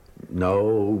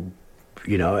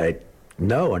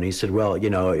 no. And he said, "Well,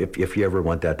 if you ever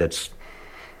want that, that's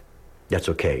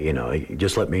okay.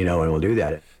 Just let me know and we'll do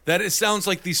that." Sounds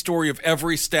like the story of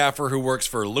every staffer who works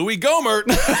for Louis Gohmert,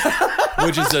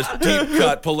 which is a deep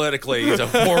cut politically. He's a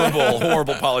horrible,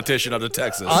 horrible politician out of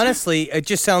Texas. Honestly, it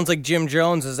just sounds like Jim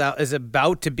Jones is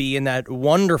about to be in that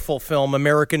wonderful film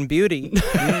American Beauty.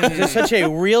 He's such a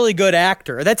really good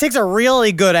actor. That takes a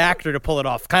really good actor to pull it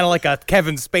off, kind of like a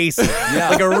Kevin Spacey.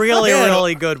 Yeah. Like a really,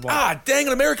 really good one. Dang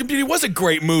it, American Beauty was a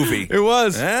great movie. It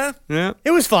was. Yeah?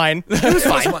 It was fine. It was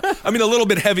fine. I mean, a little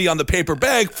bit heavy on the paper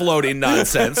bag floating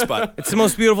nonsense, but it's the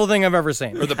most beautiful thing I've ever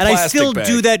seen. Or the and I plastic still bag.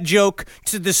 do that joke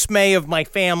to the dismay of my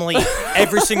family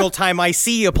every single time I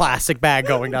see a plastic bag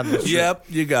going down the street. Yep,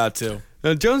 you got to.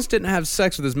 Now, Jones didn't have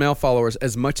sex with his male followers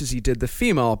as much as he did the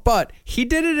female, but he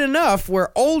did it enough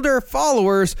where older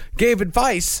followers gave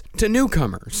advice to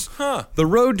newcomers. Huh. The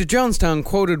Road to Jonestown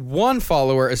quoted one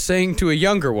follower as saying to a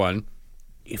younger one,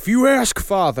 "If you ask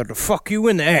father to fuck you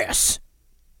in the ass,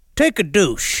 take a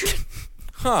douche."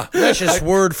 Huh. That's just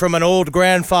word from an old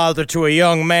grandfather to a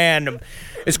young man.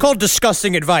 It's called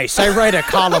disgusting advice. I write a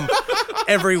column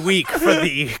every week for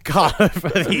the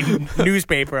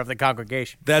newspaper of the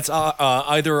congregation. That's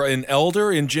either an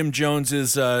elder in Jim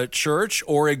Jones's church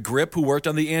or a grip who worked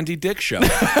on the Andy Dick Show.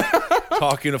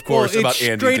 Talking, of course, about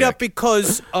Andy straight Dick. up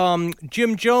because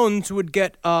Jim Jones would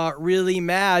get really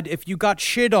mad if you got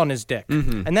shit on his dick.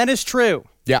 Mm-hmm. And that is true.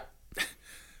 yeah.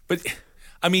 But,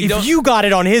 I mean, If you got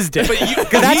it on his dick.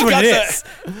 Because that's what it is.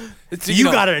 You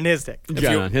got it on his dick.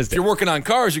 If you're working on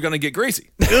cars, you're going to get greasy.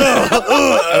 Do you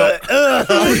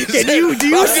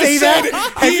say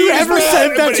that? Have you ever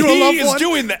said that to a loved one? He is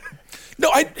doing that.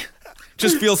 No,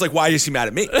 just feels like, why is he mad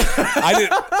at me?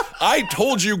 I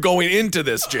told you going into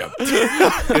this, Jim.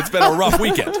 It's been a rough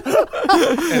weekend.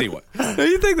 Anyway. Now,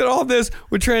 you think that all this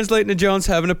would translate into Jones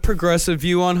having a progressive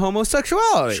view on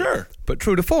homosexuality. Sure. But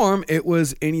true to form, it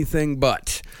was anything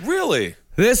but. Really?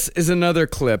 This is another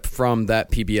clip from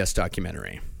that PBS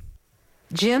documentary.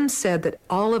 Jim said that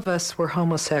all of us were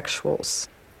homosexuals.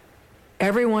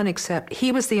 Everyone except,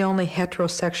 he was the only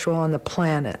heterosexual on the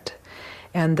planet.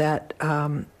 And that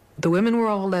the women were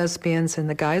all lesbians and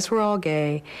the guys were all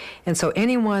gay. And so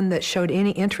anyone that showed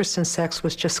any interest in sex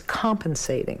was just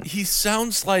compensating. He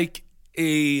sounds like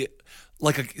a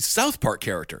South Park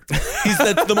character. He's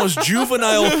the most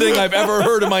juvenile thing I've ever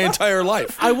heard in my entire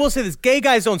life. I will say this. Gay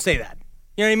guys don't say that.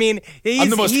 You know what I mean? I'm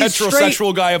the most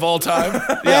heterosexual guy of all time.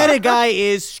 That guy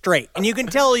is straight. And you can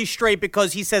tell he's straight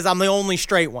because he says, I'm the only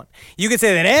straight one. You can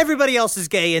say that everybody else is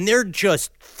gay, and they're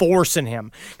just forcing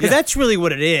him. Because that's really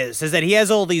what it is that he has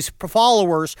all these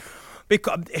followers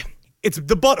because it's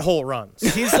the butthole runs.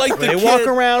 He's like they walk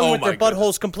around with their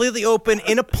buttholes completely open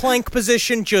in a plank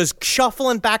position, just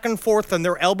shuffling back and forth on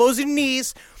their elbows and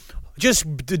knees, just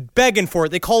begging for it.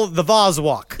 They call it the vase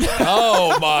walk.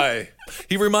 Oh, my.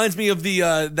 He reminds me of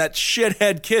that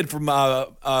shithead kid from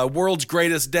World's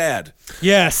Greatest Dad.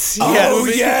 Yes. Oh,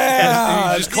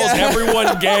 yeah. He just calls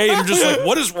everyone gay, and you're just like,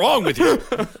 what is wrong with you?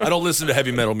 I don't listen to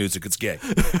heavy metal music. It's gay.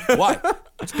 Why?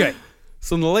 It's gay.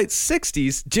 So in the late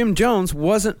 60s, Jim Jones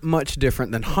wasn't much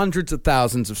different than hundreds of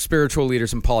thousands of spiritual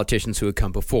leaders and politicians who had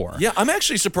come before. Yeah, I'm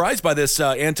actually surprised by this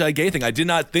anti-gay thing. I did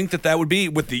not think that would be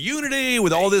with the unity,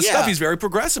 with all this stuff. He's very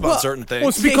progressive on certain things. Well,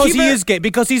 it's because he is gay,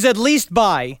 because he's at least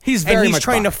bi. He's very and much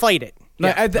trying bi. to fight it.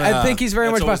 Yeah. I think he's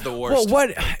very much always the worst.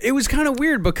 Well, it was kind of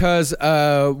weird because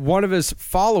one of his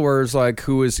followers,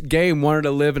 who was gay and wanted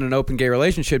to live in an open gay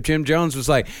relationship, Jim Jones was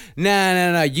like,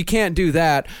 nah, you can't do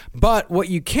that. But what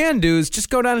you can do is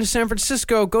just go down to San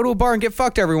Francisco, go to a bar and get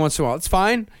fucked every once in a while. It's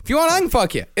fine. If you want, I can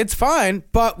fuck you. It's fine,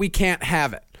 but we can't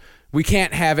have it. We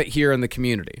can't have it here in the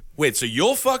community. Wait, so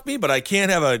you'll fuck me, but I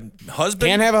can't have a husband?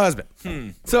 Can't have a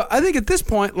husband. So I think at this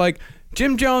point,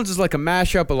 Jim Jones is like a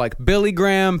mashup of Billy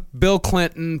Graham, Bill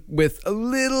Clinton, with a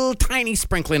little tiny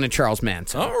sprinkling of Charles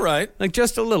Manson. All right.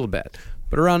 Just a little bit.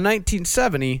 But around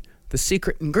 1970, the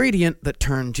secret ingredient that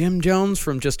turned Jim Jones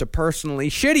from just a personally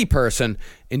shitty person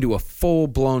into a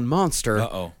full-blown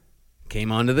monster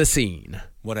came onto the scene.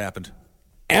 What happened?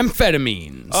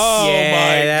 Amphetamines. Oh, yeah,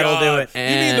 my that'll God. do it.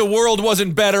 You mean the world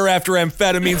wasn't better after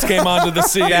amphetamines came onto the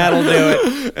scene? That'll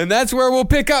do it. And that's where we'll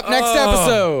pick up next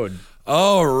episode.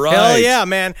 All right. Hell yeah,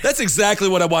 man. That's exactly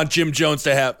what I want Jim Jones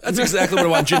to have.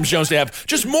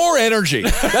 Just more energy.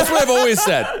 That's what I've always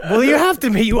said. Well, you have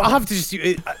to just,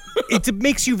 it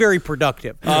makes you very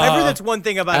productive. I think that's one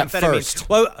thing about amphetamines. First.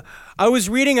 Well, I was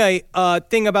reading a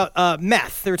thing about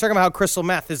meth. They were talking about how crystal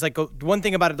meth is one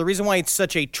thing about it. The reason why it's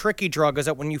such a tricky drug is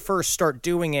that when you first start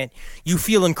doing it, you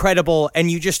feel incredible and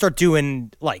you just start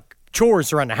doing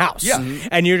chores around the house. Yeah.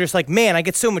 And you're just like, man, I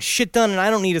get so much shit done and I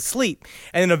don't need to sleep.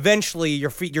 And then eventually your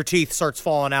teeth starts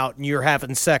falling out and you're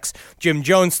having sex Jim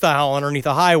Jones style underneath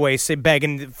a highway,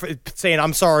 saying,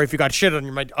 I'm sorry if you got shit on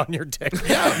your dick.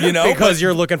 Yeah, because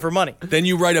you're looking for money. Then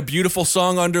you write a beautiful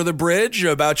song under the bridge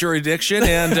about your addiction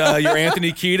and you're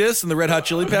Anthony Kiedis and the Red Hot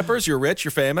Chili Peppers. You're rich,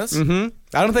 you're famous. Mm-hmm.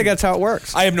 I don't think that's how it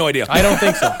works. I have no idea. I don't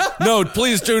think so. No,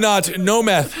 please do not. No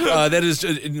meth. That is,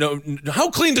 no. How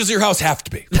clean does your house have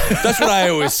to be? That's what I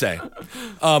always say.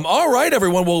 All right,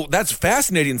 everyone. Well, that's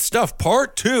fascinating stuff.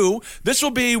 Part 2.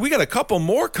 We got a couple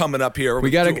more coming up here.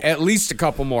 We got at least a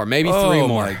couple more, maybe 3 more. Oh,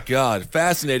 my God.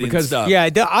 Fascinating stuff. Yeah,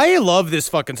 I love this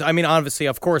fucking... I mean, obviously,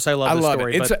 of course, I love the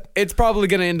story. It's probably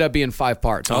going to end up being 5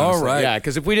 parts, honestly. All right. Yeah,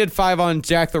 because if we did 5 on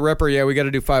Jack the Ripper, we got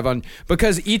to do 5 on...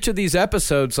 Because each of these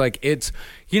episodes, it's...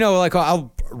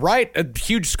 I'll write a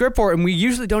huge script for it, and we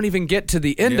usually don't even get to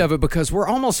the end of it because we're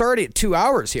almost already at 2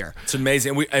 hours here. It's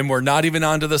amazing. And we're not even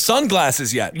onto the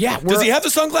sunglasses yet. Yeah. Does he have the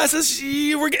sunglasses?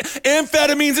 We're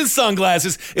amphetamines and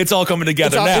sunglasses. It's all coming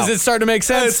together now. Is it starting to make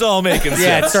sense? It's all making sense.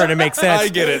 Yeah, it's starting to make sense. I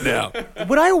get it now.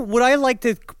 What I like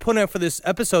to put out for this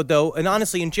episode, though, and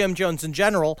honestly, in Jim Jones in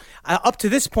general, up to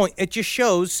this point, it just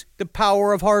shows the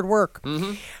power of hard work.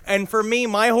 Mm-hmm. And for me,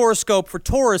 my horoscope for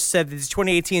Taurus said that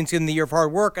 2018 is going to be the year of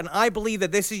hard work, and I believe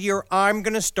that this is the year I'm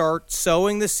going to start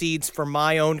sowing the seeds for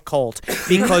my own cult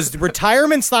because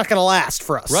retirement's not going to last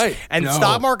for us, right? And the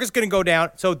stock market's going to go down.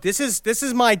 So this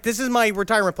is my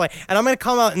retirement plan, and I'm going to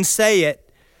come out and say it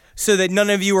so that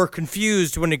none of you are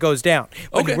confused when it goes down.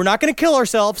 But we're not going to kill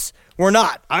ourselves. We're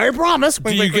not. I promise.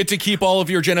 Do you get to keep all of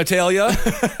your genitalia?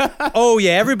 Oh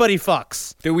yeah, everybody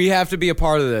fucks. Do we have to be a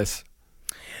part of this?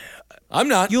 I'm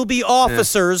not. You'll be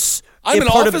officers. I'm an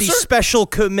part officer? of the special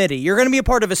committee. You're going to be a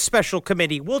part of a special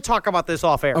committee. We'll talk about this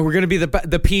off air. Oh, we're going to be the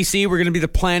PC. We're going to be the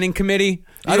planning committee.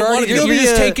 I don't want to.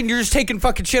 You're just taking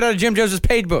fucking shit out of Jim Jones'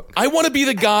 paid book. I want to be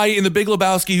the guy in the Big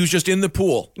Lebowski who's just in the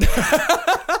pool.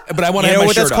 but I want to have my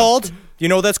what shirt that's on. called? You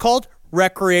know what that's called?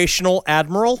 Recreational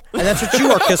Admiral. And that's what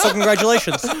you are, Kissel.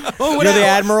 Congratulations. You're the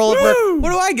Admiral.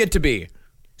 What do I get to be?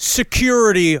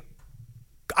 Security.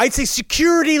 I'd say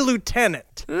security lieutenant.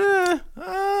 Yeah,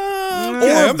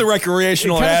 I'm the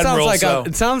recreational admiral. It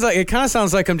kind of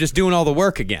sounds like I'm just doing all the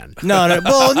work again. No.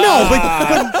 Well, no,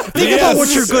 but think about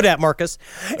what you're good at, Marcus.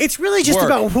 It's really just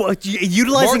about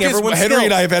utilizing everyone's Henry skill.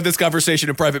 and I have had this conversation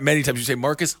in private many times. You say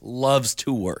Marcus loves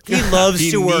to work. He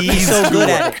loves to work. He's so good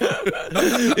at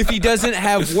it. If he doesn't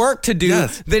have work to do,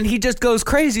 then he just goes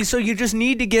crazy. So you just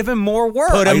need to give him more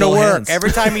work. Put him to Idle work. hands.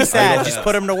 Every time he's sad, just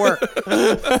put him to work.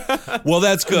 Well,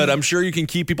 that's good. I'm sure you can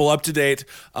keep people up to date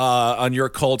on your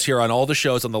cult here on all the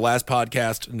shows on the Last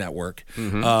Podcast Network.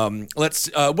 Let's.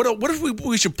 What if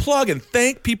we should plug and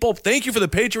thank people? Thank you for the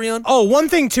Patreon. Oh, one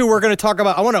thing too, we're going to talk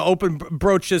about. I want to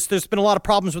broach this. There's been a lot of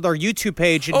problems with our YouTube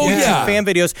page and YouTube fan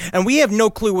videos, and we have no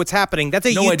clue what's happening. That's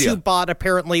a YouTube bot.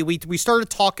 Apparently, we started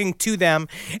talking to them,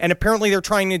 and apparently they're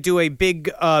trying to do a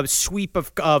big sweep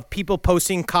of people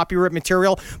posting copyright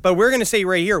material. But we're going to say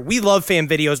right here, we love fan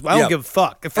videos. I don't give a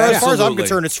fuck. As far as I'm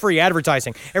concerned, it's free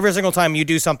advertising. Every single time you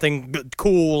do something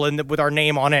cool and with our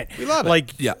name on it, we love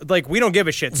it. Like we don't give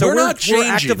a shit. So we're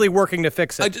actively working to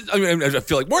fix it. I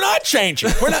feel like we're not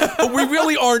changing. We're not, but we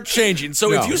really aren't changing.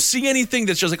 So if you see anything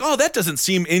that's just like, oh, that doesn't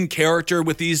seem in character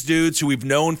with these dudes who we've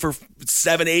known for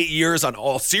 7-8 years on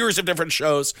all series of different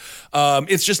shows,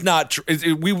 it's just not.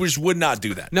 We just would not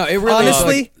do that. No, it really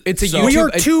honestly, it's a so YouTube. We are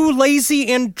too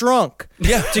lazy and drunk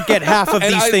to get half of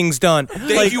these things done.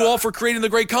 Thank you all for creating the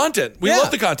great content. We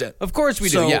love the content. Of course we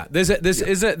do. Yeah, this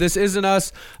isn't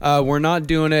us. We're not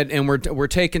doing it, and we're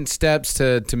taking steps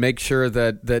to make sure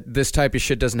that this type of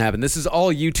shit doesn't happen. This is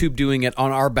all YouTube doing it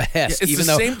on our behest, even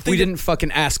though we didn't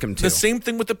fucking ask them to. The same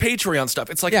thing with the Patreon stuff.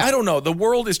 It's like, I don't know. The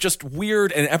world is just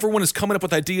weird, and everyone is coming up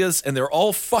with ideas, and they're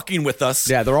all fucking with us.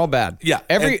 Yeah, they're all bad. Yeah.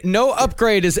 No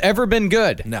upgrade has ever been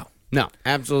good. No,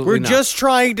 absolutely We're not. just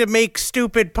trying to make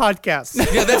stupid podcasts.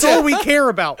 Yeah, that's all we care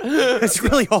about. That's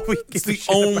really all we give a shit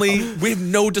about. We have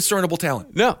no discernible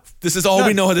talent. No. This is all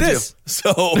we know how to do.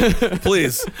 So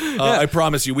please, I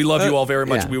promise you, we love you all very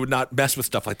much. Yeah. We would not mess with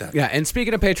stuff like that. Yeah, and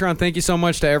speaking of Patreon, thank you so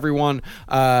much to everyone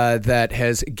that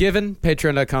has given.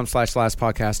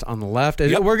 Patreon.com/lastpodcast on the left.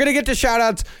 Yep. We're going to get to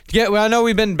shout-outs. I know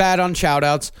we've been bad on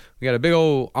shout-outs. We got a big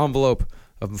old envelope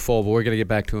of them full, but we're going to get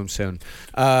back to them soon.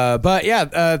 But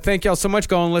yeah, thank y'all so much.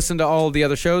 Go and listen to all the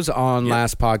other shows on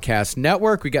Last Podcast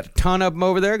Network. We got a ton of them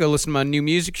over there. Go listen to my new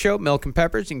music show, Milk and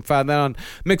Peppers. You can find that on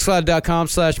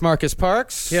mixcloud.com/Marcus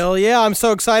Parks. Hell yeah, I'm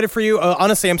so excited for you.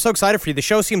 Honestly, I'm so excited for you. The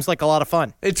show seems like a lot of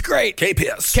fun. It's great.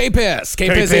 KPIS.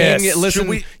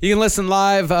 You can listen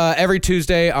live every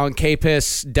Tuesday on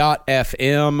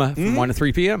kpiss.fm from 1 to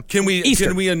 3 p.m. Can we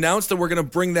Eastern. announce that we're going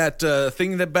to bring that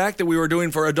thing back that we were doing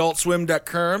for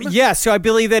AdultSwim.com? Yeah, so I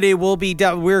believe that it will be.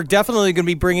 We're definitely going to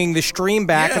be bringing the stream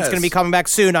back. Yes. It's going to be coming back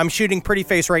soon. I'm shooting Pretty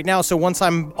Face right now, so once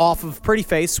I'm off of Pretty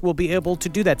Face, we'll be able to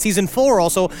do that. Season 4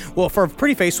 also, for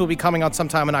Pretty Face, will be coming out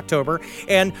sometime in October.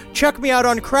 And check me out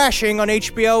on Crashing on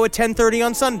HBO at 10:30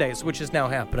 on Sundays, which is now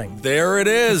happening. There it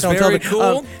is. Very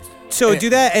cool. So do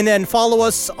that, and then follow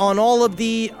us on all of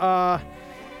the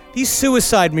these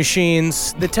suicide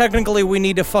machines that technically we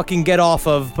need to fucking get off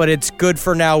of, but it's good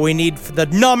for now. We need the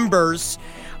numbers.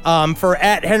 For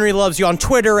at Henry Loves You on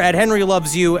Twitter, at Henry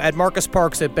Loves You, at Marcus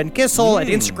Parks, at Ben Kissel, at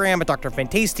Instagram, at Dr.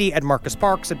 Fantasty, at Marcus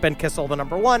Parks, at Ben Kissel, the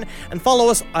number 1, and follow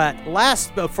us at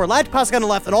for Last Podcast on the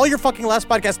Left and all your fucking Last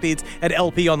Podcast feeds at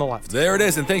LP on the Left. There it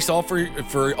is, and thanks to all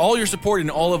for all your support in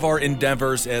all of our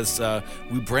endeavors as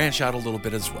we branch out a little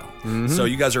bit as well. So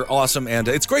you guys are awesome, and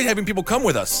it's great having people come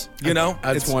with us. You know,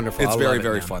 it's wonderful. It's very,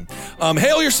 very fun.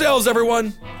 Hail yourselves,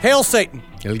 everyone. Hail Satan.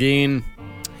 Hail Geen.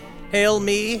 Hail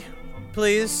me.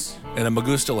 Please. And a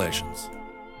Magustalations.